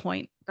just the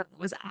point that it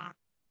was at.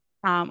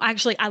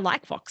 I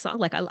like Voxer.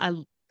 Like I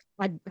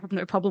have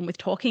no problem with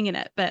talking in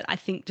it, but I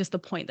think just the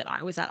point that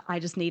I was at, I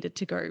just needed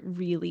to go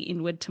really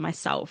inward to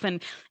myself.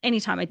 And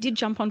anytime I did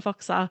jump on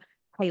Voxer,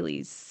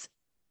 Haley's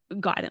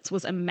guidance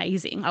was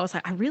amazing. I was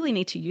like, I really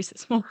need to use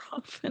this more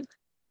often.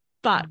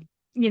 But,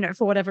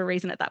 for whatever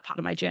reason at that part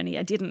of my journey,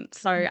 I didn't.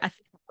 So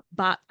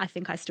I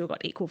think I still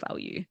got equal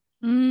value.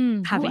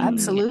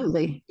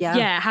 Absolutely. Yeah.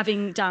 Yeah.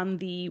 Having done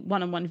the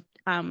one-on-one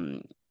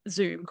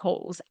Zoom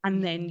calls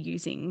and then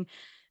using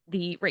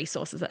the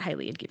resources that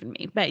Haley had given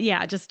me. But yeah,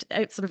 I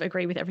sort of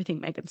agree with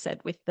everything Megan said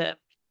with the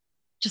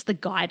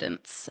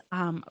guidance,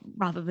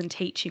 rather than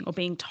teaching or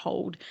being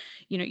told,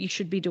 you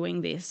should be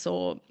doing this,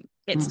 or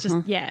it's just,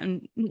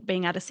 and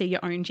being able to see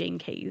your own gene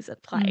keys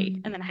at play.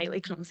 And then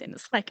Haley comes in,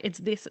 it's like, it's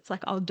this, it's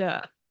like, oh,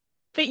 duh.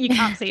 But you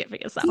can't see it for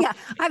yourself. Yeah,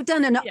 I've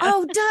done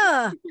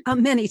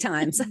many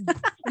times.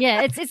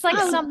 Yeah, it's like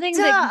something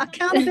that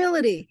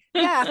accountability.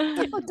 Yeah,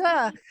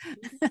 duh.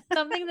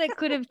 Something that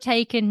could have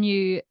taken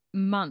you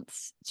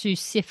months to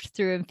sift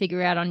through and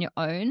figure out on your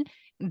own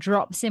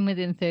drops in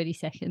within 30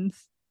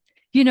 seconds.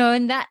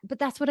 But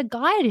that's what a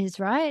guide is,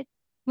 right?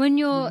 When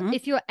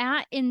if you're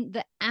out in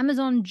the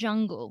Amazon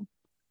jungle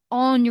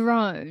on your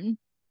own,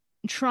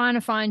 trying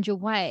to find your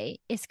way,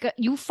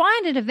 you'll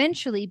find it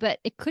eventually, but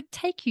it could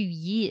take you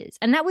years.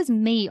 And that was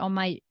me on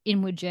my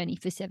inward journey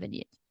for 7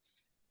 years.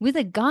 With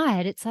a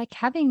guide, it's like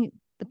having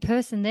the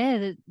person there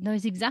that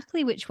knows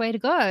exactly which way to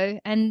go,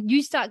 and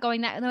you start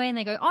going that way and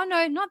they go, oh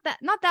no, not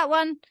that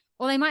one.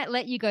 Or they might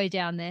let you go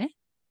down there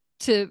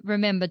to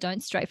remember,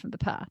 don't stray from the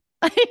path.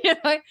 And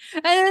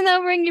then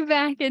they'll bring you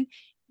back. And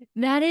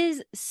that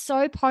is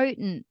so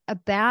potent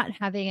about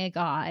having a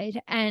guide.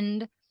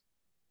 And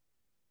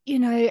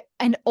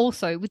and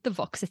also with the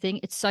Voxer thing,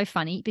 it's so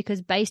funny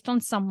because based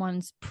on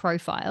someone's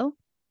profile,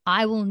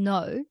 I will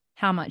know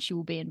how much you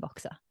will be in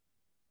Voxer.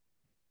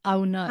 I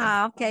will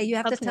know. Okay. You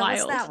have to tell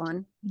us that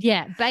one.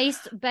 Yeah.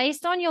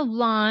 Based on your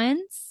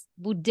lines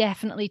will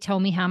definitely tell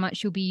me how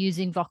much you'll be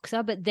using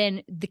Voxer, but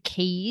then the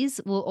keys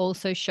will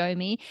also show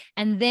me.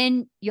 And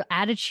then your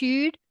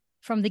attitude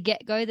from the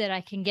get-go that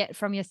I can get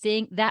from your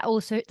thing. That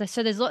also,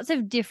 so there's lots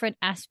of different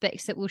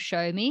aspects that will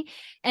show me.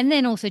 And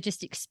then also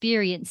just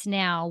experience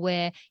now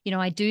where, you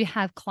know, I do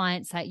have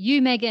clients like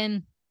you,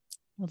 Megan,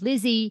 or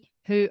Lizzie,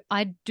 who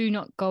I do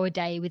not go a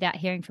day without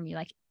hearing from you.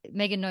 Like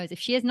Megan knows if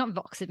she has not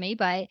voxed me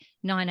by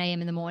 9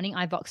 a.m. in the morning,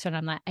 I vox her and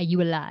I'm like, are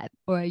you alive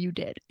or are you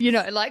dead? You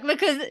know, like,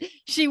 because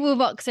she will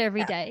vox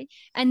every day.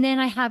 And then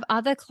I have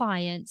other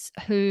clients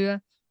who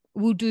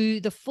will do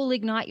the full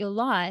Ignite Your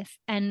Life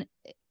and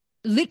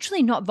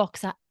literally not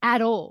voxer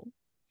at all.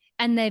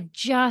 And they've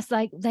just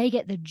like, they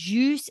get the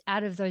juice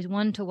out of those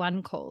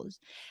one-to-one calls.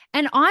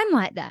 And I'm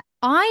like that.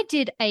 I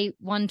did a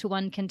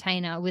one-to-one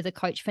container with a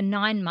coach for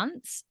 9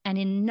 months. And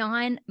in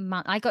 9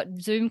 months, I got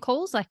Zoom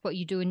calls like what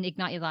you do in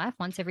Ignite Your Life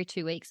once every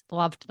 2 weeks.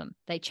 Loved them.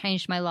 They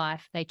changed my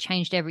life. They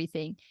changed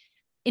everything.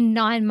 In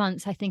 9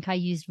 months, I think I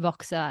used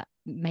Voxer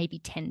maybe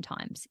 10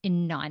 times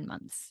in 9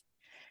 months.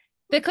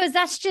 Because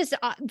that's just,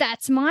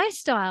 that's my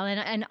style.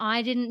 And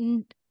I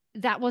didn't,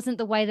 that wasn't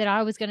the way that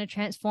I was going to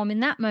transform in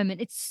that moment.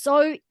 It's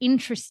so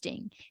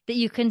interesting that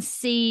you can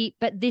see,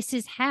 but this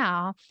is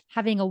how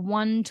having a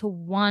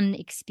one-to-one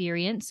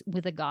experience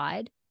with a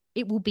guide,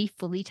 it will be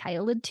fully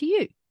tailored to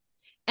you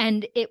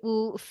and it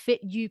will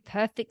fit you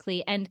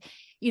perfectly. And,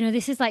 you know,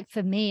 this is like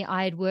for me,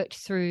 I had worked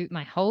through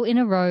my whole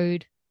inner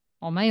road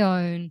on my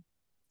own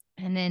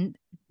and then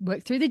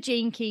worked through the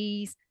Gene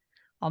Keys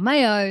on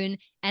my own.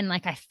 And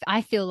like,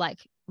 I feel like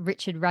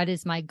Richard Rudd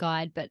is my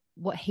guide, but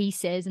what he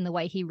says and the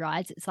way he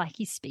rides, it's like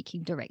he's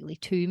speaking directly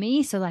to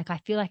me. So like, I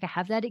feel like I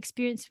have that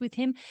experience with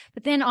him.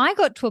 But then I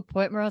got to a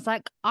point where I was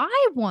like,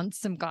 I want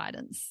some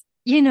guidance,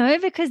 you know,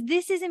 because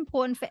this is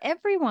important for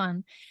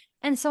everyone.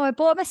 And so I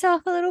bought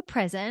myself a little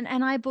present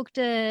and I booked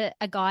a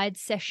guide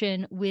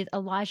session with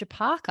Elijah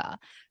Parker,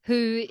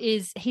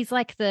 he's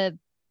like the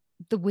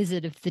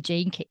wizard of the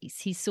Gene Keys.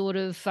 He's sort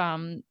of,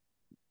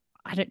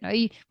 I don't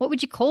know, what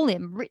would you call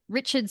him?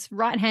 Richard's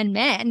right-hand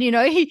man, you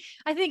know?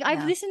 I think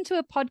I've listened to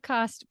a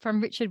podcast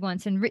from Richard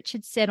once, and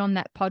Richard said on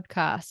that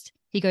podcast,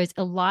 he goes,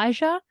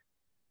 Elijah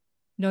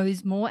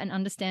knows more and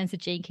understands the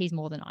Gene Keys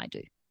more than I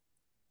do.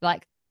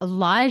 Like,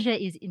 Elijah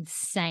is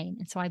insane.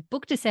 And so I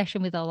booked a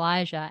session with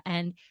Elijah,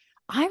 and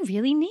I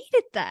really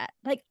needed that.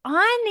 Like,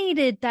 I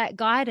needed that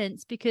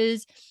guidance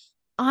because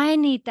I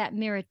need that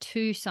mirror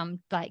too.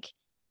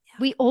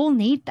 We all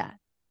need that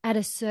at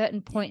a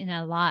certain point in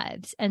our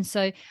lives. And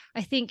so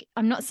I think,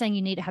 I'm not saying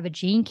you need to have a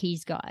Gene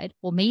Keys guide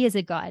or me as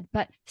a guide,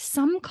 but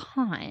some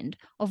kind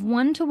of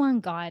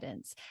one-to-one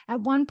guidance at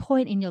one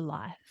point in your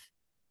life,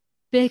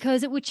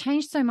 because it would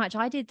change so much.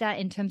 I did that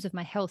in terms of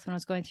my health when I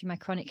was going through my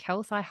chronic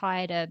health. I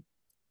hired a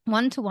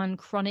one-to-one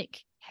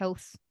chronic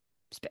health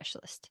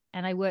specialist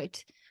and I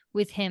worked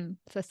with him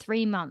for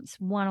 3 months,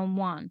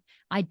 one-on-one.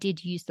 I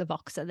did use the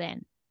Voxer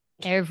then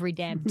every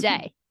damn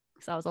day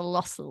because I was a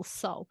lost little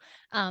soul.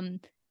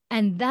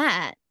 And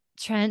that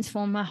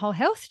transformed my whole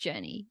health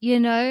journey, you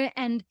know,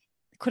 and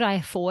could I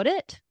afford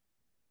it?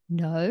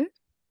 No.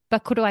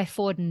 But could I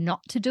afford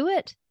not to do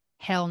it?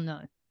 Hell no.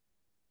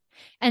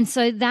 And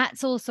so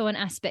that's also an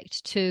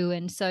aspect too.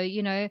 And so,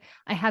 you know,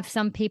 I have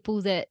some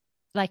people that,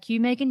 like you,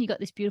 Megan, you got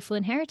this beautiful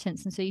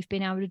inheritance. And so you've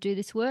been able to do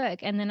this work.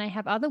 And then I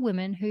have other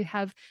women who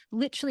have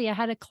literally, I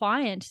had a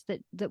client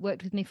that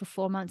worked with me for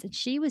 4 months and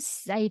she was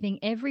saving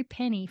every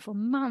penny for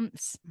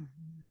months.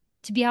 Mm-hmm.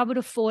 To be able to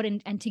afford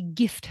and to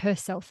gift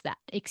herself that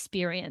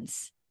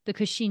experience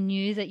because she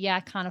knew that, I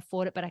can't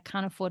afford it, but I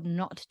can't afford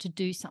not to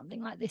do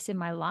something like this in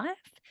my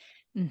life.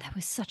 And that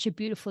was such a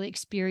beautiful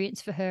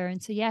experience for her.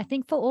 And so, I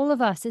think for all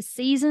of us, there's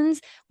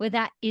seasons where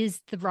that is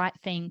the right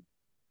thing.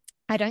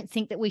 I don't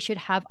think that we should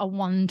have a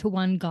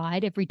one-to-one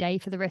guide every day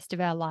for the rest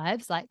of our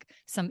lives, like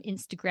some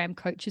Instagram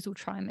coaches will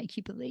try and make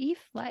you believe.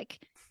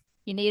 Like,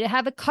 you need to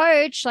have a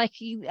coach,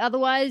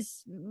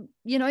 otherwise,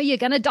 you know, you're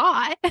going to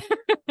die.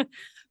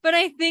 But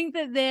I think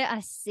that there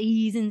are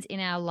seasons in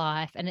our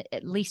life, and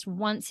at least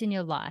once in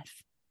your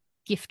life,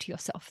 gift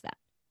yourself that.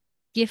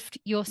 Gift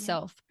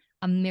yourself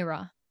a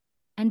mirror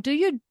and do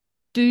your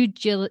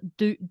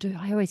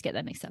I always get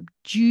that mixed up.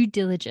 Due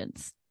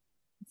diligence.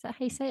 Is that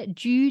how you say it?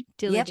 Due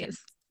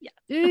diligence. Yep.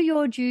 Yeah. Do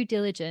your due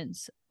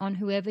diligence on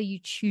whoever you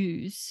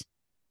choose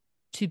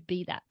to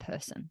be that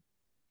person.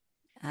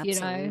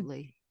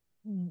 Absolutely.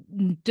 You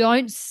know,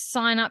 don't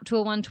sign up to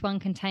a one-to-one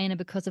container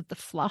because of the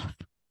fluff.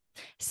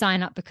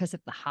 Sign up because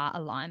of the heart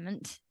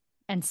alignment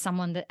and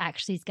someone that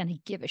actually is going to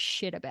give a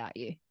shit about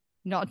you,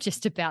 not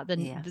just about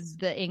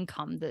the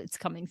income that's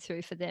coming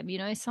through for them, you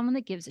know, someone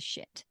that gives a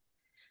shit.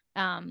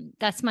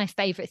 That's my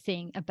favorite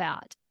thing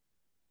about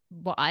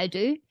what I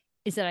do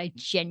is that I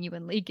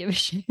genuinely give a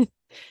shit.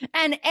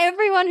 And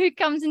everyone who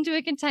comes into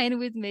a container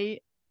with me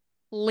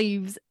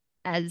leaves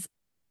as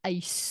a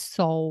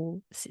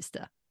soul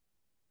sister,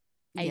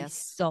 a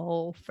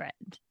soul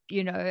friend,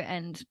 you know,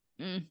 and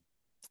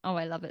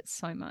I love it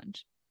so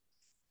much.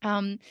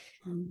 Now,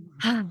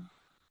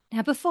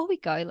 before we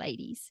go,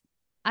 ladies,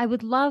 I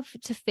would love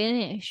to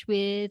finish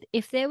with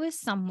if there was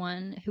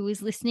someone who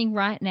is listening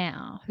right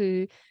now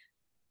who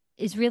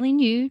is really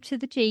new to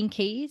the Gene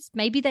Keys,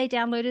 maybe they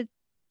downloaded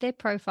their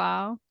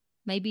profile,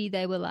 maybe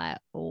they were like,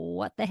 oh,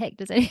 what the heck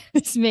does any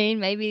of this mean?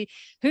 Maybe,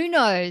 who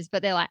knows?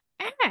 But they're like,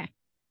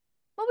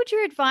 what would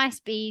your advice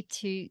be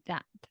to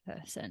that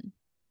person?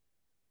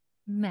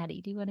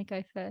 Maddie, do you want to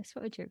go first?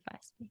 What would your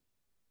advice be?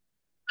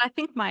 I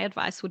think my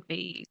advice would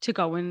be to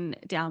go and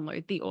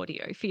download the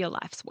audio for your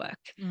life's work,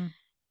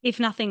 if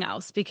nothing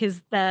else,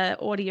 because the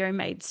audio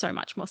made so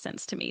much more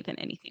sense to me than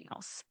anything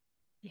else.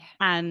 Yeah.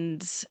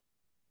 And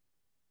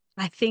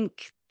I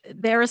think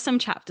there are some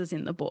chapters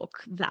in the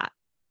book that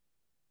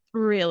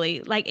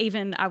really, like,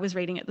 even I was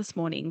reading it this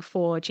morning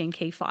for Gene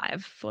Key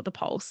 5 for the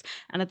Pulse,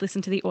 and I'd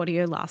listened to the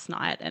audio last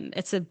night, and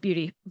it's a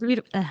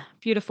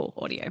beautiful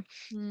audio.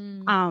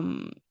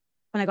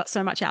 And I got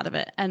so much out of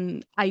it.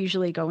 And I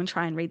usually go and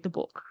try and read the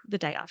book the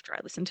day after I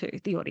listen to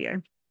the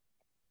audio.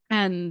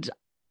 And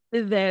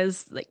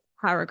there's like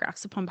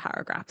paragraphs upon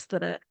paragraphs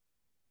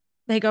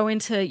they go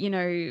into, you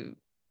know,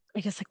 I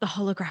guess like the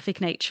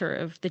holographic nature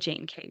of the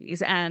gene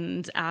keys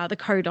and the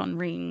codon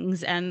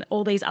rings and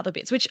all these other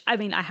bits, which I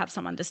mean, I have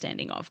some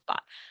understanding of,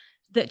 but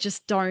that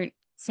just don't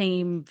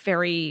seem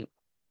very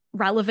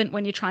relevant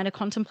when you're trying to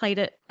contemplate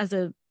it as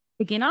a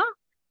beginner,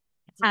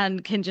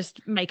 and can just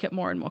make it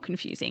more and more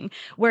confusing.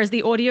 Whereas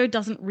the audio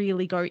doesn't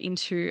really go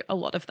into a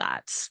lot of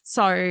that.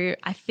 So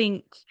I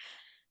think,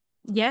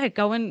 yeah,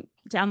 go and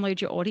download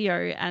your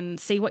audio and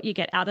see what you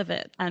get out of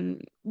it.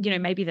 And, you know,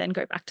 maybe then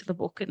go back to the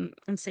book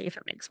and see if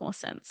it makes more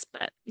sense.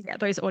 But yeah,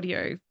 those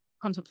audio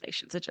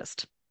contemplations are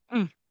just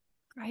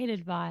great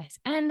advice.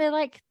 And they're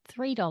like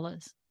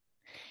 $3.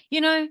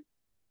 You know,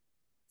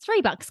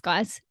 $3,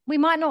 guys. We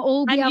might not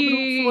all be able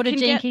to afford a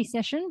Gene Key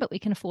session, but we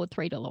can afford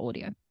 $3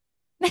 audio.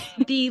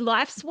 The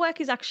Life's Work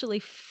is actually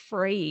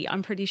free,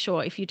 I'm pretty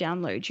sure, if you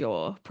download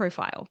your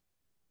profile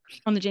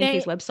on the Gene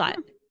Keys website.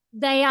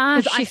 They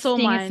are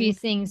shifting a few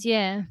things,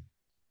 yeah.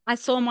 I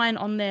saw mine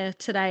on there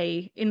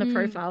today in the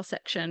profile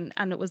section,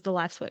 and it was the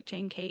Life's Work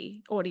Gene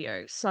Key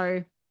audio.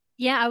 So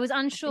yeah, I was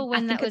unsure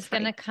when that was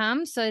going to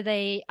come. So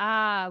they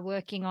are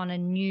working on a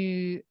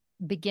new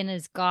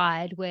beginner's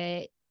guide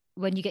where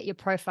when you get your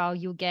profile,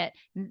 you'll get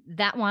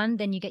that one,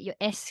 then you get your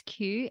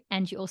SQ,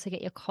 and you also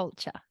get your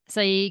culture.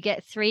 So you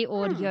get 3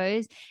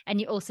 audios,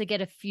 and you also get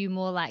a few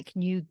more like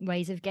new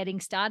ways of getting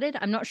started.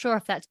 I'm not sure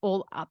if that's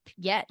all up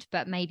yet,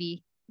 but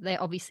maybe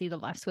obviously the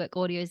Life's Work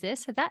audio is there.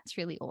 So that's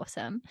really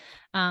awesome.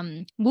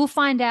 We'll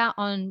find out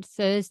on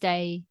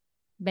Thursday,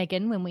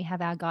 Megan, when we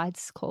have our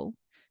guides call.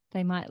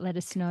 They might let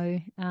us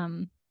know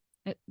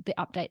the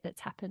update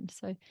that's happened.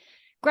 So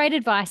great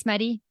advice,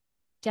 Maddie.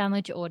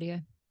 Download your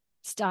audio.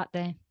 Start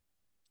there.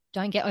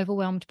 Don't get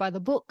overwhelmed by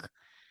the book.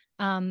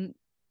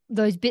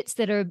 Those bits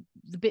that are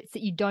the bits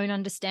that you don't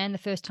understand the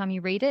first time you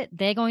read it,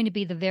 they're going to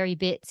be the very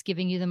bits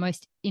giving you the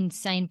most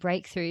insane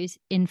breakthroughs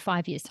in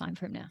 5 years' time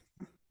from now.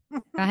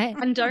 Right?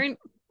 And don't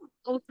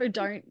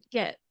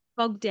get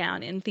bogged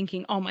down in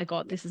thinking, oh my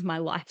God, this is my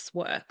life's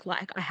work.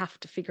 Like, I have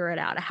to figure it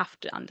out. I have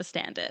to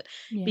understand it,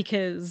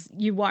 because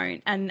you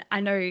won't. And I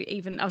know,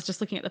 even I was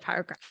just looking at the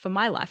paragraph for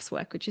my life's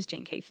work, which is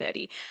Gene Key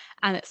 30.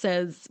 And it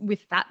says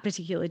with that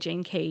particular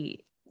gene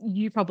key,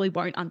 you probably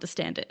won't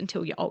understand it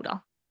until you're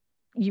older.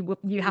 You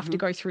have to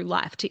go through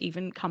life to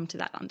even come to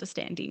that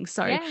understanding.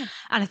 So, and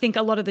I think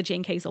a lot of the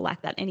gene keys are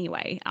like that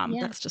anyway.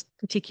 That's just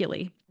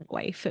particularly the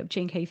way for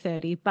Gene Key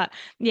 30. But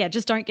yeah,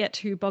 just don't get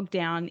too bogged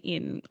down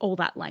in all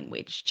that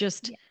language.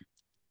 Just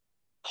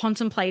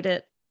contemplate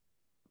it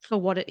for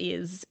what it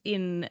is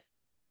in,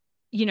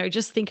 you know,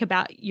 just think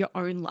about your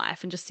own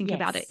life and just think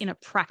about it in a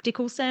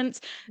practical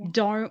sense.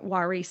 Don't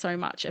worry so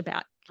much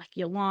about like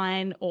your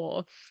line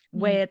or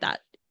where that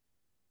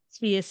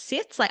sphere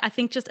sits. Like, I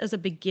think just as a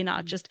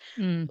beginner, just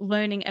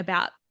learning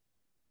about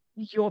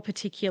your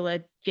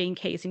particular gene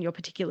keys and your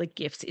particular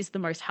gifts is the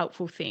most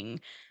helpful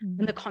thing,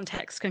 and the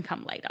context can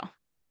come later.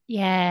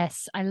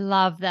 Yes, I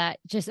love that.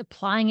 Just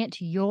applying it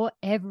to your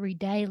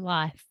everyday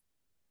life.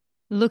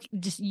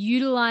 Just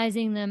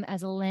utilizing them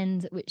as a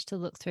lens at which to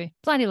look through.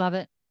 Bloody love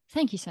it.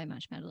 Thank you so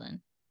much,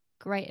 Madeline.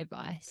 Great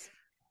advice.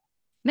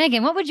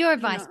 Megan, what would your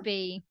advice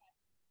be?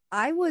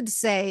 I would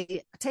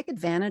say take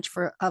advantage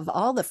of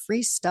all the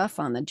free stuff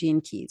on the Gene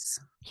Keys.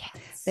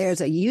 Yes.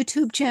 There's a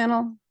YouTube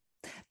channel.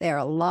 There are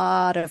a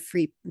lot of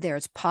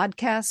there's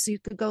podcasts you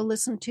could go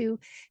listen to.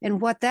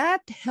 And what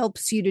that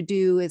helps you to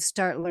do is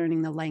start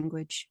learning the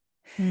language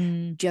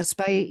just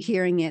by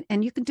hearing it.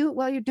 And you can do it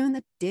while you're doing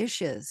the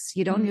dishes.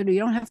 You don't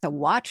have to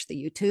watch the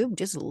YouTube.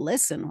 Just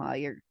listen while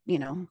you're,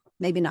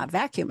 maybe not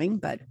vacuuming,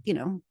 but,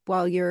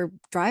 while you're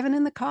driving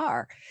in the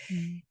car,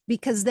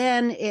 because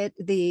then it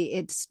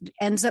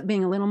ends up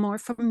being a little more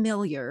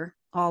familiar.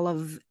 All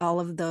of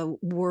the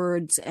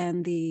words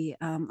and the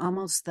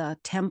almost the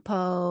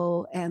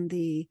tempo and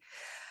the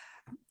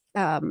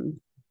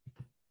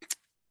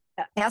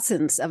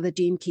essence of the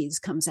Gene Keys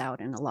comes out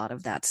in a lot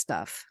of that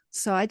stuff.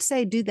 So I'd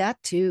say do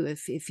that too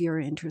if you're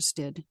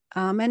interested.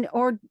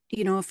 Or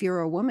if you're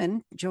a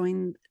woman,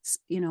 join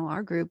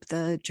our group,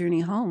 the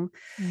Journey Home.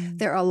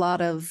 There are a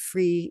lot of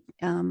free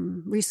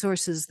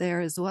resources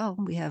there as well.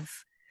 We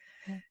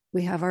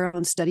have our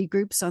own study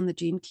groups on the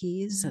Gene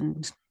Keys,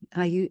 and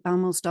I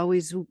almost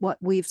always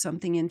weave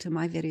something into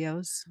my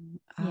videos.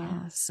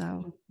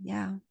 So,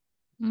 yeah.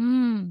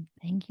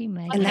 Thank you,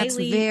 Megan. And that's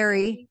Hayley,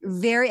 very,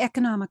 very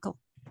economical.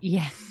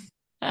 Yeah.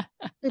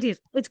 it is.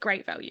 It's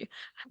great value.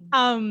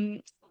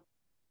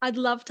 I'd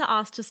love to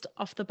ask, just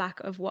off the back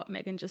of what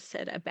Megan just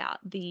said about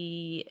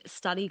the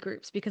study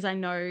groups, because I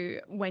know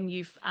when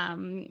you've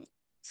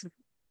sort of,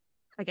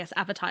 I guess,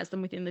 advertised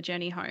them within the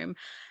Journey Home,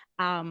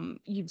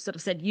 you've sort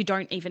of said you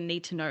don't even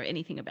need to know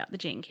anything about the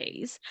Gene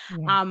Keys.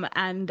 Yeah.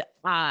 And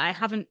I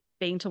haven't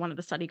been to one of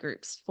the study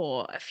groups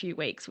for a few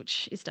weeks,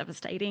 which is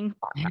devastating.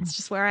 That's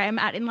just where I am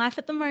at in life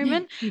at the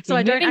moment. So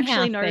I don't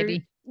actually know.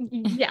 Baby.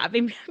 Yeah, I'm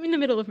in the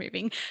middle of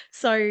moving.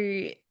 So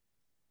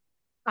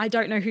I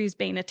don't know who's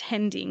been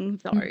attending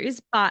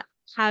those, but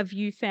have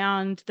you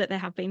found that there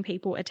have been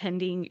people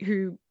attending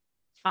who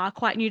are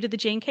quite new to the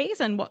Gene Keys,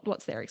 and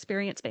what's their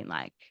experience been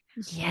like?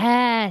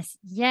 Yes.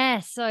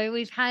 So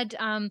we've had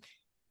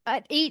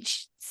at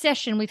each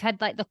session, we've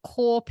had like the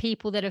core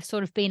people that have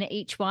sort of been at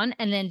each one,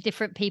 and then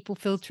different people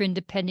filter in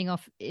depending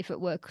off if it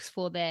works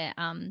for their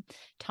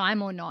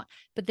time or not.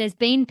 But there's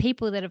been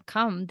people that have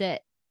come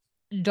that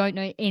don't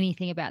know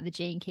anything about the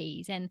Gene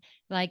Keys. And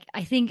like,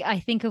 I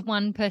think of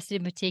one person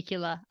in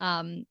particular.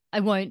 I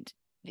won't,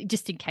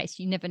 just in case,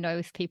 you never know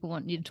if people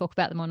want you to talk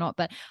about them or not,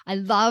 but I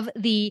love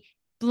the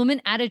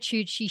bloomin'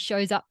 attitude she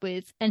shows up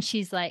with. And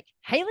she's like,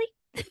 Hayley,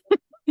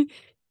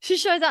 she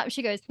shows up,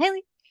 she goes,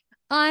 Hayley,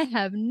 I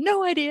have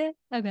no idea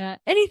about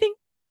anything.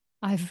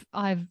 I've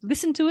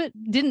listened to it,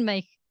 didn't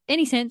make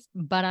any sense,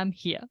 but I'm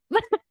here.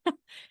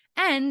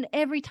 And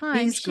every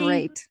time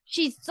great.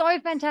 She's so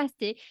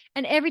fantastic.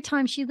 And every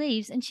time she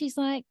leaves, and she's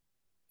like,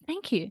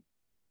 thank you.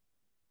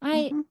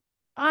 I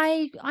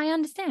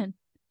understand.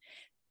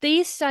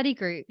 These study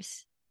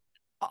groups,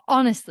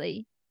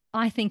 honestly,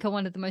 I think are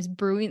one of the most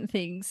brilliant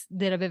things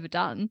that I've ever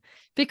done,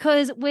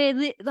 because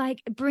we're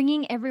like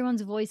bringing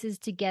everyone's voices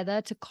together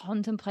to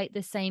contemplate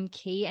the same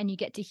key, and you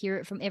get to hear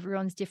it from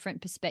everyone's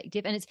different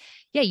perspective. And it's,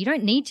 yeah, you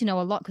don't need to know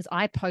a lot, because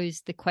I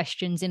pose the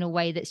questions in a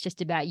way that's just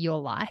about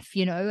your life,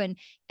 you know,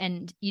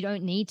 and you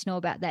don't need to know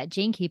about that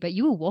Gene Key, but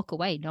you will walk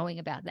away knowing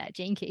about that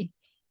Gene Key,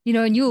 you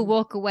know, and you will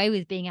walk away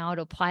with being able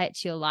to apply it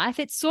to your life.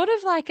 It's sort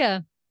of like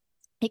a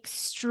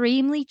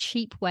extremely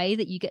cheap way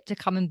that you get to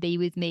come and be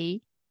with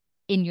me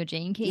in your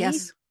Gene Keys.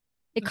 Yes.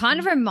 It kind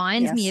of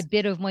reminds me a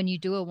bit of when you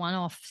do a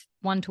one-off,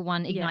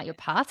 one-to-one Ignite Your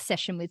Path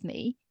session with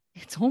me.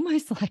 It's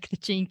almost like the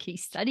Gene Key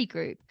study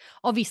group.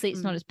 Obviously,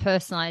 it's not as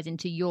personalized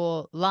into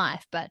your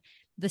life, but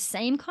the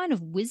same kind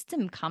of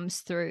wisdom comes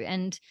through.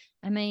 And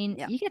I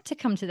mean, you get to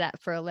come to that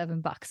for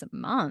 $11 a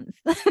month.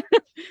 And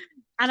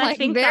like, I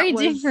think very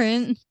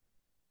different.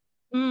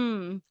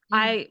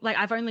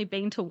 I've only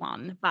been to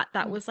one, but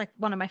that was like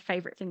one of my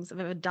favorite things I've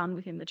ever done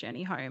within the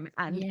Journey Home.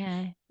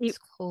 And it's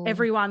cool.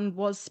 Everyone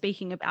was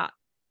speaking about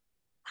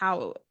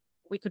how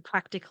we could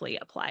practically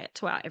apply it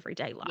to our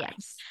everyday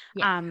lives.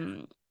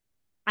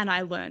 And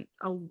I learned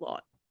a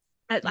lot.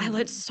 I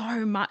learned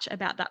so much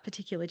about that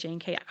particular Gene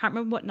Key. I can't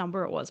remember what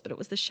number it was, but it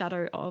was the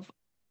shadow of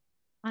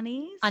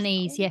unease.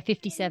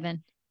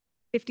 57.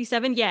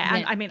 57,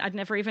 and I mean, I'd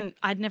never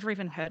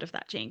even heard of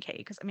that Gene Key,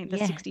 because I mean,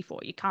 there's 64.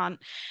 You can't.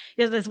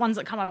 There's ones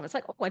that come up. It's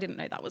like, oh, I didn't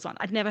know that was one.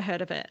 I'd never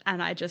heard of it,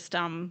 and I just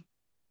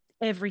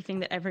everything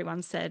that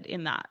everyone said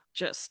in that,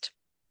 just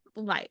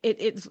like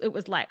it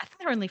was like, I think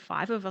there are only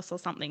 5 of us or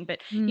something, but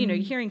you know,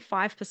 hearing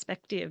 5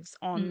 perspectives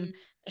on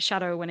a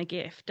shadow and a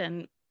gift,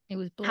 and it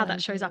was how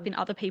that shows up in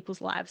other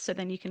people's lives. So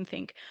then you can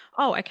think,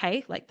 oh,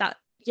 okay, like that.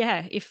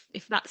 Yeah, if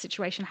that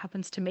situation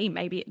happens to me,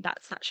 maybe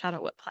that's that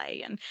shadow at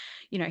play, and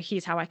you know,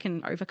 here's how I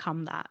can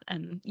overcome that.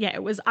 And yeah,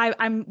 it was.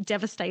 I'm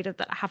devastated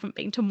that I haven't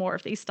been to more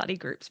of these study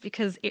groups,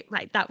 because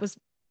that was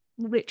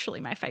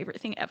literally my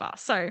favorite thing ever.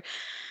 So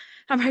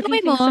I'm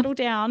hoping things settle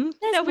down.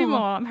 There'll be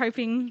more. I'm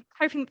hoping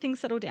things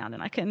settle down,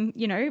 and I can,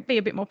 you know, be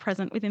a bit more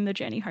present within the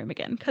Journey Home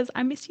again, because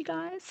I miss you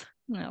guys.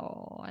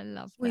 Oh, I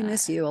love that. We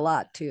miss you a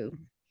lot too.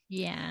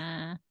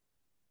 Yeah.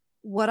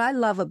 What I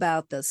love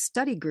about the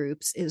study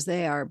groups is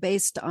they are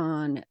based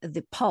on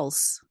the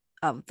pulse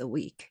of the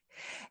week.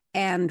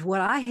 And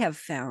what I have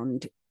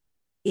found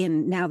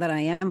now that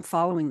I am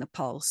following the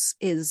pulse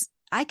is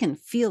I can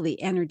feel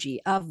the energy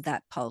of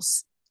that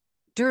pulse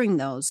during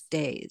those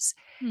days.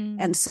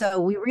 And so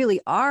we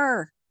really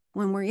are,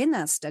 when we're in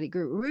that study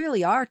group, we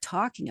really are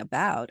talking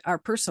about our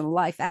personal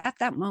life at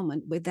that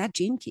moment with that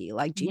Gene Key,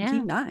 like Gene Key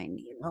 9,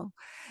 you know,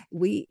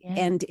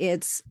 and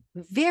it's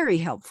very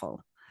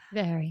helpful.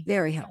 Very,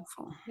 very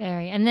helpful.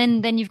 Very. And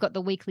then you've got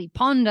the weekly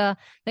ponder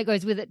that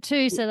goes with it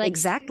too. So like,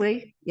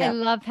 exactly. Yeah. I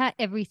love how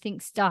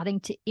everything's starting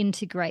to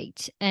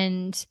integrate.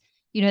 And,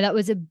 you know, that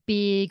was a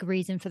big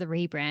reason for the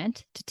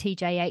rebrand to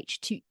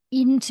TJH, to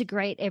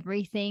integrate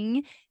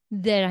everything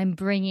that I'm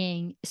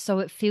bringing, so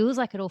it feels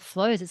like it all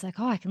flows. It's like,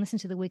 oh, I can listen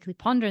to the weekly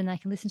ponder, and I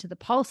can listen to the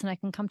pulse, and I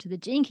can come to the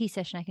Gene Key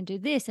session. I can do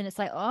this, and it's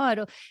like,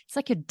 oh, it's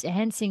like you're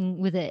dancing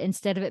with it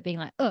instead of it being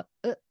like,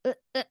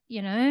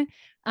 you know.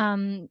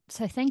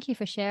 So thank you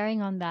for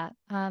sharing on that.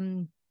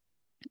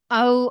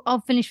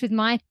 I'll finish with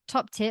my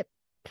top tip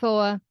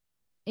for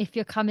if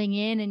you're coming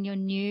in and you're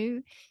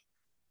new.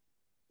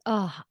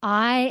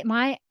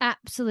 My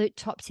absolute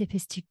top tip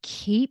is to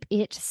keep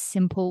it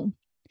simple.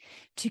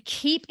 to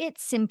keep it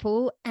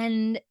simple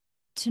and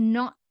to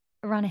not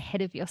run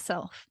ahead of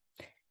yourself.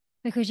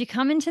 Because you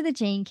come into the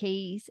Gene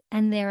Keys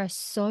and there are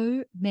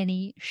so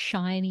many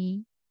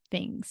shiny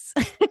things.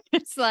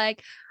 It's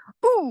like,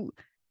 oh,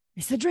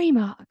 it's the dream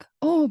arc.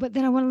 Oh, but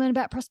then I want to learn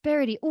about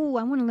prosperity. Oh,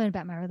 I want to learn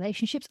about my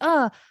relationships.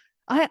 Oh,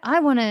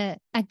 I want to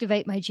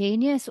activate my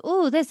genius.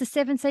 Oh, there's the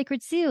 7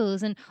 sacred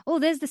seals. And oh,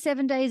 there's the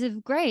 7 days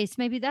of grace.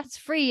 Maybe that's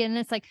free. And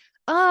it's like,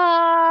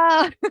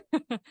 right?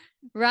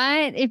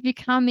 If you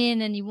come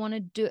in and you want to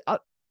do,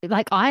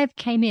 like I've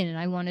came in and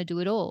I want to do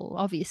it all,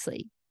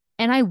 obviously.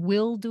 And I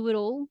will do it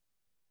all.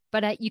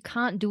 But you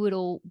can't do it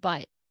all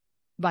by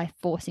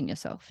forcing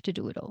yourself to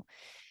do it all.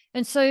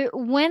 And so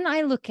when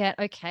I look at,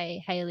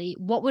 okay, Hayley,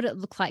 what would it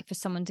look like for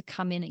someone to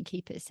come in and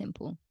keep it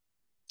simple?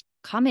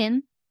 Come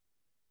in,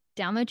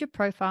 download your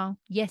profile.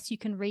 Yes, you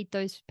can read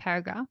those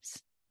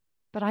paragraphs,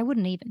 but I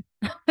wouldn't even.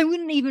 I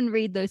wouldn't even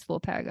read those 4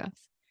 paragraphs.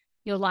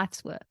 Your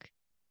life's work.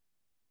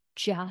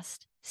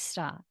 Just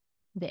start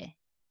there.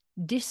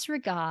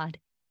 Disregard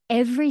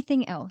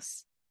everything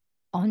else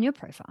on your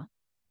profile.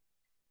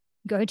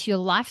 Go to your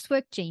life's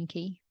work Gene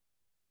Key,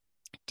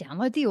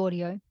 download the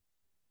audio,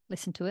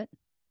 listen to it,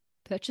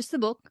 purchase the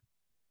book,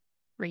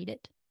 read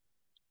it,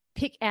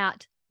 pick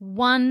out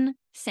one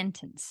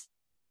sentence,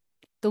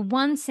 the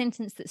one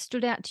sentence that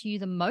stood out to you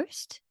the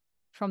most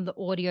from the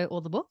audio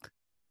or the book,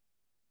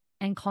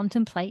 and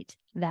contemplate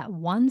that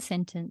one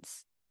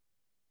sentence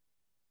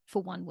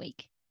for 1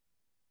 week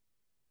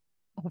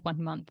or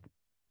 1 month.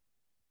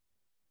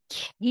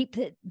 Keep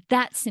it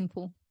that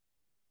simple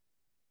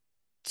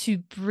to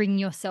bring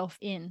yourself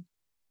in,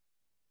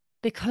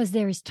 because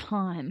there is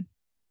time.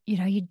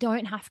 You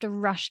don't have to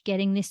rush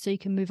getting this so you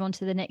can move on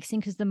to the next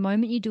thing, because the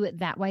moment you do it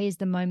that way is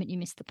the moment you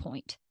miss the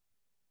point,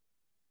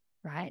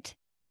 right?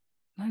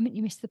 The moment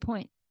you miss the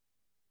point.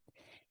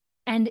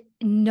 And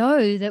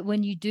know that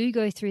when you do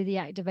go through the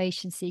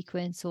activation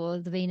sequence or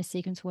the Venus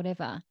sequence,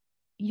 whatever,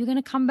 you're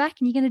going to come back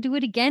and you're going to do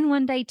it again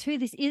one day too.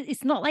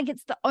 It's not like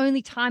it's the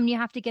only time you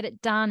have to get it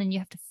done and you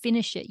have to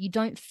finish it. You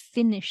don't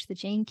finish the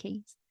Gene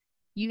Keys.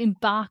 You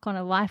embark on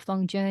a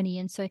lifelong journey.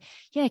 And so,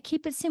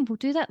 keep it simple.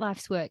 Do that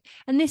life's work.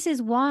 And this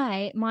is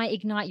why my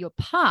Ignite Your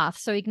Path,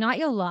 so Ignite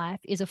Your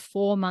Life is a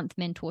 4-month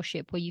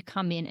mentorship where you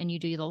come in and you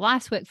do the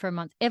life's work for a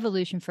month,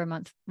 evolution for a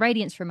month,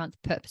 radiance for a month,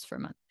 purpose for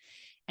a month.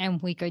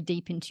 And we go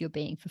deep into your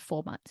being for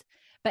 4 months.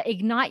 But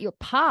Ignite Your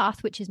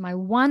Path, which is my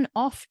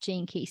one-off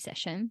Gene Key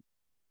session,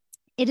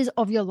 it is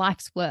of your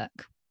life's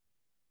work.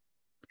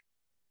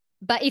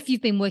 But if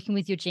you've been working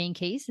with your Gene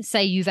Keys,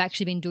 say you've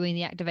actually been doing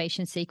the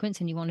activation sequence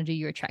and you want to do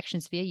your attraction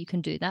sphere, you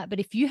can do that. But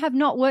if you have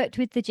not worked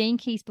with the Gene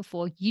Keys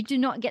before, you do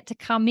not get to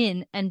come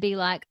in and be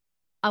like,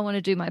 I want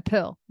to do my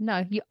pearl.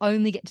 No, you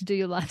only get to do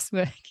your life's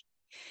work,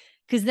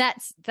 because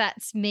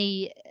that's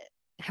me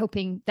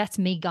helping. That's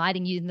me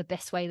guiding you in the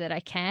best way that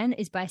I can,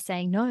 is by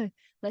saying, no,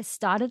 let's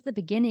start at the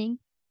beginning.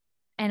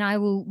 And I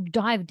will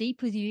dive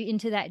deep with you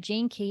into that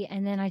Gene Key.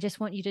 And then I just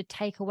want you to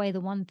take away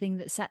the one thing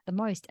that sat the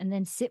most and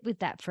then sit with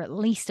that for at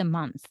least a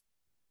month.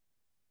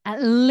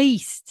 At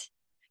least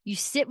you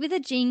sit with a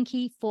Gene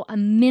Key for a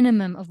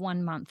minimum of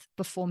 1 month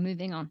before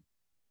moving on.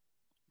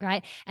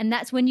 Right. And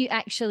that's when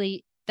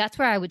that's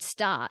where I would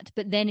start.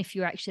 But then if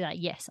you're actually like,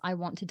 yes, I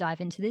want to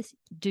dive into this,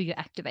 do your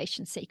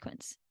activation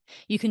sequence.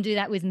 You can do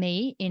that with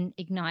me in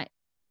Ignite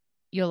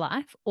Your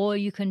Life, or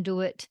you can do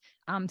it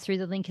through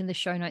the link in the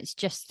show notes,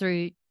 just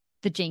through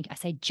the Gene. I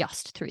say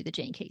just through the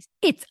Gene Keys.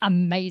 It's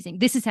amazing.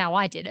 This is how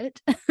I did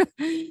it.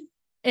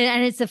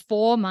 And it's a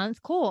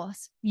 4-month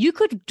course. You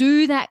could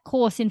do that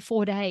course in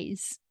 4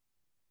 days.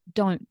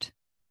 Don't.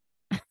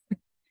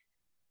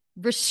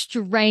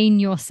 Restrain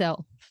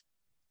yourself.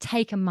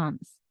 Take a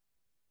month.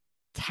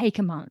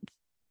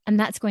 And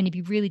that's going to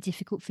be really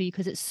difficult for you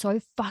because it's so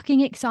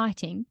fucking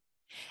exciting.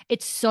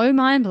 It's so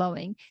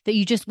mind-blowing that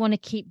you just want to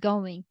keep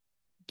going.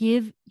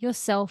 Give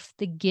yourself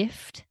the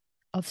gift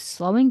of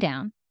slowing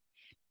down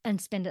and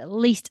spend at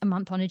least a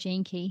month on a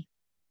Gene Key,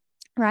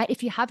 right?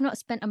 If you have not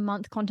spent a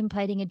month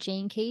contemplating a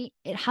Gene Key,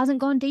 it hasn't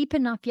gone deep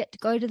enough yet to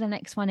go to the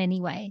next one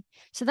anyway.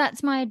 So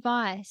that's my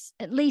advice,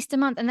 at least a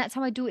month. And that's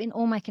how I do it in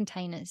all my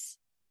containers.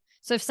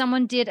 So if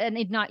someone did an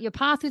Ignite Your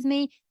Path with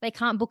me, they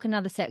can't book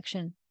another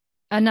session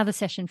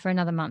for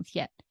another month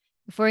yet.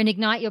 For an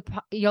Ignite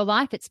Your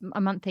Life, it's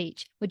a month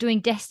each. We're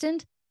doing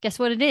Destined. Guess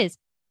what it is?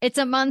 It's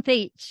a month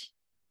each.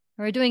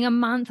 We're doing a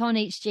month on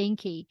each Gene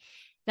Key.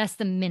 That's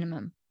the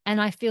minimum. And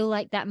I feel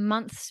like that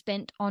month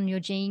spent on your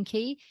Gene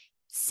Key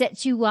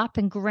sets you up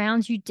and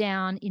grounds you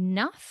down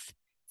enough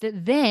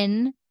that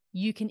then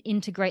you can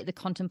integrate the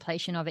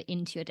contemplation of it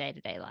into your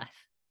day-to-day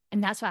life.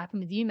 And that's what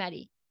happened with you,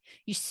 Maddie.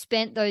 You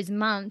spent those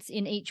months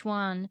in each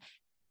one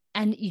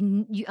and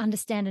you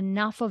understand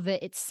enough of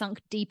it. It's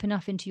sunk deep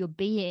enough into your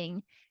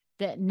being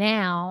that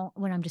now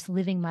when I'm just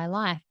living my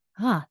life,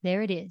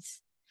 there it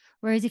is.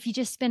 Whereas if you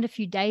just spend a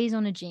few days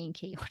on a Gene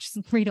Key or just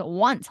read it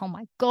once, oh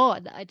my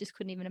God, I just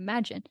couldn't even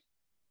imagine.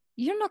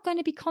 You're not going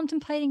to be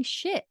contemplating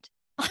shit,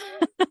 right?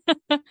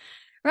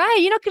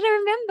 You're not going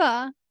to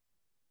remember.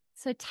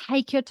 So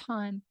take your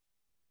time,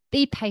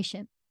 be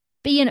patient,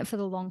 Be in it for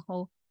the long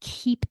haul.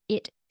 Keep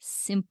it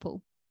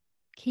simple.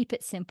 Keep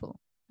it simple.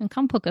 And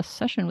come book a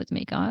session with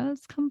me,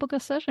 guys. Come book a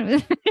session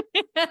with me.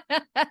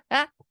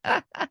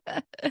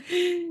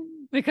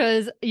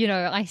 Because, you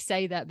know, I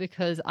say that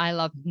because I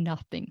love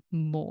nothing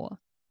more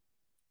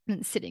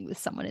than sitting with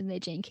someone in their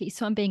Gene Keys.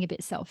 So I'm being a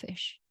bit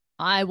selfish.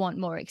 I want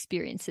more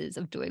experiences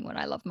of doing what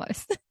I love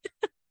most.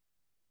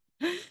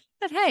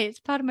 But hey, it's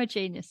part of my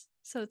genius.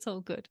 So it's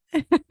all good.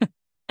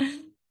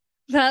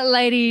 But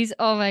ladies,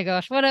 oh my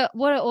gosh, what an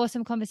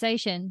awesome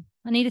conversation.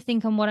 I need to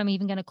think on what I'm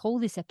even going to call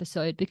this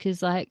episode,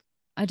 because like,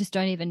 I just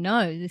don't even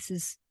know.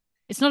 It's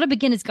not a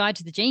beginner's guide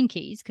to the Gene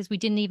Keys, because we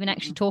didn't even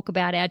actually talk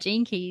about our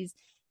Gene Keys.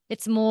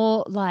 It's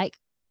more like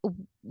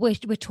we're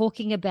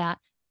talking about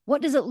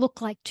what does it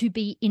look like to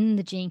be in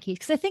the Gene Keys?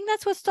 Because I think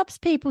that's what stops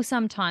people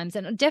sometimes.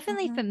 And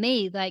definitely for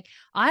me, like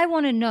I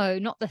want to know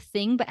not the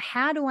thing, but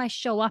how do I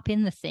show up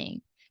in the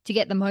thing to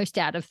get the most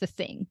out of the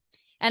thing?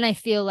 And I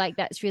feel like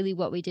that's really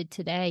what we did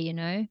today, you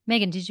know.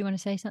 Megan, did you want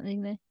to say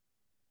something there?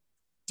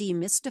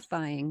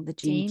 Demystifying the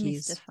Gene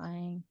Keys.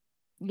 Demystifying.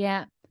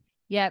 Yeah.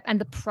 Yeah. And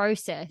the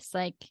process,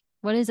 like,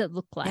 what does it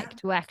look like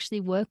to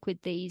actually work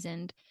with these,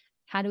 and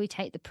how do we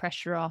take the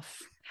pressure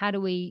off? How do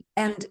we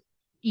and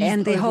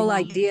the whole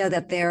idea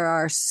that there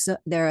are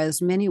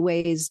as many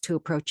ways to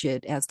approach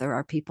it as there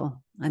are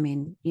people. I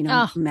mean, you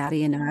know,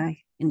 Maddie and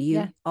I and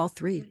you, all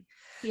three.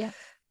 Yeah.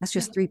 That's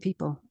just three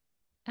people.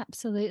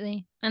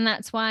 Absolutely. And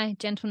that's why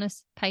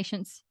gentleness,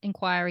 patience,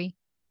 inquiry,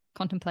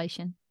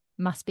 contemplation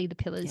must be the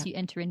pillars you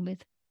enter in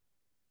with.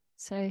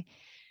 So,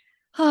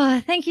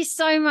 thank you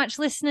so much,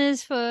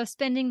 listeners, for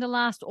spending the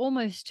last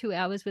almost 2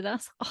 hours with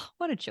us. Oh,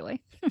 what a joy.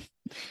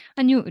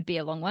 I knew it would be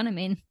a long one. I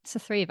mean, it's the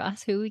three of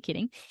us. Who are we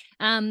kidding?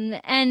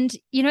 And,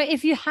 you know,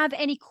 if you have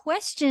any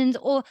questions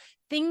or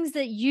things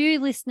that you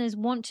listeners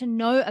want to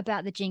know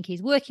about the Gene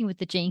Keys, working with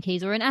the Gene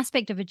Keys, or an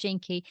aspect of a Gene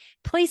Key,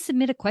 please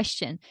submit a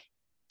question.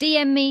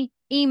 DM me,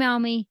 email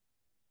me,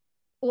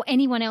 or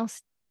anyone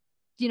else,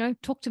 you know,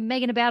 talk to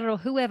Megan about it, or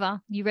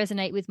whoever you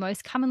resonate with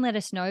most. Come and let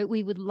us know.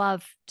 We would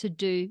love to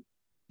do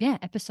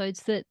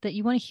episodes that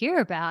you want to hear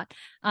about.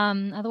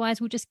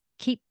 Otherwise, we'll just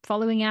keep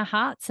following our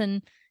hearts.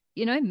 And,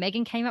 you know,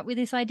 Megan came up with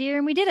this idea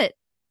and we did it.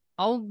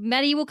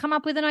 Maddie will come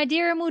up with an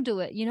idea and we'll do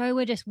it. You know,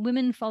 we're just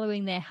women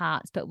following their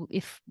hearts, but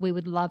if we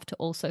would love to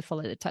also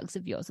follow the tugs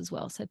of yours as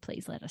well. So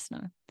please let us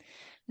know.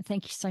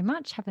 Thank you so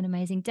much. Have an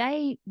amazing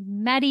day.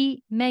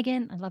 Maddie,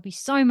 Megan, I love you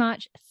so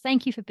much.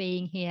 Thank you for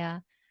being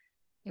here.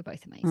 You're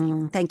both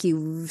amazing. Thank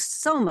you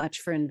so much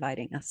for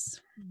inviting us.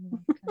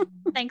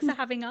 Thanks for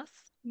having us.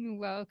 You're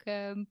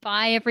welcome.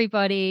 Bye,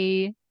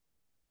 everybody.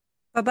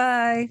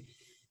 Bye-bye.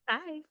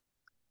 Bye.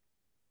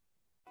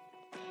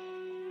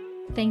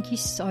 Thank you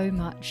so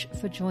much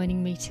for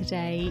joining me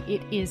today.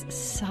 It is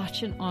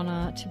such an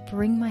honor to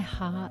bring my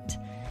heart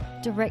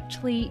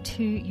directly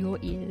to your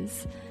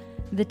ears.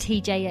 The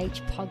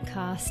TJH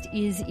podcast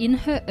is in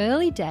her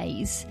early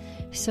days,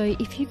 so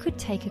if you could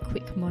take a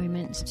quick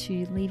moment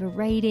to leave a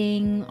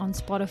rating on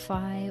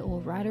Spotify or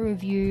write a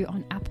review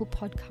on Apple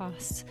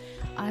Podcasts,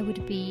 I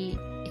would be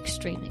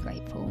extremely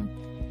grateful.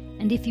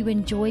 And if you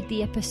enjoyed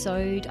the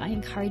episode, I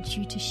encourage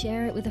you to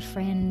share it with a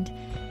friend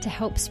to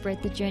help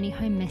spread the Journey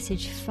Home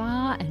message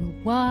far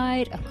and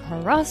wide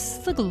across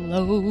the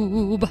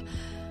globe.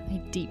 I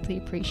deeply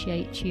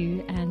appreciate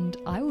you, and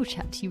I will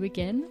chat to you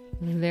again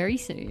very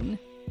soon.